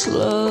that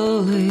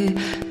slowly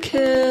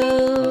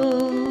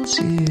kills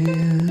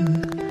you,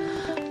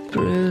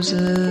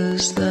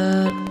 bruises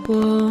that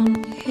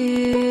won't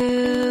heal.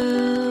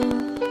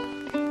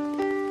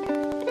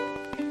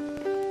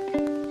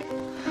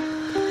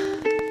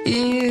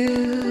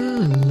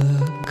 You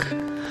look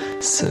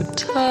so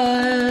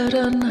tired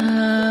and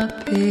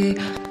happy.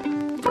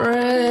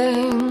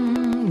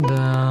 Bring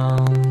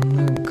down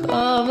the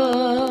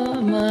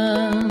government.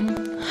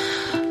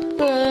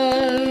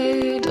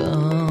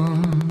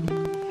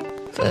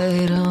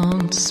 They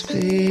don't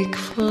speak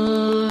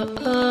for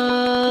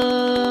us.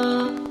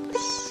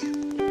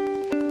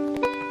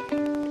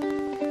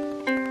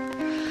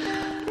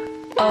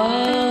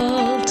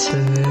 I'll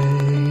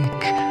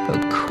take a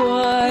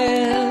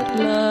quiet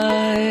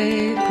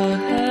life, a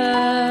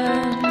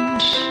handshake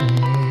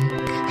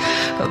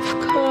of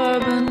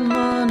carbon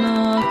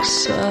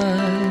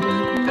monoxide,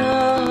 no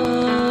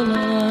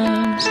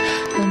alarms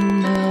and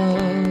no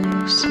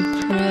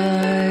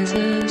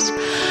surprises,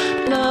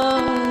 no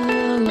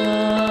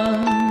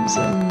alarms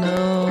and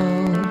no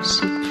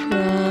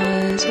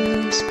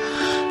surprises,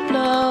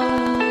 no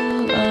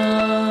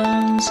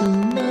alarms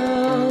and no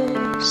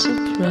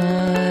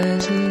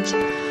surprises.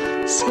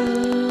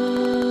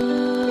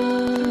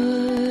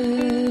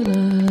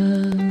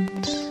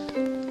 Silence,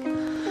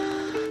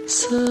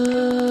 silence.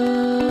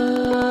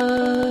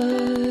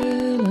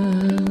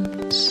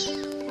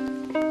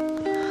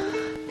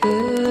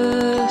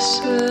 This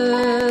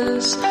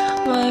is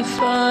my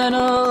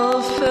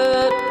final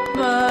fit,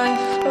 my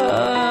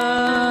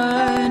final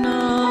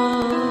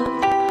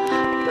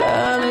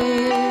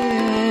bellyache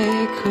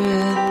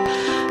with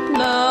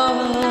no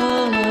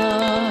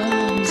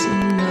alarms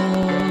and no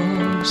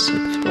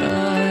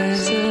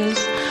surprises,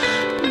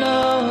 no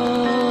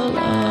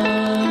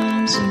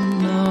alarms and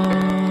no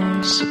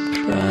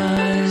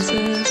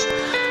surprises,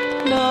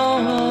 no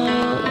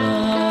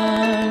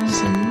alarms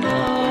and no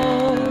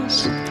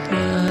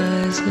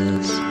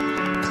surprises,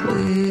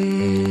 please.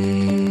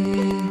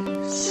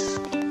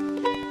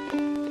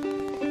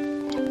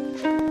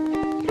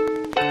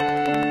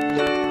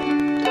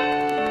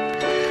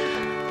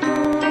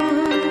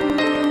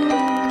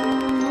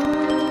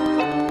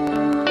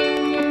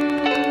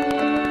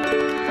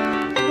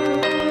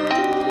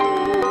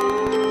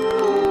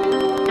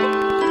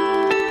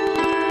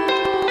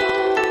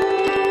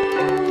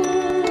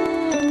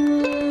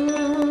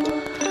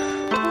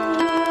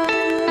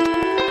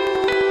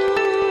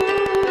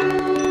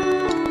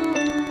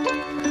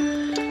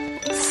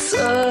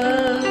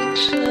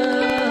 Such a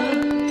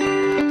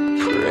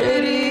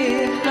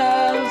pretty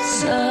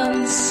house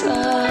and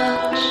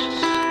such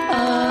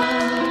a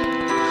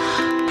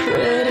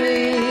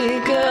pretty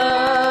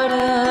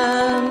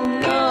garden,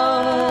 no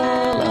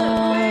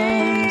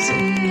alarms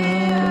and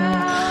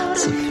no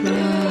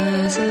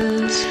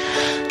surprises,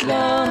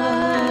 no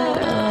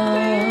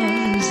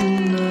alarms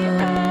and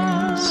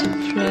no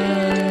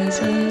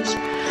surprises,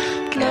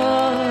 no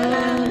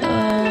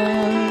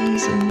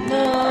alarms and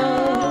no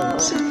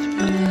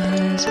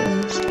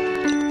surprises,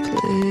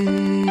 please.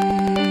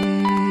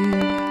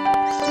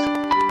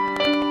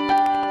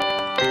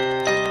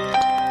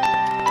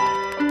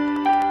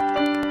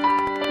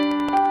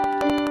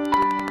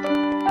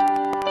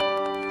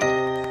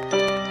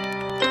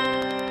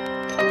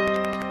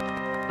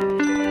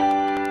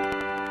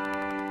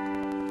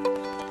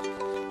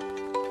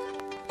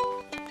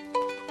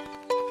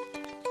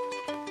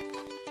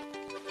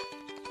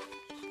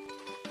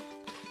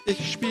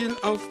 Ich spiel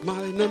auf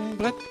meinem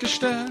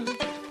Brettgestell,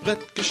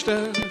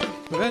 Brettgestell,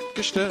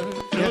 Brettgestell.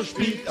 Er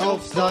spielt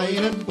auf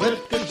seinem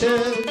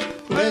Brettgestell,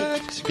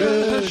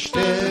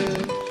 Brettgestell.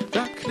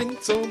 Da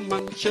klingt so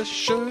manche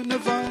schöne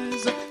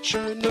Weise,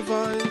 schöne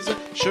Weise,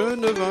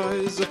 schöne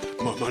Weise.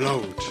 Manchmal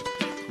laut,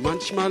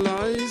 manchmal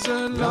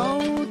leise,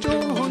 laut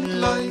und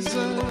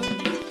leise.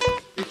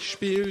 Ich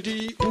spiel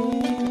die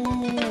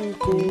Ukulele.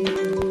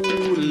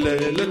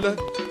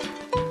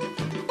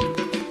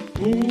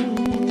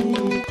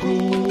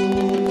 Ukulele.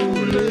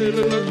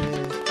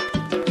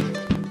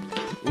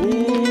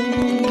 Ukulele.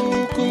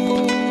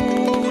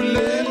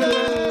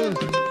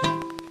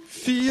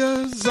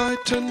 4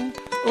 Seiten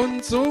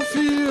und so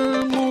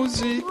viel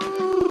Musik.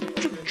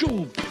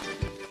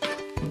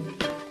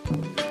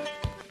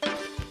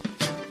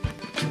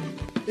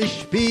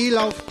 Ich spiel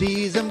auf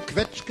diesem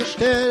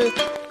Quetschgestell,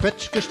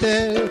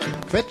 Quetschgestell,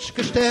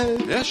 Quetschgestell.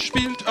 Er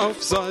spielt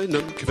auf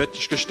seinem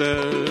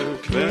Quetschgestell,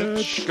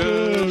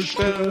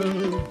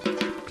 Quetschgestell.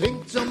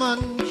 Klingt so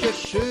manche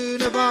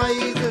schöne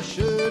Weise,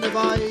 schöne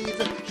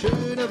Weise,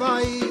 schöne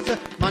Weise.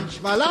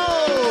 Manchmal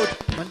laut,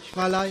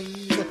 manchmal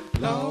leise,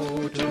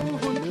 laut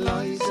und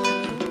leise.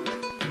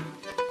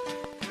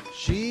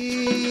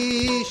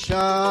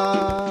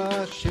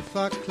 Shisha,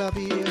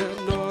 Schifferklavier.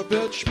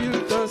 Norbert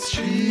spielt das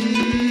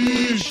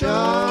Shisha,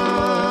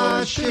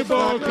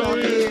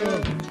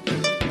 Schifferklavier.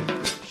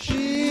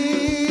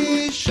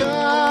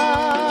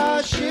 Shisha,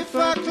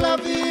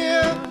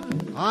 Schifferklavier.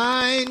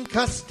 Ein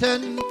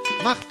Kasten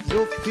macht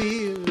so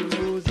viel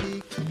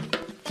Musik.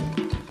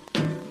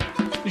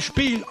 Ich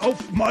spiel auf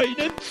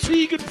meinem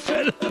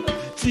Ziegenfell,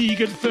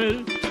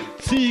 Ziegenfell,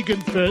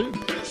 Ziegenfell.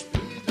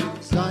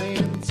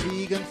 Sein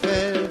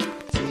Ziegenfell,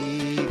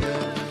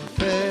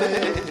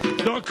 Ziegenfell.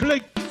 Da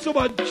klingt so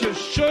manche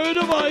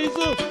schöne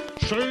Weise,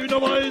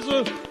 schöne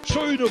Weise,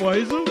 schöne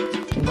Weise.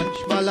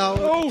 Manchmal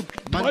laut,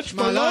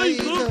 manchmal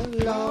leise,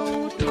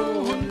 laut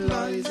und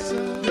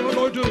leise. Ja,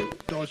 Leute,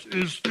 das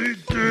ist die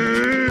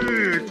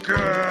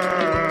dicke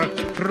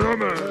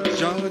Trommel.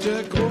 Ja,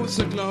 der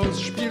große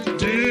Klaus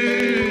spielt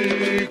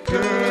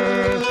dicke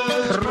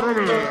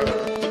Trommel.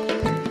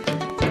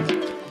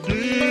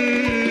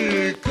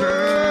 Dicke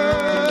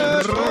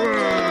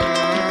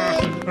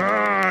Trommel.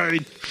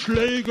 Ein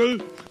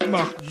Schlägel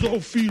macht so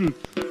viel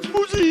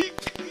Musik.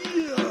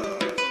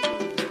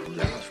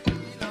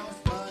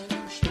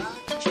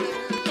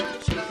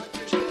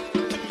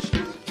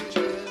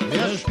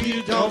 Er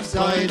spielt auf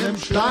seinem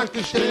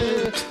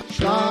Schlaggestell,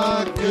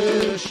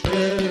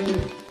 Schlaggestell.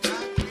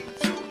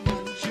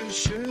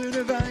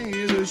 Schöne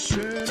Weise,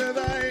 schöne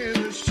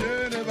Weise,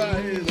 schöne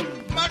Weise.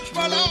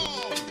 Manchmal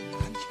laut,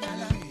 manchmal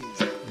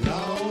leise.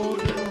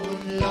 Laut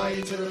und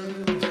leise.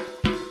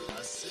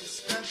 Das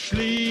ist der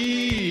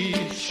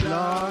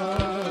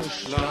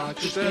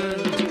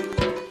Schlaggestell.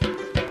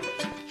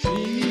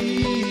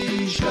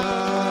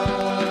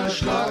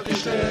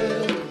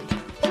 Schlaggestell.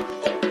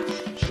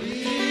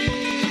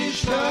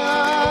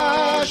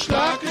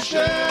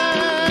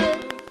 Schlaggestell.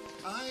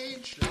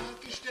 Ein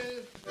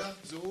Schlaggestell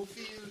macht so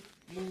viel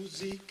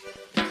Musik.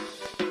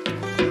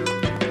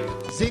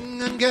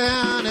 Singen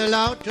gerne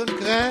laut und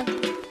grell,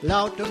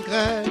 laut und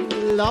grell,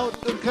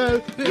 laut und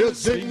grell. Wir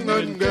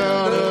singen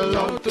gerne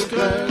laut und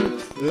grell,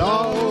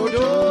 laut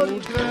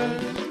und grell.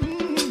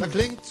 Da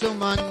klingt so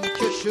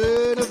manche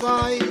schöne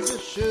Weise,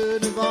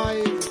 schöne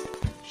Weise,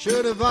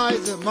 schöne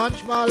Weise.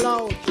 Manchmal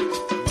laut,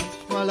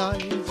 manchmal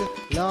leise,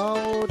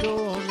 laut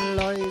und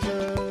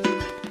leise.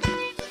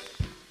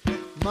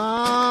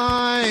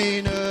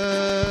 Meine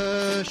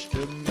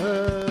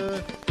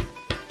Stimme,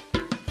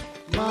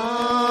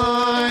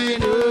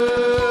 meine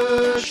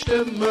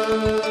Stimme,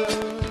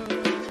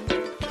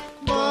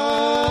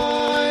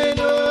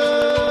 meine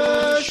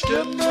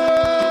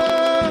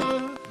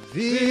Stimme.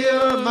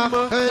 Wir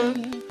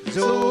machen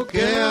so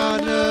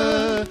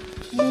gerne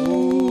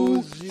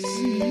Musik.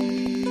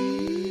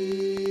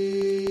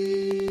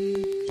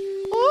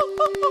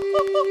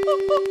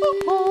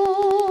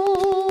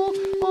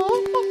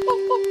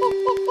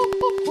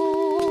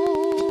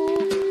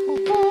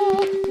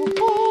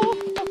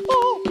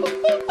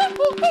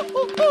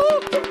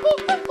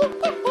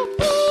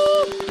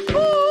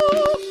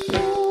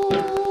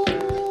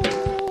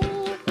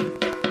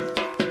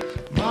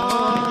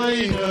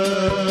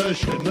 Meine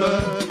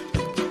Stimme,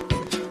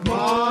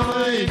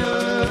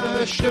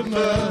 meine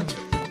Stimme,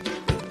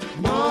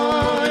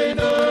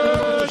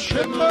 meine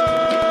Stimme.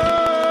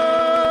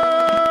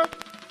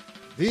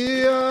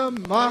 Wir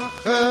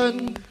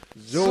machen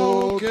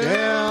so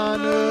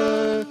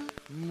gerne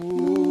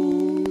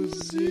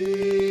Musik.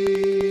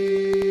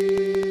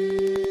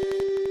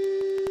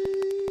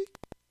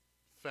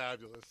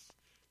 Fabulous.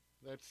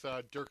 That's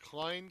Dirk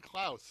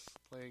Klaus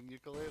playing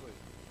ukulele.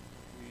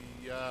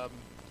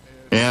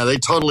 Yeah, they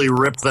totally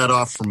ripped that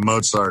off from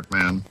Mozart,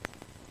 man.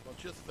 Well,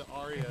 just the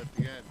aria at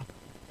the end.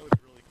 That was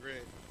really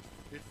great.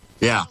 It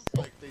Yeah. sounds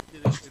like they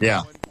did it in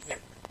Yeah. one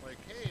take. Like,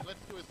 hey, let's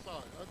do a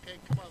song. Okay,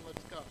 come on,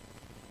 let's go.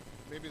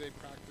 Maybe they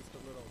practiced a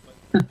little, but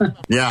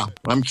Yeah,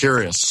 I'm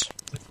curious.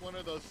 it's one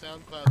of those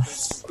SoundCloud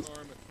things from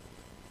Carmen.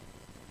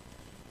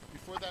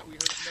 Before that, we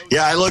heard no.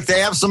 Yeah, I look, they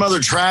have some other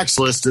tracks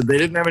listed. They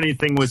didn't have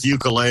anything with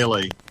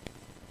ukulele.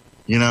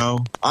 You know,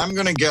 I'm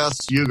going to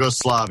guess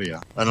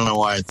Yugoslavia. I don't know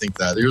why I think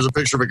that. Here's a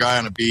picture of a guy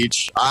on a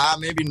beach.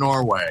 Maybe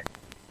Norway.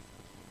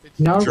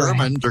 Norway.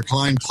 German, Der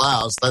Klein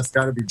Klaus. That's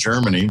got to be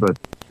Germany, but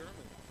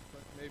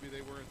Maybe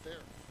they weren't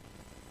there.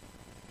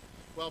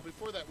 Well,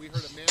 before that, we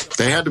heard Amanda.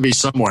 they had to be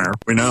somewhere.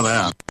 We know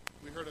that.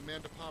 We heard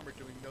Amanda Palmer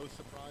doing No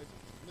Surprises.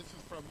 And this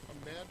is from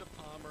Amanda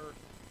Palmer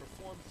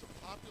performs the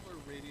popular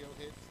radio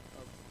hits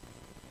of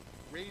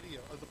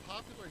the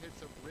popular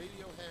hits of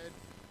Radiohead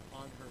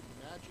on her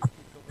Magic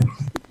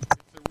Ukulele.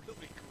 It's a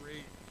really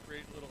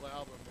great little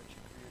album that she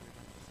created a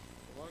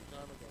long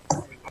time ago.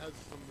 It has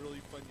some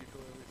really fun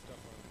ukulele stuff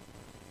on it.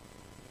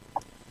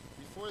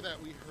 Before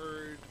that, we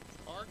heard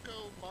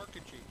Arko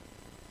Markaji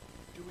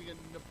doing a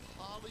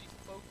Nepali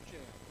folk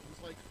jam. It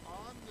was like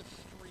on the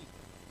street,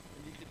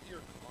 and you could hear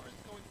cars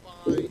going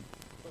by,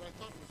 but I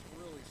thought it was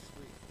really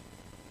sweet.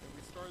 And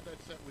we started that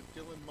set with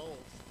Dylan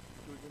Moles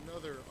doing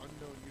another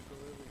unknown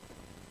ukulele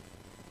thing.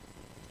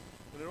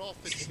 But it all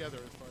fits together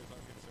as far as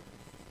I'm concerned.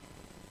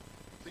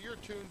 So you're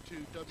tuned to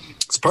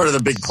It's part of the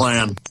big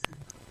plan.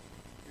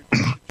 You're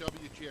tuned to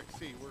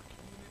WGXC. We're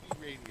community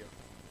radio.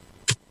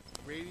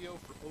 Radio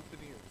for open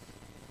ears.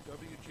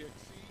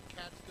 WGXC,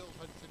 Catskill,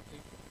 Hudson,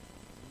 April.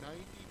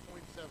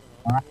 90.7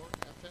 on your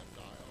FM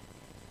dial.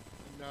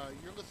 And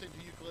you're listening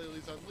to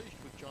Ukuleles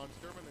Unleashed with John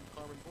Sturman and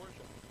Carmen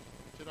Borgia.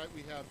 Tonight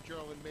we have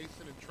Geraldine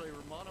Mason and Trey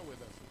Romano with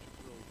us, which is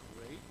really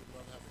great. We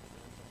love having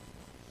friends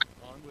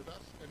on with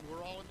us. And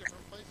we're all in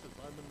different places.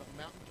 I'm in the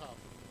mountaintop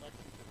in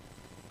Lexington.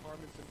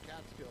 Carmen's in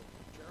Catskill.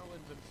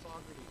 Geraldine's in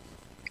Saugerties.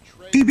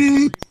 Trey's in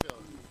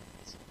Greenfield.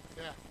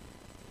 Yeah.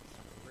 It's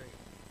great.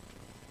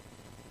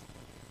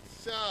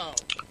 So,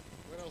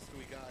 what else do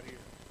we got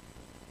here?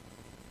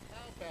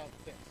 How about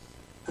this?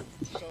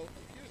 So,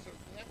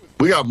 that was...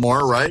 We got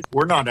more, right?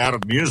 We're not out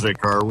of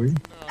music, are we? No,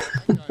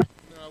 we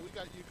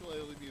got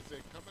ukulele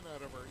music coming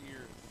out of our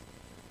ears.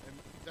 And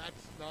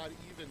that's not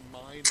even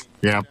mining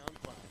Yeah.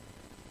 SoundCloud.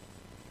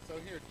 So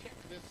here, check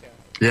this out.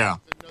 Yeah.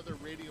 Another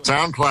radio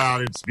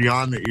SoundCloud, it's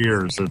beyond the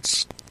ears.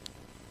 It's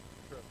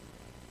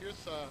Here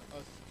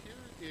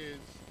is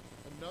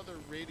another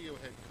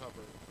Radiohead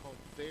cover called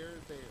There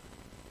There.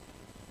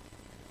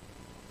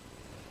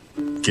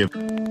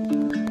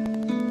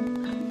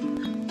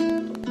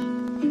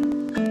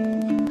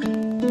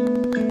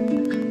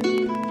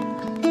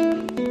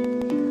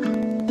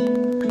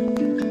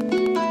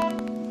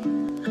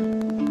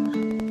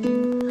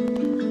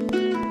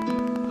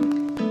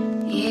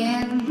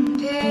 In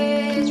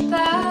pitch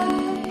black,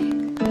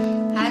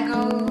 I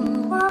go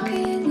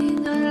walking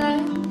in the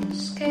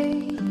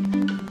landscape.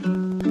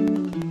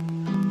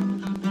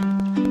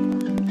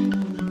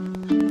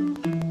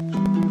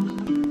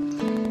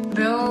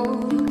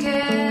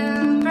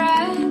 Broken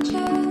branches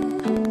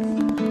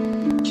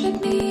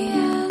trip me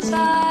as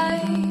I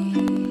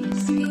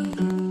speak.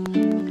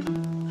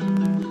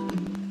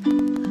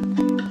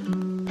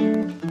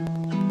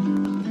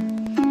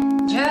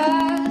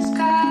 Just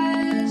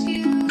 'cause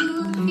you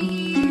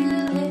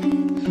feel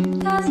it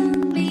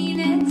doesn't mean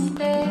it's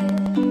there.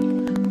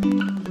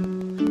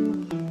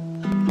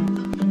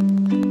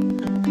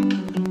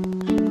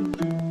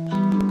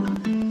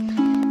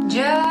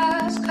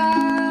 Just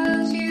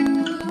 'cause you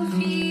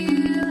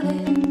feel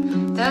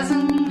it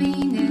doesn't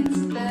mean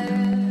it's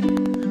there.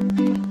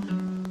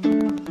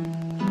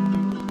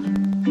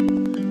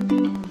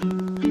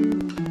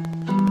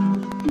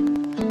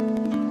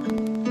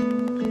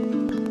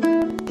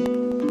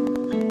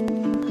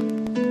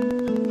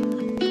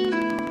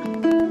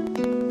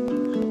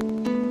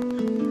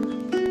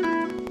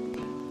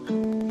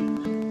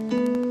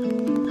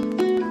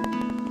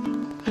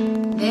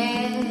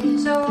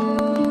 There's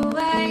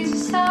always a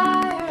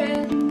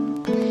siren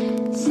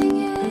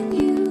singing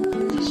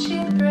you to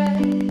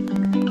shipwreck.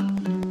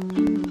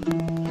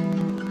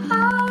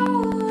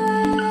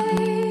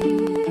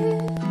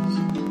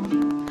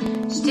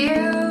 Always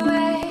steer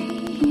away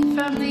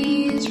from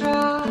these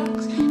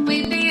rocks.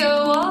 We'd be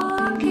a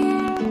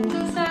walking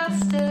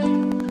disaster.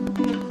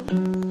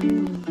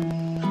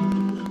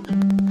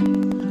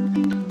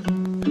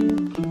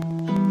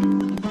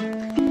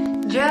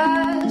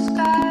 Just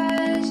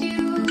 'cause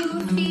you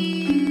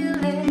feel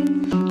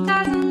it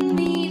doesn't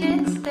mean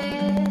it's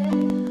there.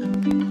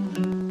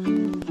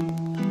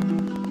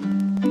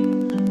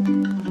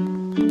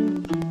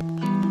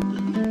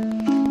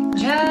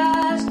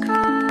 Just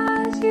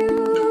 'cause you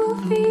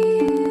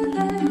feel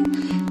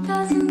it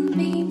doesn't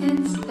mean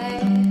it's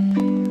there.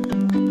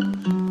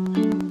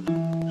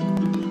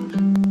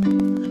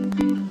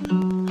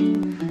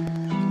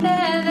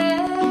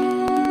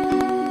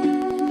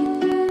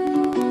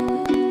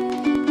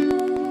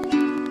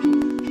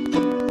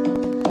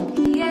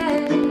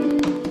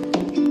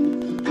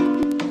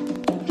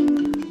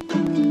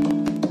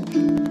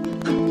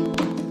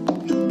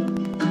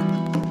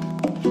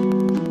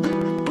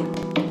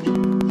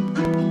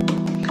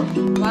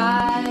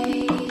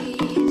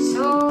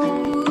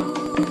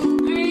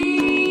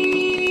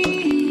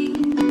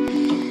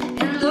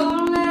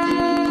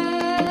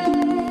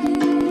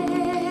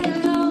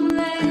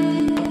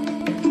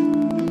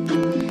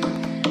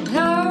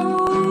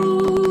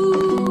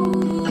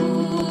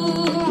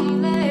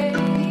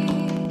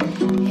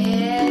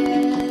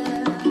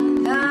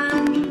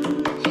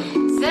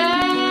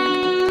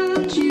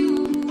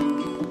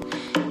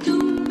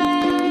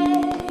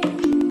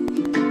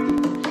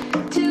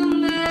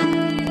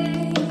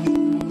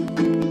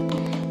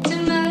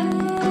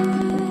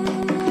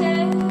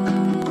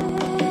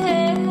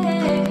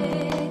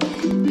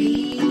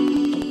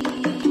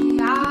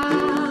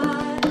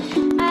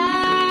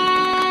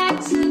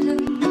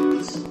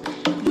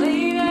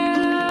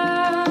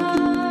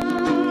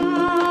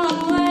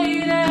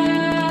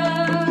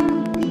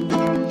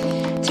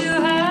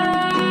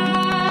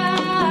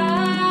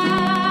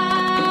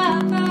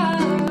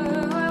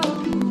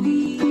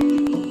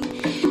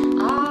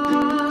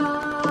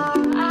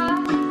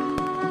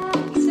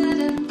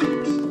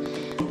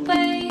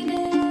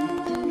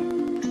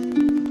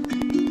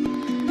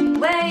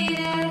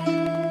 waited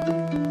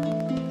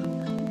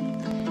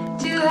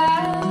to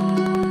have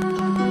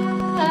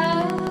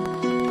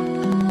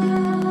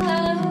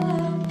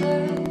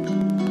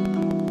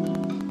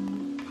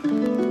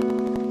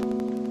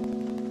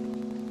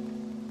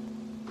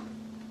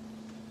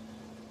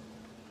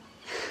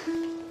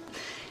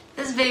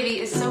This baby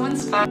is so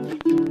inspired.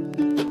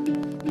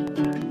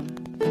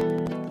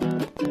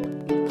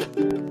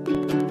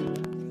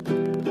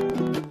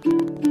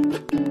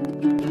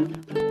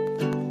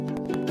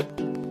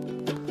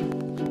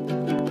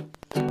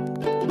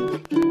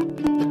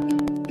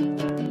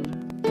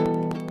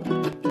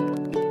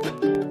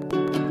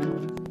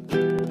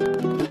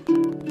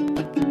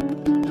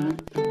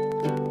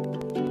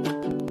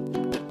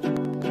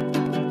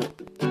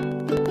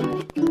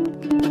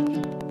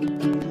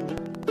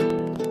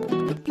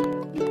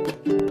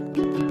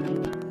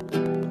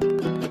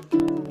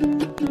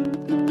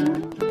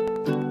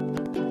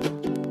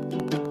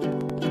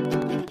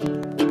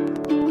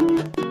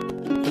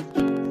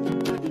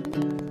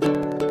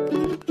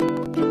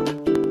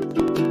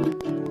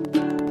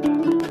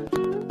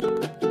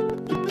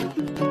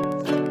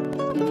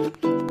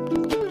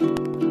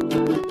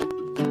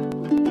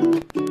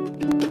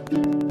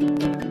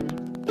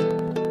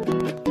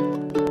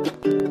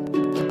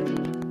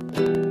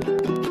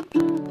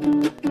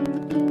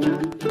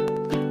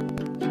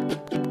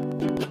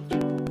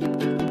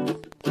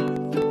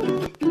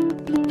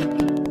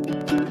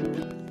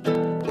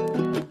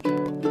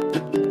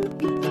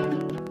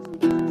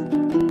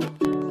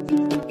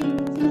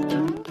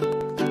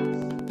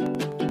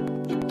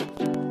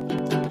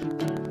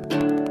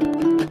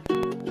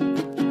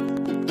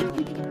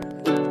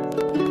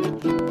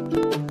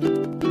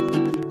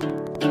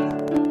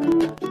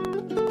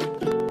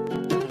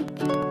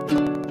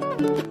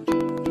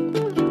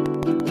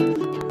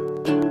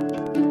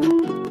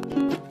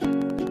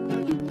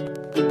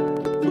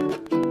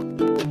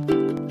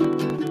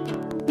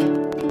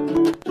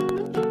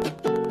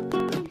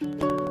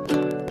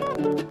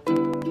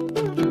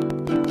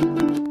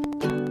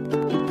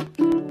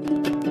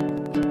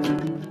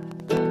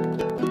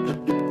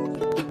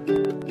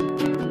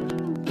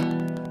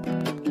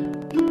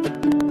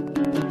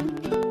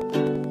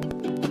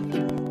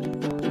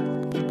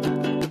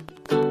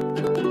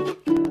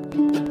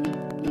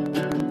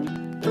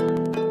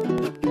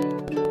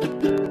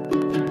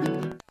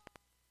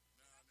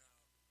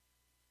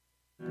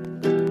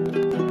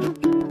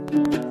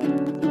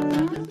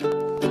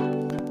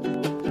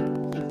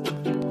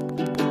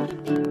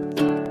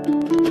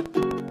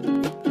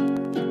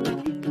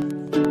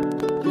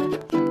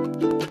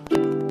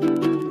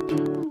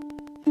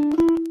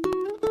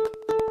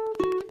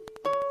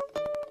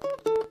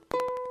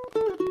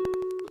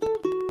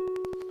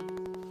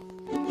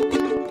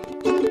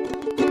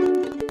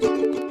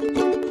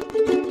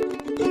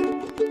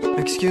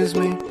 Excuse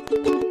me,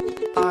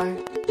 I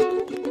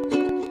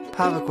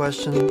have a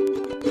question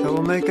that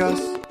will make us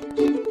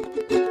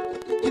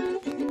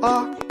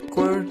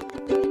awkward.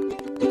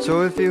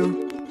 So if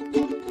you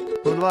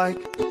would like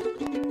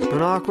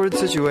an awkward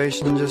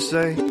situation, just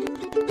say,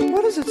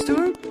 "What is it,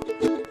 Stuart?"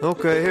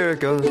 Okay, here it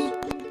goes.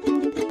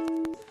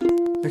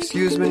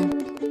 Excuse me,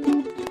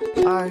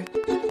 I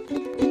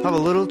have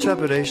a little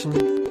trepidation,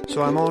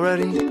 so I'm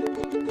already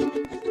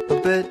a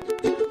bit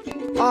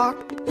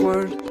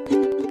awkward.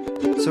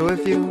 So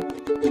if you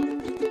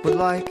would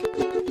like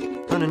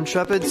an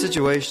intrepid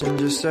situation,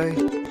 just say,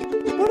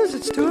 "What is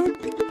it, Stuart?"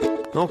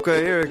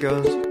 Okay, here it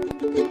goes.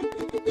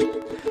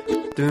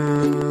 Do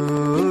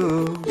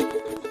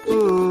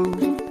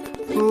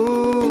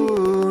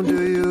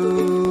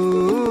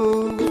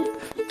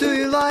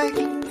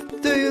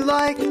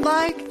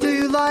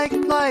you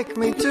like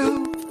me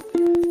too?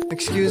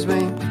 Excuse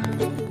me,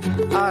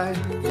 I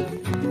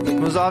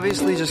was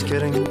obviously just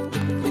kidding.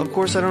 Of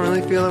course I don't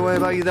really feel that way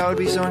about you. That would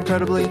be so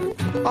incredibly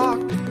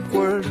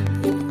awkward.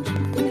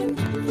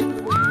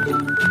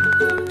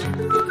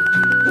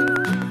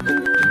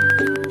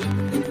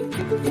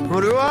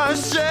 What do I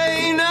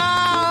say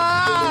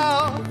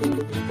now?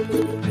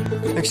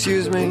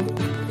 Excuse me,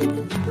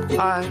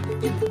 I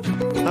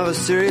have a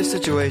serious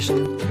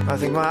situation. I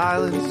think my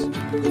eyelids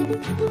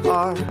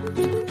are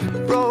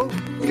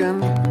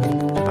broken.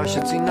 I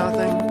should see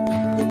nothing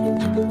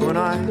when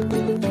I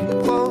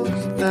close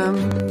them,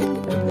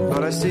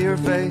 but I see your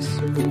face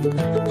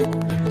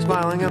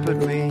smiling up at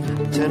me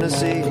in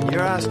Tennessee.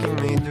 You're asking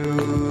me, do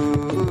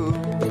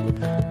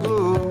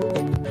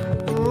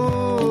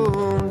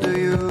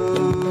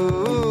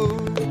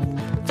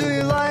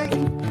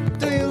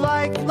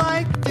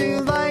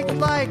you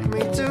like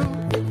me too?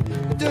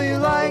 Do you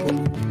like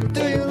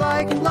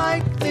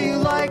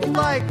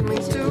me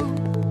too?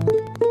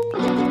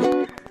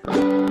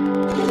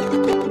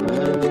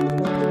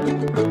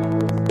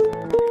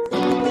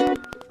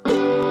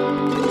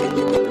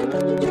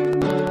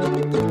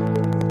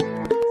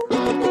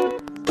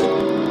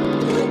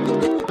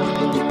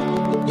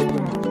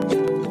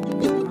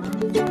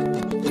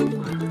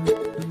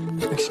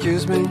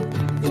 Excuse me,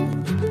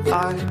 I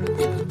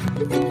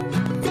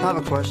have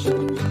a question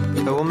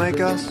that will make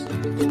us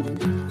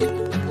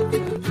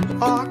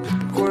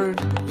awkward.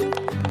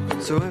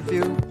 So if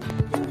you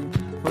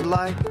would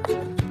like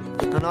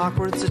an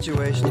awkward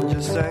situation,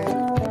 just say,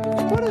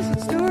 "What is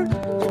it, Stuart?"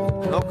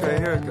 Okay,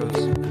 here it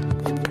goes.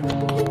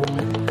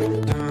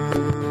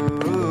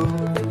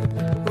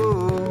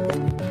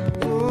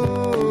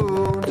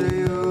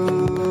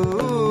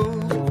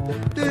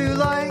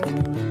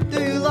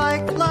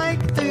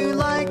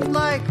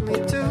 Like me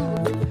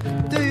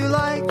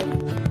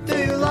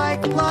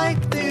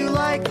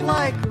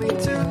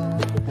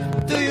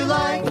too? Do you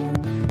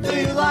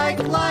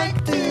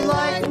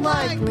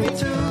like me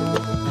too?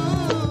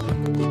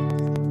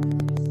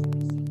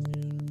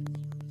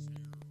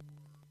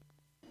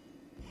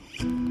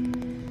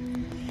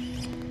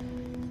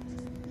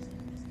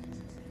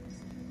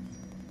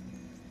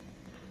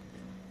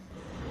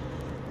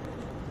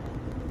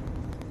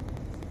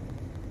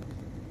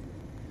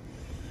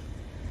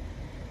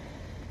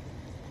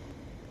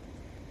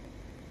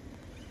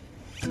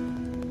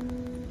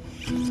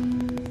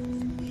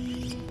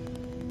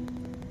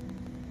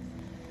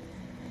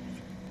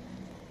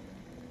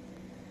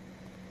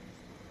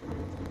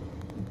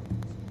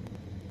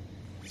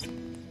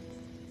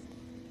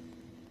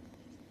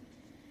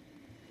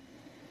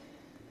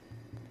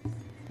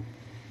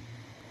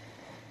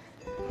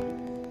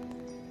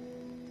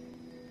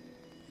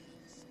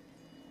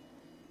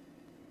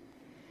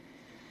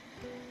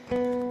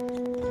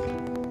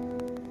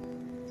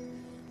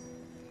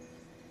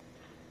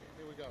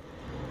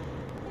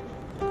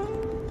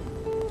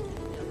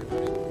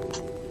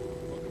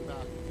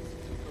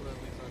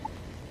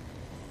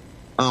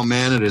 Oh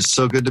man, it is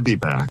so good to be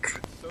back.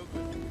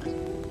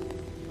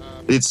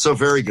 It's so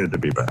very good to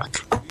be back.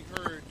 We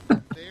heard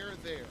There,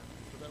 There.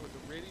 So that was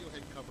a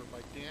Radiohead cover by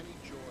Danny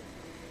Joy.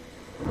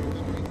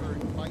 Then we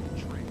heard Bike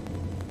Train.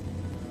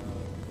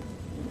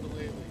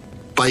 Ukulele.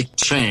 Bike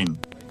chain.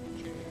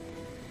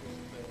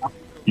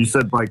 You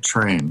said bike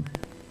train.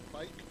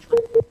 Bike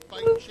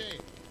Chain.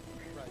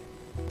 Right.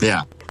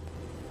 Yeah.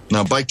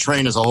 No, Bike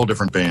Train is a whole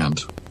different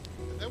band.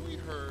 And then we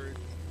heard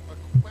a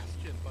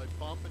question by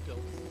Bombadil.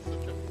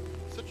 This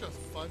is such a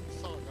fun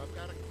song. I've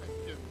got a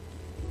question.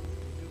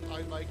 Do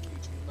I like you?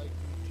 Do you like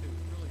me too?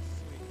 Really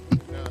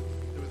sweet.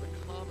 There was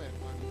a comment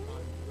on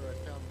where I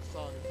found the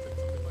song and said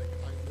something like,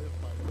 I live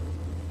by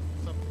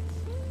something.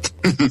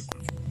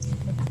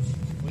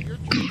 Well, your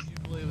turn,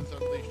 Ukuleles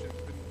Unleashed.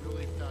 It's been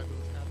really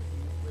fabulous having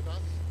you with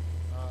us.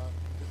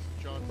 This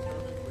is John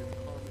Sturman with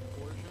Carmen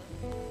Borgia,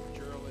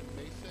 Geraldine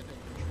Mason,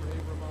 and Trey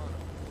Romano.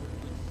 We're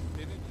just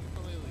spinning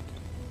ukulele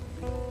tunes.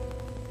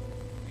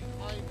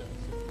 Behind us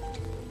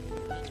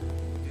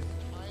is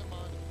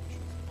Taimani.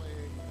 She's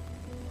playing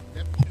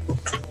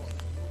Neptune's War.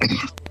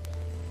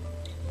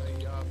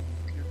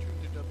 You're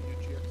tuned to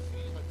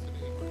WGXC, Hudson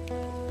Acre,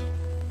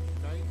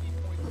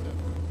 90.7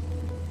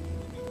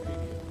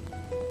 Radio.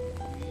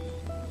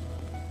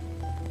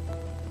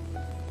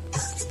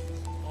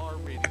 Our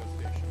radio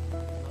station.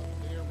 It's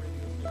not their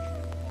radio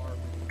station, it's our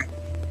radio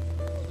station.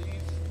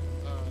 Please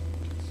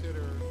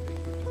consider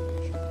making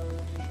donations to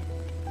the station.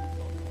 It's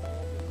on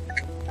all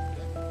this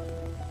internet.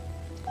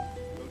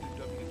 Go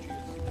to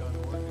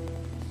WGXC.org and you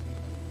can see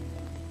it.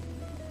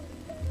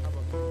 Have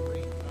a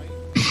great night.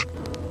 This is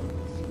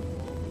Moments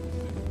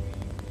that we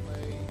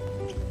play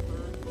each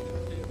third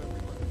Tuesday of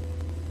every month.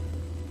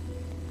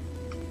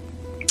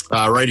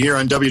 Right here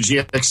on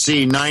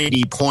WGXC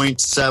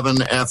 90.7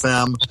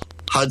 FM,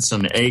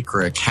 Hudson,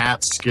 Acre,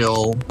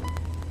 Catskill.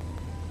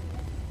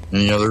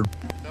 Any other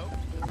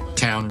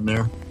town in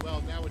there?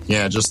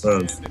 Yeah, just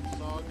those.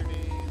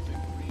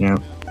 Yeah.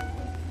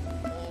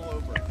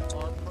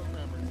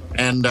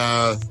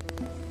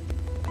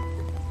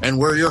 And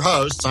we're your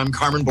hosts. I'm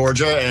Carmen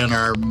Borgia, and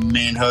our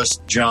main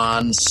host,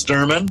 John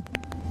Sturman.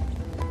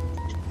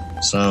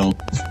 So,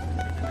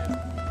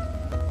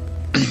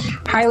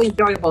 Highly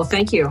enjoyable.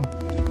 Thank you.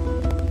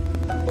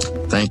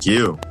 thank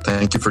you.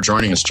 Thank you for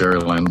joining us, Jerry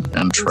Lynn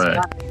and Trey.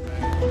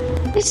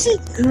 This is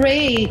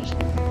great.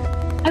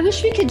 I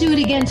wish we could do it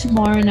again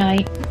tomorrow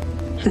night.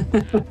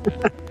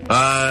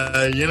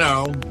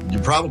 You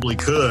probably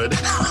could.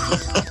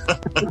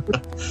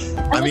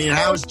 I mean,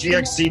 how's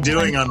GXC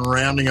doing on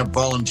rounding up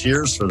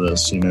volunteers for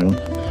this,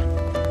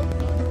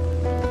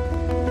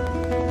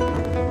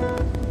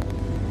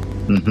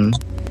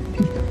 Mm-hmm.